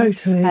makes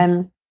sense.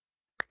 Totally.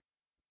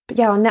 But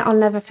yeah, I'll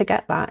never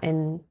forget that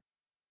in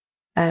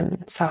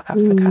South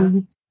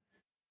Africa.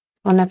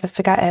 I'll never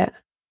forget it.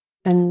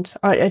 And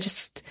I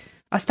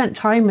spent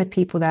time with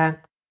people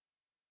there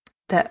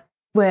that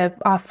were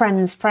our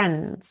friends'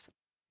 friends.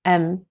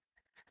 Some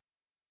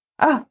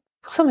of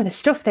the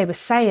stuff they were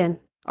saying,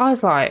 I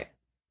was like,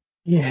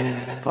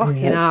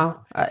 fucking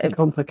hell. It's a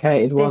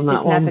complicated one.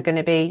 This is never going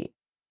to be.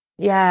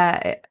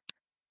 Yeah,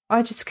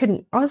 I just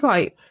couldn't. I was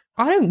like,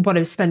 I don't want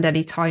to spend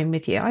any time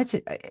with you.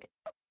 It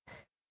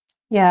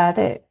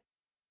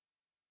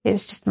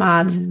was just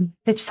mad.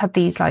 They just had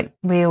these like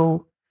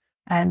real,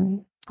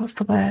 what's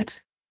the word?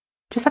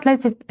 Just had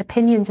loads of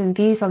opinions and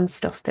views on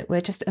stuff that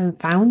were just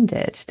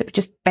unfounded, that were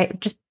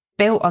just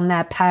built on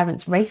their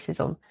parents'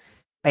 racism,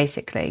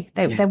 basically.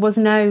 There was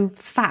no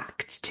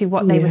fact to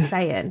what they were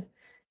saying.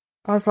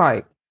 I was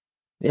like,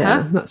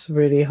 huh? That's a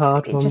really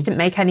hard one. It just didn't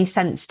make any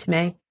sense to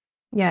me.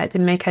 Yeah, it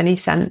didn't make any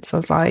sense. I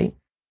was like,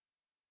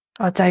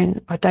 I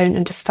don't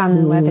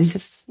understand where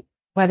this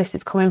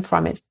is coming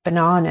from. It's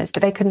bananas,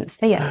 but they couldn't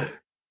see it.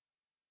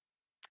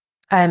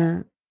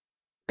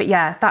 But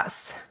yeah,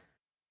 that's,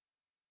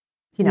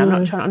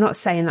 I'm not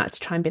saying that to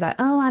try and be like,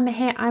 oh, I'm a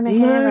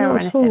hero or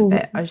anything,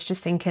 but I was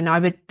just thinking I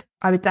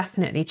would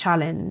definitely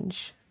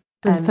challenge.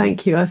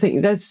 Thank you. I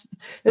think there's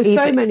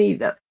so many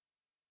that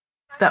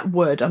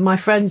would, and my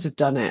friends have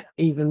done it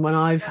even when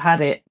I've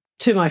had it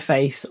to my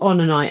face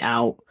on a night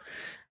out.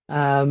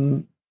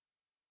 And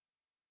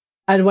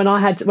when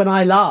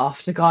I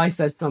laughed, a guy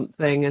said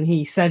something, and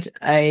he said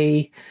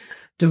a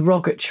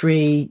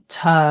derogatory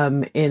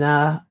term in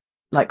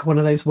like one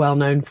of those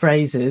well-known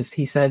phrases.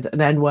 He said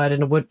an N-word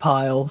in a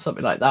woodpile,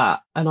 something like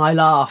that. And I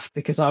laughed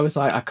because I was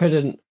like, I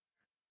couldn't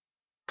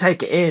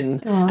take it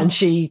in. And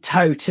she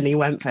totally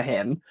went for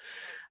him.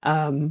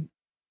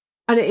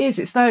 And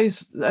it's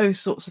those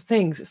sorts of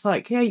things. It's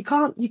like, you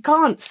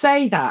can't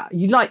say that.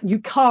 You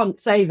can't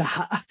say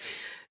that.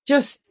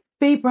 Just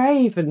be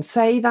brave and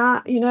say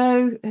that,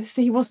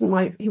 he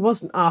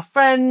wasn't our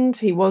friend.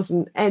 He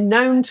wasn't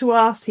known to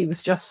us. He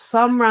was just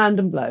some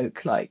random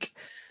bloke. Like,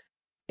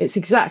 it's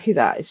exactly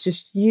that. It's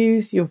just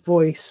use your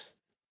voice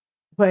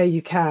where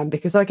you can,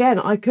 because again,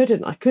 I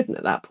couldn't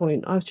at that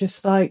point. I was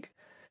just like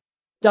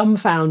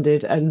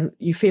dumbfounded, and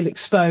you feel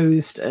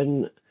exposed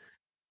and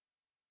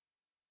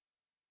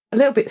a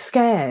little bit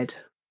scared.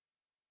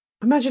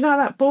 Imagine how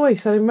that boy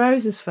selling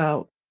roses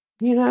felt,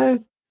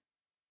 And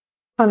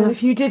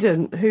if you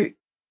didn't, who,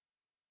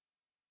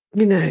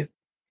 I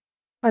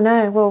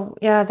know. Well,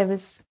 yeah, there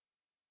was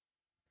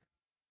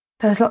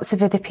lots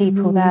of other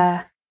people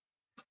there.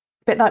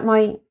 But like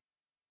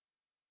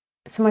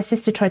my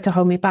sister tried to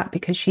hold me back,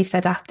 because she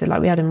said after,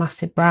 like, we had a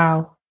massive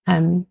row,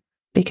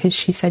 because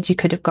she said you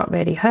could have got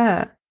really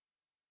hurt.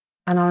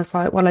 And I was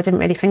like, well, I didn't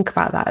really think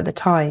about that at the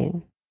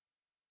time.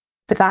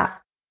 But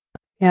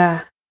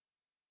for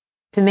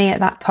me at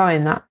that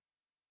time, that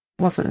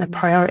wasn't a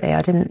priority.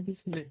 I didn't.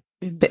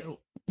 But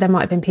there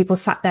might have been people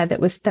sat there that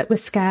were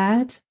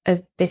scared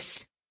of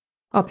this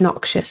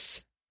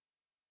obnoxious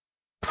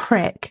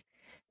prick.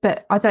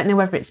 But I don't know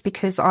whether it's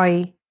because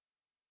I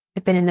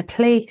had been in the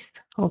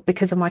police or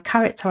because of my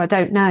character. I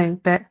don't know.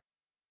 But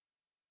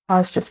I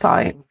was just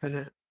like,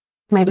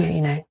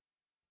 maybe,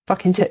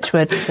 fucking touch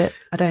wood that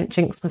I don't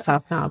jinx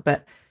myself now.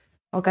 But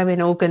I'll go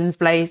in all guns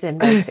blazing,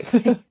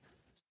 basically.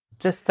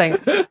 Just think,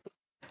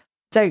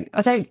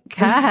 I don't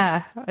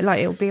care.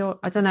 Like, it'll be,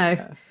 I don't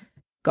know.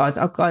 God,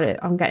 I've got it.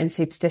 I'm getting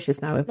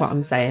superstitious now with what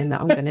I'm saying,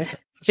 that I'm going to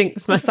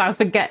jinx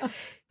myself and get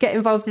get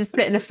involved in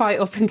splitting a fight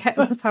up and get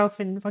myself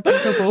in fucking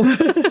trouble.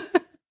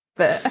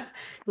 But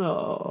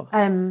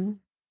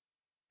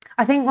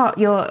I think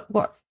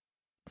what's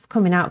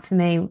coming out for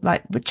me,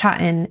 like with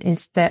chatting,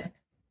 is that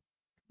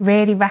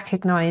really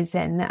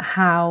recognizing that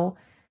how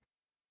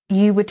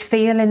you would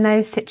feel in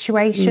those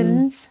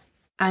situations,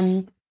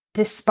 and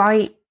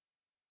despite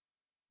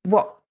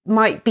what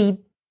might be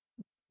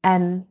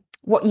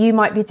what you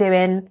might be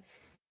doing,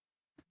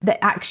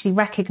 that actually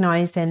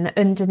recognizing that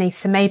underneath,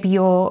 so maybe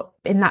you're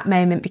in that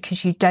moment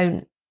because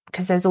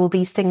there's all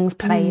these things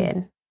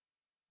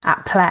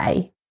at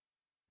play,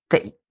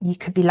 that you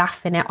could be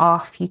laughing it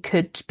off, you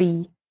could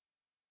be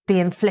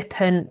being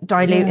flippant,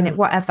 diluting it,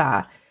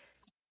 whatever,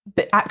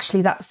 but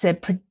actually that's a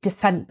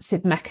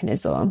defensive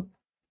mechanism,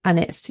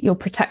 and you're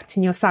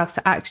protecting yourself.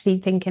 So actually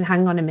thinking,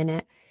 hang on a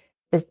minute,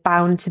 there's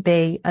bound to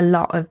be a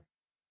lot of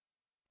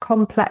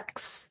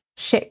complex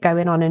shit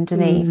going on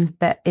underneath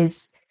that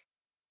is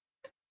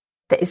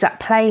at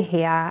play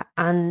here.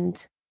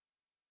 And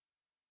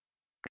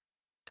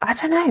I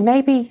don't know,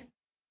 maybe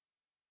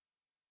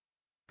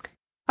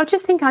I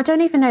just think, I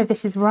don't even know if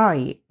this is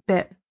right,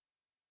 but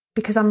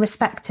because I'm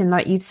respecting,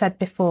 like you've said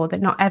before,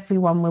 that not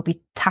everyone will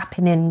be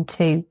tapping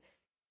into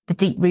the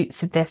deep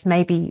roots of this.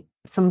 Maybe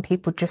some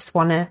people just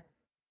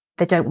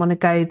they don't want to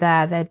go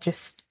there. They're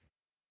just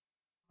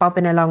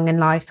bobbing along in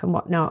life and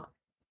whatnot.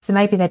 So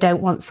maybe they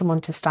don't want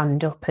someone to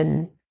stand up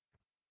and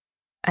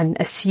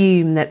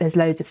assume that there's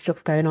loads of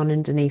stuff going on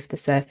underneath the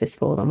surface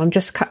for them. I'm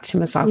just catching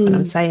myself when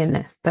I'm saying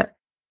this, but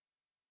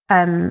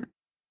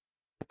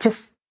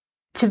just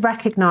to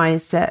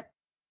recognise that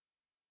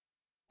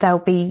there'll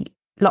be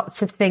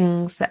lots of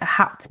things that are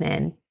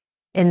happening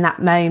in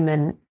that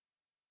moment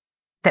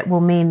that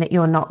will mean that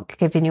you're not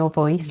giving your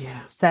voice.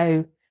 Yeah.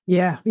 So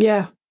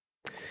yeah,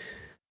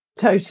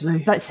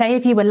 totally. Like, say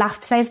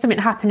if something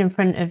happened in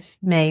front of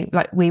me,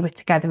 like we were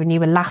together and you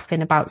were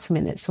laughing about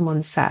something that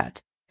someone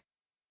said,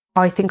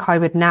 I think I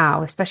would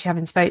now, especially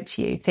having spoke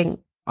to you, think,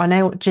 I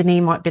know what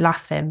Janine might be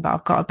laughing, but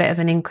I've got a bit of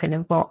an inkling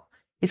of what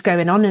is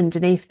going on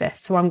underneath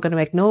this. So I'm going to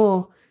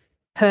ignore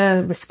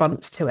her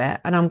response to it,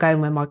 and I'm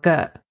going with my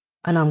gut,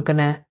 and I'm going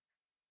to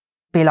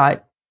be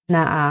like,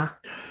 nah,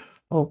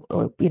 or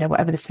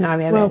whatever the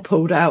scenario is. Well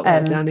pulled out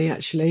there, Danny,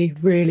 actually.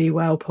 Really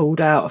well pulled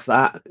out of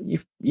that.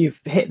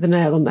 You've hit the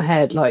nail on the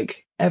head.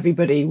 Like,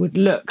 everybody would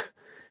look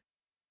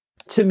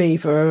to me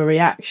for a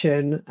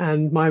reaction,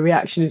 and my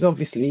reaction is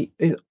honestly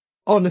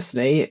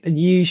and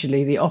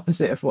usually the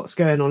opposite of what's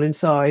going on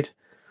inside,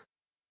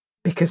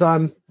 because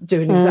I'm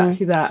doing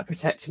exactly that,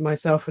 protecting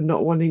myself and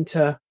not wanting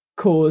to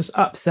cause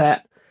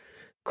upset,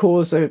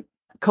 cause a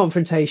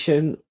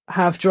confrontation,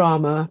 have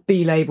drama,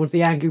 be labelled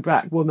the angry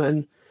black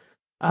woman.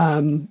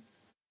 All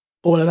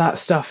of that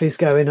stuff is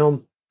going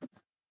on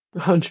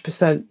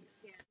 100%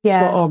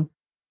 spot on.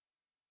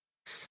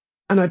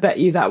 And I bet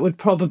you that would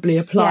probably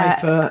apply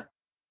for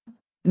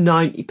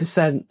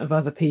 90% of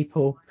other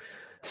people.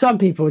 Some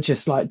people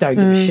just like don't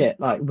give a shit,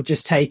 like will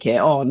just take it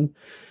on,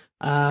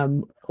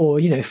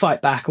 or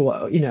fight back,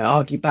 or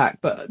argue back.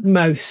 But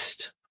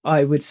most,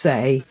 I would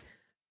say,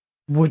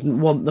 wouldn't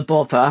want the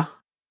bother.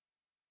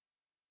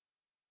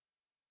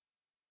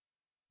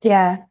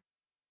 Yeah.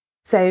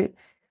 So,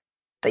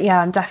 but yeah,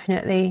 I'm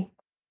definitely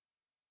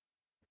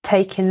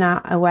taking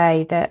that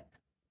away, that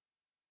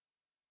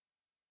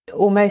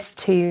almost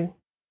to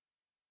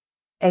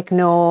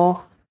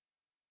ignore,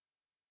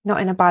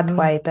 not in a bad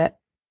way, but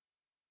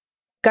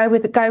go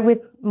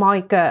with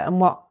my gut and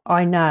what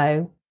I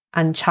know,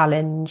 and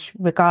challenge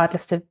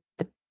regardless of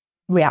the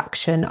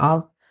reaction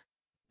of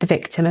the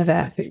victim of it.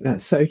 I think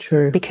that's so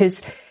true.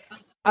 Because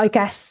I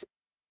guess,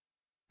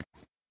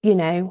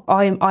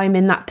 I'm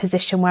in that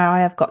position where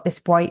I have got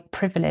this white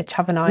privilege,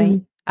 haven't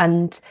I?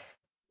 And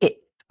I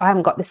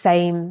haven't got the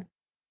same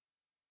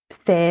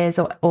fears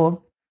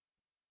or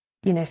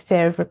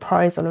fear of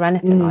reprisal or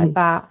anything like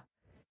that.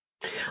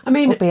 I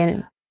mean,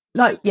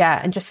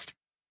 and just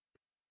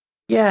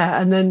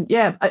and then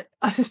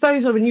I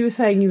suppose when you were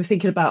saying, you were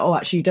thinking about,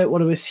 actually you don't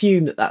want to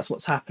assume that that's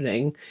what's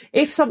happening.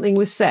 If something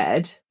was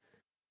said,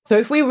 so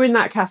if we were in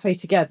that cafe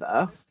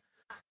together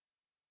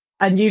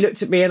and you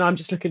looked at me and I'm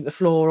just looking at the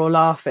floor or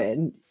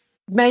laughing,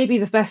 maybe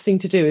the best thing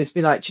to do is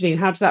be like, Janine,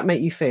 how does that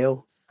make you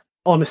feel?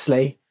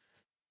 Honestly.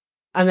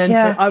 And then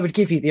I would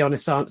give you the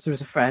honest answer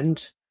as a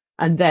friend.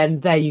 And then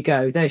there you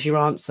go. There's your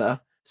answer.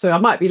 So I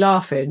might be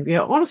laughing.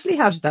 Honestly,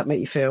 how did that make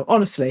you feel?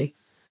 Honestly.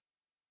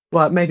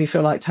 Well, it made me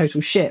feel like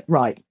total shit.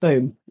 Right.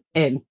 Boom.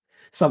 In.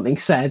 Something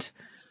said.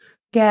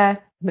 Yeah.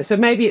 So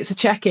maybe it's a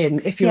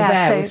check-in if you're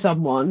there with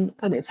someone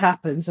and it's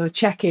happened. So a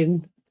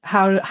check-in.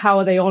 How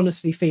are they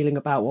honestly feeling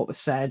about what was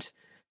said?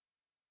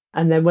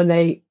 And then when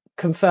they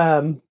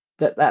confirm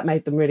that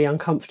made them really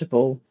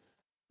uncomfortable,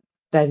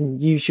 then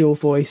use your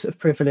voice of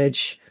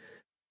privilege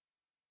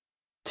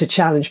to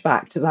challenge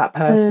back to that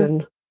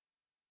person.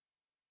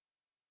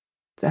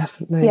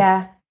 Definitely.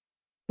 Yeah,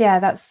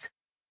 that's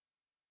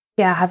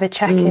have a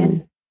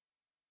check-in.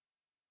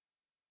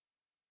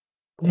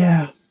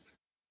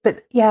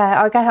 But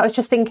I guess I was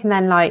just thinking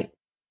then, like,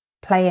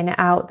 playing it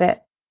out,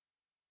 that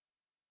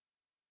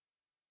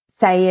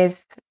say if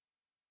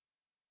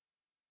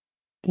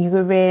you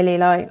were really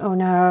like, oh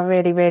no, I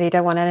really, really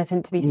don't want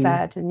anything to be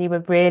said, and you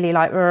were really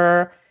like,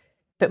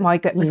 but my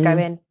gut was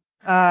going,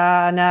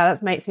 no,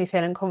 that makes me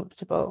feel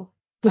uncomfortable.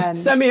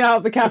 Send me out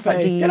of the cafe.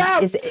 Like, Get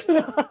out. Is it,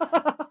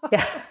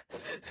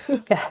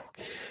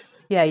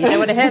 yeah, you don't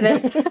want to hear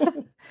this.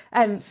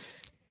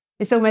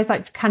 It's almost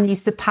like, can you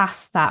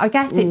surpass that? I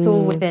guess it's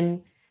all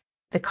within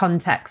the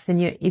context,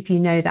 and if you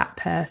know that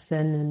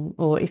person,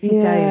 or if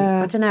you don't,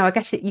 I don't know. I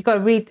guess you got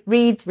to read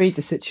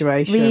the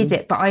situation, read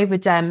it. But I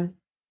would,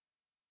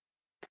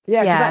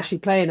 because actually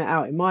playing it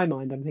out in my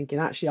mind, I'm thinking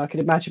actually I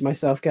could imagine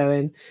myself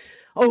going,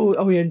 don't,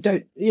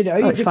 even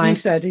if you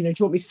said, do you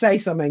want me to say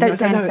something? Don't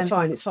say no, it's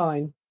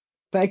fine.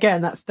 But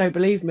again, that's don't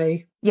believe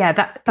me. Yeah,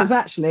 that's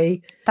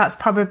actually that's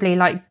probably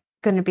like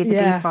going to be the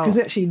default. Because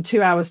actually in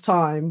 2 hours'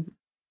 time,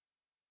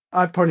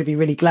 I'd probably be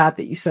really glad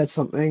that you said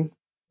something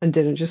and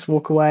didn't just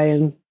walk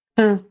away.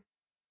 And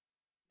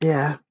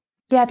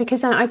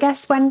because I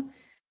guess when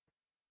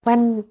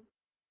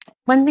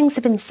things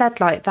have been said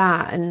like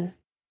that, and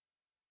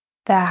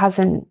there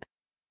hasn't,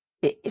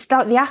 it's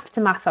like the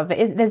aftermath of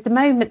it. There's the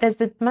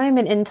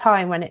moment in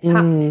time when it's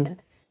happening,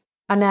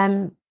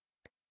 and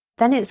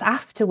then it's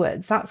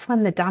afterwards. That's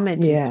when the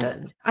damage is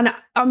done. And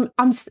I'm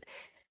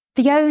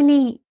the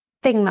only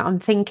thing that I'm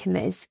thinking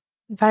is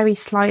very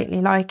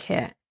slightly like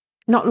it,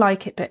 not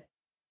like it, but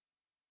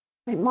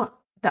it might,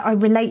 that I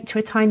relate to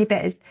a tiny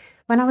bit, is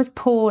when I was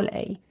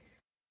poorly,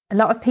 a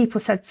lot of people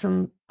said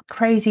some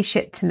crazy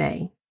shit to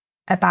me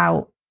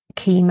about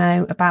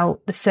chemo,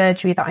 about the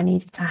surgery that I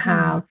needed to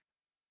have.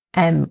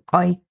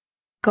 I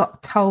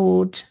got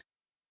told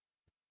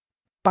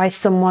by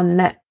someone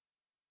that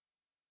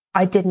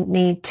I didn't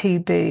need 2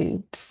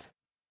 boobs.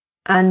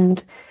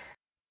 And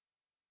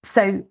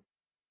so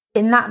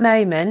in that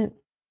moment,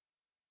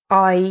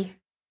 I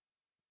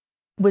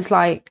was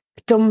like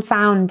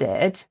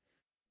dumbfounded,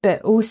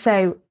 but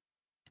also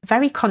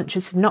very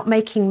conscious of not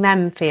making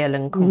them feel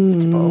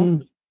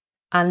uncomfortable.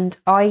 And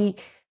I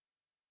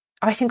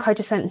think I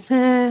just went,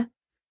 and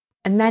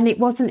then it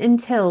wasn't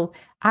until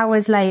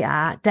hours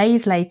later,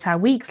 days later,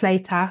 weeks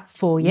later,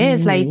 4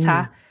 years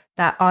later,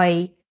 that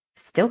I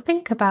still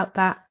think about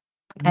that.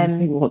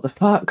 What the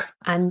fuck?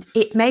 And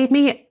it made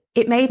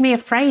me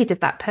afraid of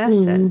that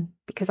person,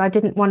 because I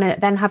didn't want to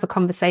then have a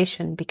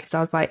conversation, because I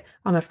was like,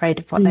 I'm afraid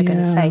of what they're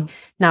going to say.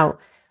 Now,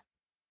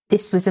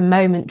 this was a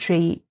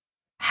momentary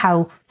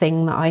health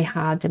thing that I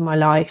had in my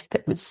life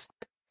that was,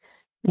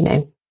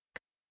 there.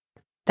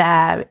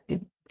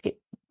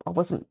 I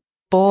wasn't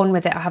born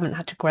with it. I haven't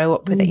had to grow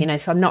up with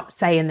it, so I'm not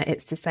saying that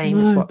it's the same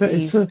as what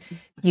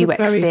you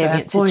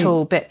experience at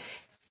all, but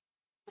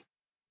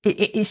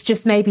it's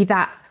just maybe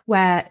that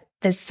where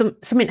there's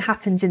something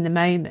happens in the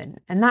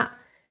moment, and that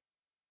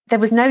there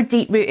was no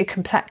deep-rooted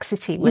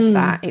complexity with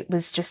that. It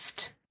was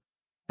just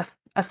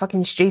a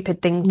fucking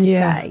stupid thing to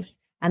say,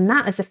 and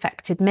that has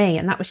affected me,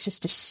 and that was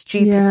just a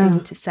stupid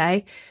thing to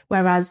say,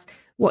 whereas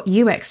what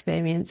you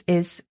experience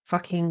is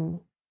fucking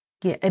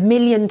a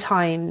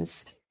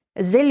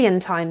zillion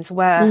times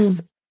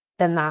worse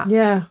than that.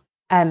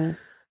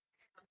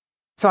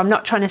 So I'm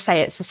not trying to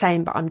say it's the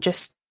same, but I'm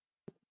just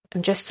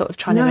sort of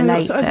trying to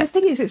relate. So the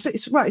thing is,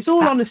 it's right. It's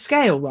all on a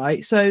scale,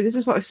 right? So this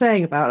is what I was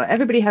saying about, like,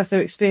 everybody has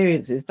their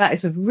experiences. That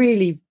is a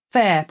really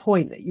fair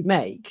point that you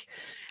make,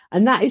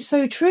 and that is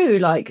so true.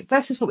 Like,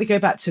 this is what we go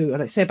back to,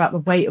 like, say about the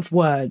weight of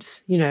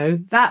words.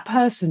 That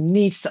person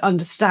needs to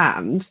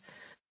understand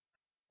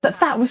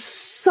that was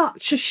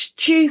such a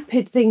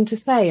stupid thing to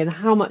say, and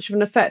how much of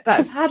an effect that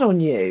has had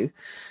on you,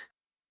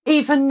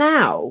 even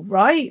now,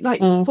 right? Like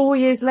 4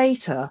 years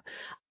later,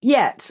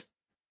 yet.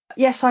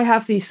 Yes, I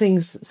have these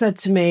things said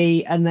to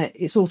me, and that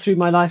it's all through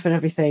my life and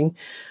everything.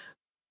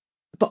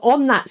 But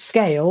on that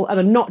scale, and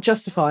I'm not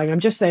justifying, I'm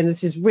just saying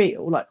this is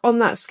real. Like, on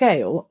that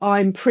scale,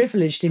 I'm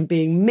privileged in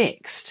being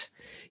mixed.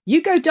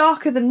 You go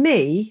darker than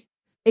me,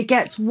 it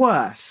gets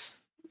worse,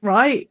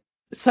 right?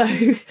 So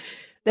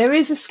there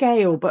is a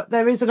scale, but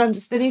there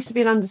needs to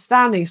be an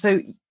understanding.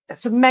 So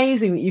it's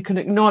amazing that you can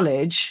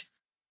acknowledge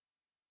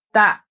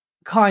that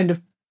kind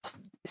of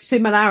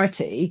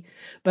similarity,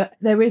 but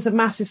there is a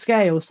massive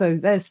scale. So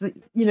there's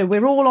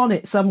we're all on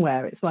it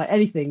somewhere. It's like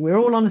anything, we're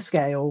all on a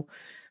scale.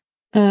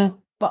 But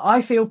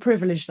I feel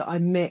privileged that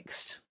I'm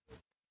mixed.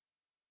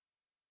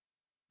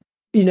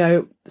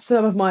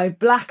 Some of my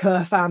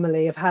blacker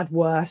family have had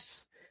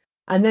worse,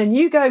 and then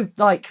you go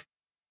like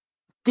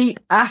deep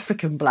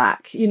African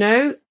black,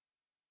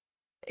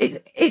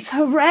 it's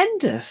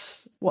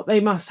horrendous what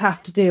they must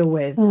have to deal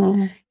with.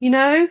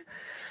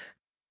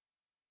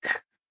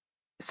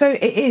 So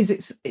it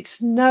is.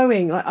 It's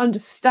knowing, like,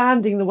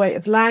 understanding the weight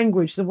of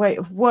language, the weight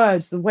of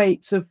words, the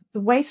weight of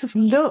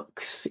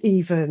looks,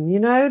 even.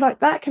 Like,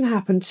 that can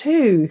happen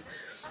too.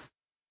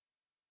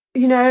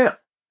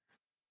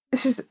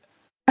 This is.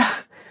 I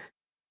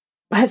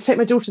had to take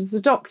my daughter to the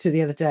doctor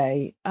the other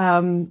day,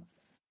 and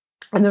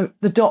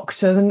the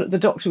doctor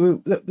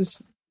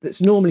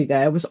that's normally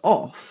there was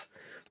off,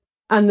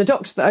 and the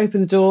doctor that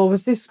opened the door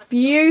was this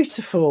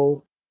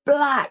beautiful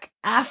black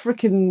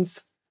African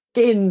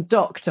skin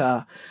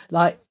doctor,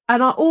 like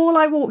all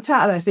I walked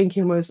out of there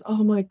thinking was,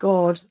 oh my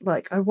God,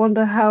 like, I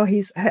wonder how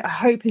I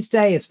hope his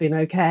day has been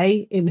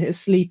okay in his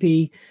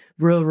sleepy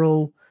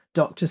rural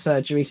doctor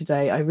surgery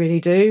today. I really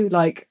do.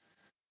 Like,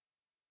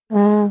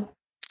 I'm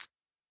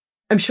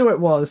sure it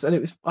was. And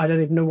it was, I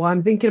don't even know why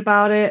I'm thinking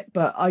about it,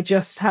 but I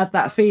just had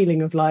that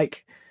feeling of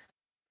like,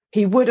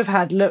 he would have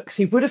had looks,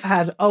 he would have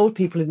had old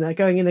people in there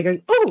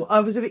going, oh, I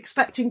was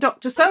expecting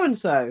Dr.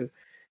 So-and-so.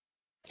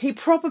 He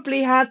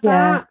probably had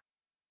that.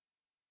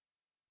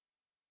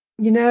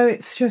 You know,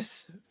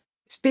 it's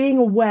being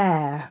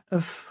aware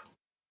of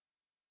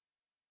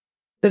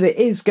that it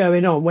is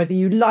going on, whether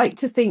you like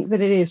to think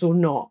that it is or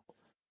not,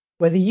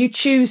 whether you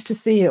choose to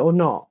see it or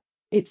not,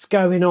 it's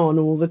going on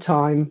all the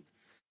time.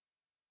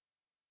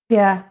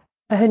 Yeah,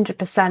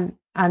 100%.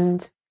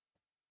 And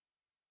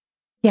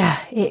yeah,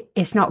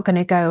 it's not going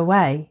to go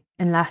away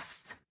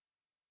unless,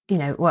 you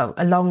know, well,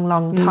 a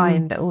long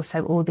time, but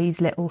also all these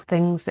little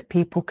things that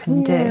people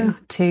can do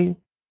to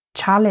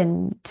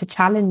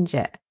challenge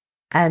it.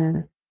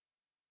 And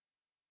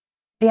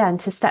and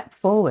to step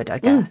forward, I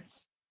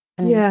guess.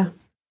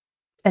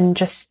 And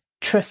just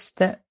trust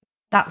that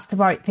that's the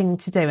right thing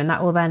to do, and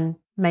that will then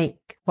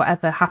make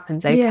whatever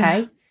happens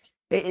okay.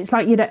 It's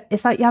like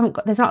it's like you haven't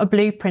got, there's not a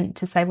blueprint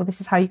to say, well, this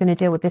is how you're going to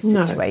deal with this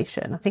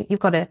situation. I think you've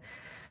got to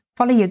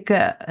follow your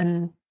gut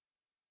and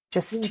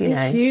just be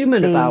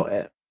human about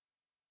it.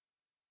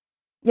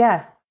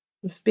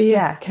 Just be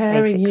a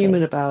caring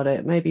human about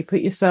it. Maybe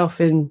put yourself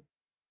in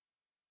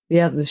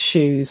the other's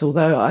shoes,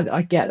 although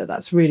I get that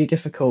that's really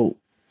difficult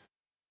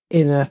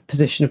in a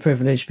position of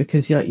privilege,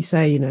 because like you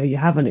say, you know, you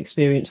haven't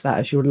experienced that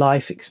as your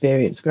life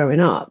experience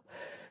growing up,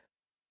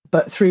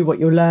 but through what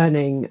you're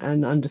learning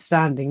and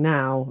understanding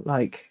now,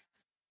 like,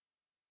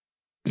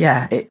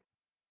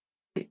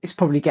 it's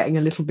probably getting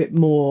a little bit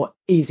more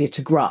easier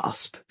to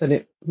grasp than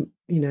it,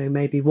 you know,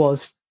 maybe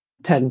was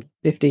 10,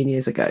 15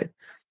 years ago.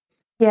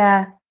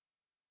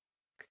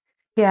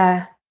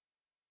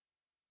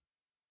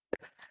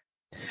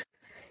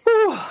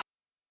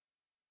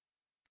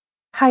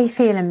 How are you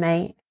feeling,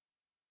 mate?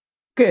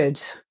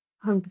 Good.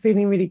 I'm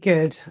feeling really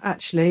good,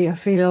 actually. I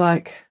feel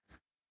like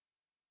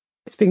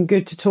it's been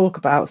good to talk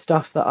about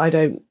stuff that I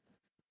don't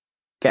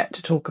get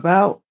to talk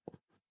about.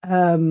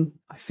 I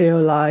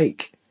feel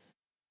like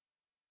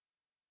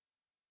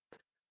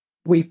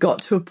we've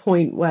got to a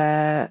point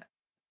where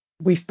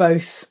we've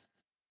both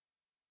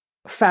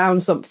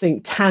found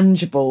something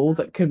tangible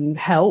that can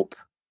help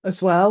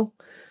as well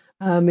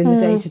in the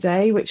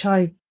day-to-day, which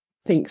I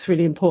think is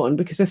really important,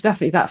 because there's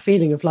definitely that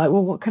feeling of like,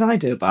 well, what can I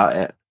do about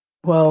it?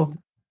 Well,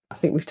 I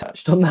think we've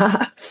touched on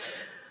that.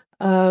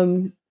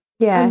 And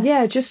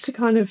just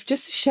to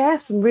share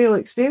some real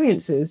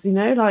experiences, you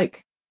know,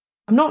 like,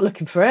 I'm not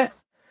looking for it.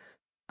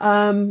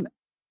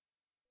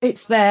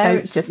 It's there.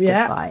 Don't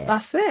justify it.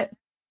 That's it.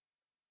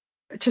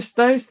 Just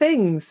those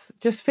things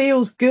just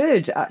feels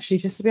good, actually,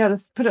 just to be able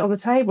to put it on the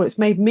table. It's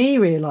made me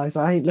realise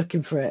I ain't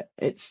looking for it.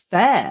 It's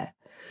there.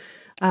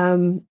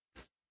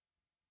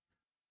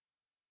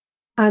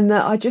 And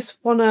that I just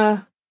want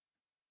to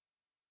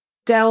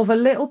delve a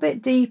little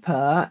bit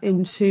deeper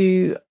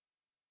into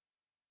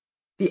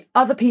the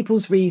other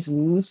people's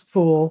reasons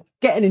for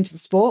getting into the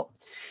sport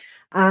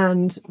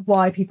and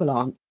why people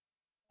aren't.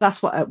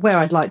 That's where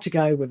I'd like to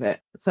go with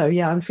it. So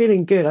yeah, I'm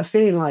feeling good. I'm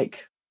feeling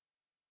like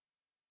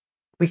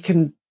we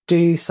can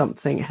do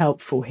something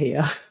helpful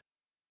here.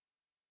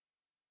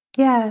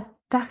 Yeah,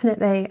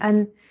 definitely.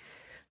 And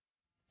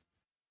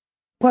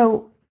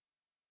well,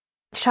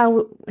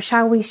 shall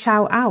we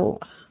shout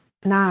out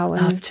now?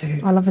 Love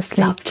to. I'll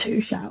obviously love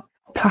to shout.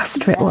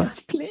 Plaster it all. Yes,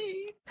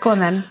 please. Go on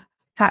then.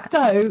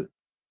 So,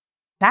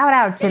 shout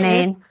out,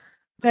 Janine. If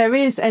there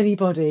is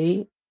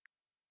anybody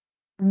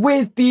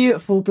with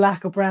beautiful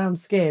black or brown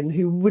skin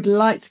who would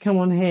like to come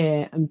on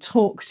here and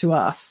talk to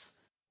us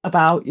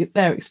about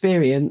their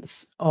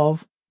experience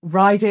of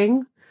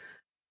riding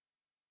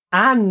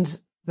and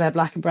their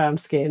black and brown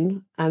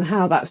skin, and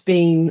how that's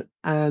been,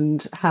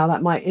 and how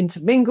that might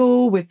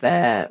intermingle with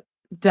their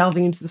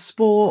delving into the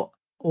sport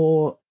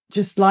or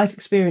just life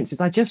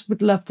experiences, I just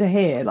would love to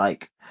hear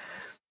like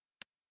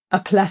a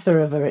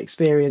plethora of their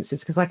experiences,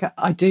 because like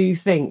I do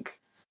think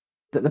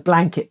that the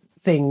blanket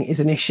thing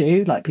is an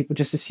issue. Like, people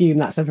just assume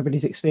that's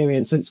everybody's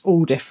experience, and it's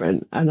all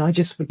different. And I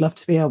just would love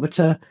to be able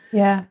to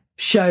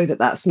show that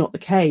that's not the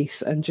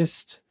case, and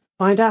just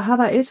find out how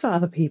that is for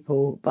other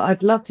people. But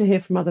I'd love to hear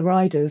from other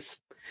riders.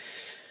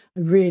 I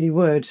really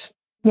would.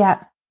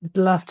 Yeah, I'd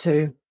love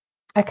to.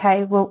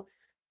 Okay, well,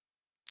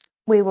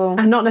 we will.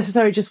 And not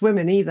necessarily just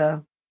women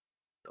either.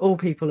 All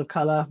people of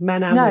colour,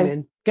 men and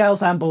women,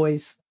 girls and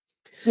boys.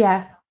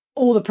 Yeah.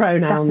 All the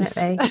pronouns.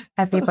 Definitely.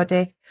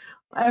 Everybody.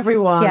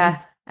 Everyone.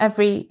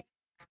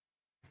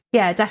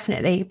 Yeah,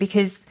 definitely.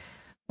 Because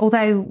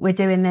although we're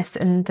doing this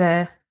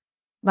under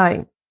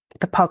like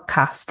the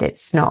podcast,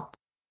 it's not,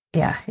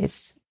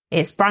 it's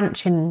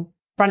branching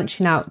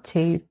out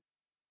to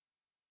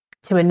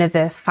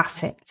another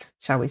facet,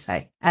 shall we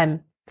say.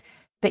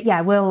 But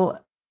yeah, we'll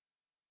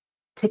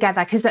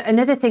together, because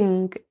another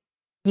thing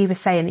you were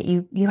saying that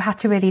you had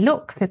to really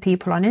look for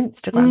people on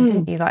Instagram,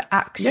 didn't you? Like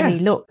actually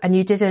look, and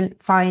you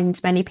didn't find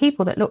many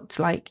people that looked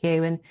like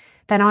you. And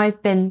then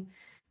I've been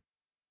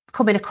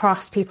coming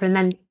across people and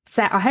then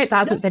I hope that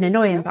hasn't been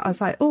annoying, but I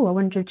was like, oh, I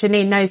wonder if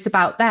Janine knows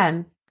about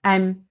them.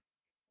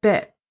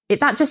 But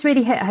that just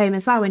really hit home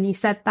as well when you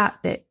said that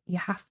you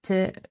have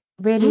to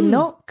really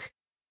look,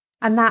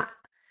 and that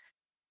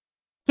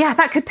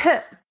could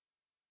put,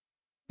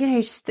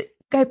 just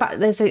go back.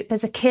 There's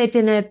a kid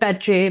in a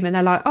bedroom and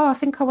they're like, oh, I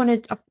think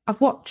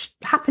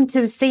happened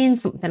to have seen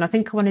something. I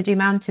think I want to do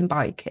mountain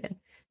biking.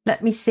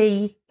 Let me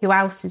see who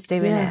else is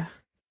doing it.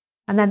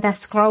 And then they're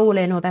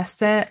scrolling or they're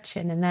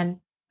searching, and then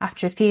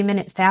after a few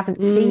minutes they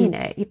haven't seen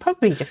it. You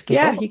probably just give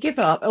up. Yeah, you give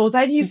up. Or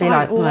then you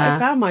find, I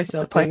found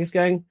myself doing is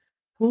going,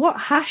 well, what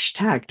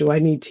hashtag do I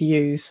need to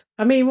use?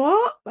 I mean,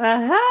 what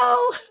the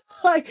hell?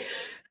 Like,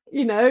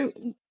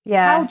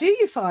 how do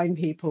you find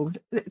people?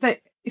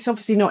 It's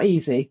obviously not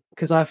easy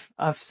because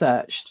I've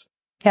searched.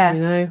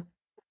 Yeah.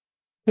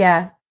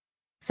 Yeah.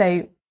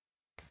 So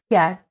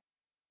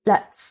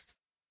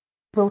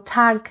we'll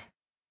tag.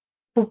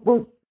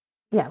 We'll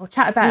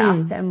chat about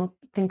it after, and we'll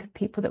think of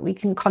people that we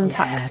can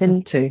contact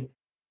and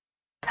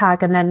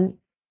tag, and then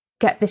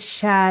get this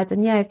shared,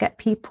 and get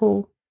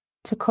people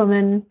to come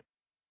and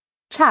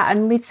chat.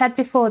 And we've said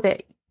before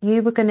that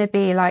you were going to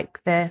be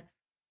like the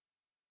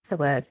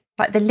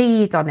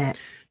lead on it,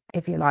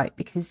 if you like,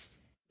 because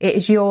it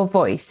is your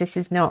voice. This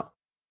is not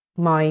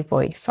my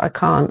voice. I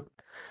can't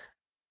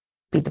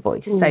be the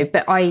voice. So,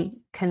 but I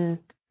can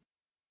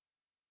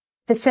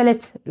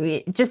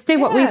facilitate, just do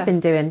what we've been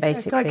doing,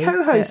 basically. I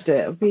co-host it.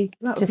 That would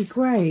be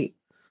great.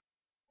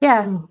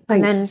 Yeah. Oh,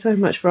 thank you so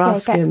much for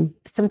asking.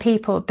 Some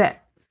people,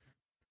 but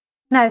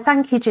no,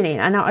 thank you, Janine.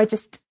 And I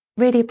just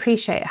really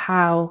appreciate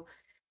how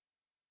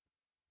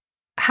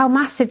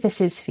massive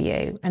this is for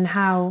you, and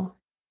how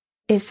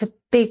it's a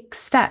big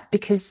step,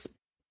 because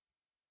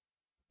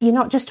you're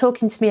not just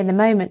talking to me in the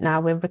moment now.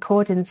 We're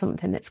recording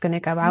something that's going to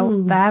go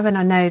out there, and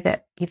I know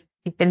that you've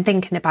been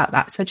thinking about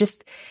that. So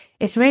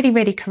it's really,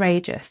 really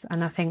courageous,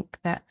 and I think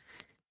that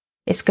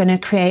it's going to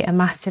create a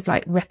massive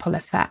ripple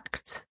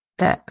effect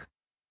that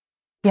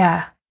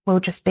will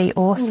just be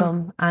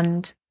awesome,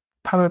 and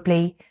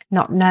probably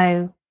not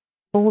know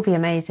all the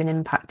amazing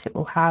impact it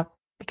will have,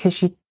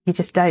 because you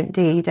just don't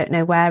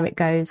know where it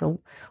goes or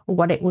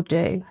what it will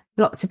do.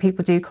 Lots of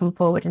people do come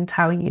forward and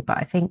tell you, but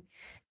I think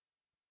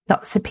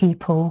lots of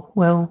people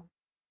will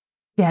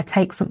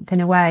take something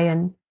away,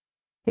 and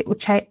it will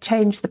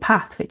change the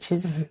path, which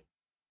is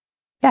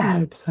I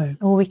hope so.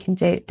 All we can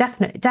do.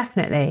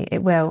 Definitely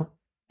it will,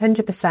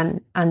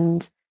 100%.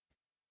 And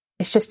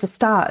it's just the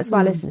start as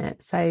well, isn't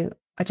it? So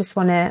I just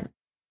want to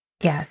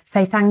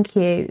say thank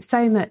you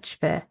so much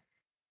for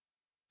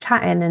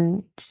chatting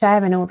and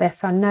sharing all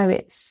this. I know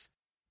it's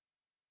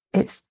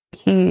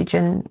huge,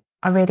 and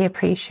I really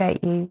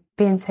appreciate you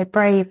being so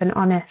brave and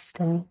honest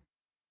and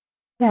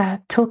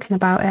talking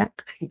about it.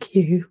 Thank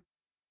you.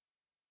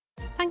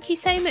 Thank you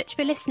so much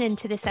for listening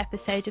to this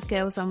episode of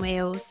Girls on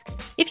Wheels.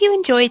 If you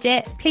enjoyed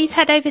it, please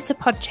head over to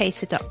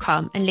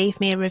podchaser.com and leave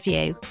me a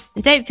review.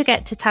 And don't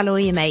forget to tell all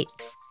your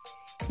mates.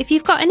 If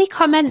you've got any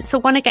comments or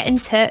want to get in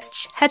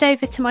touch, head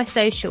over to my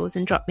socials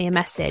and drop me a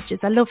message,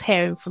 as I love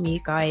hearing from you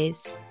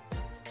guys.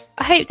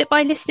 I hope that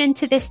by listening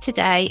to this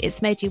today,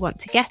 it's made you want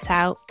to get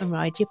out and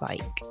ride your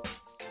bike.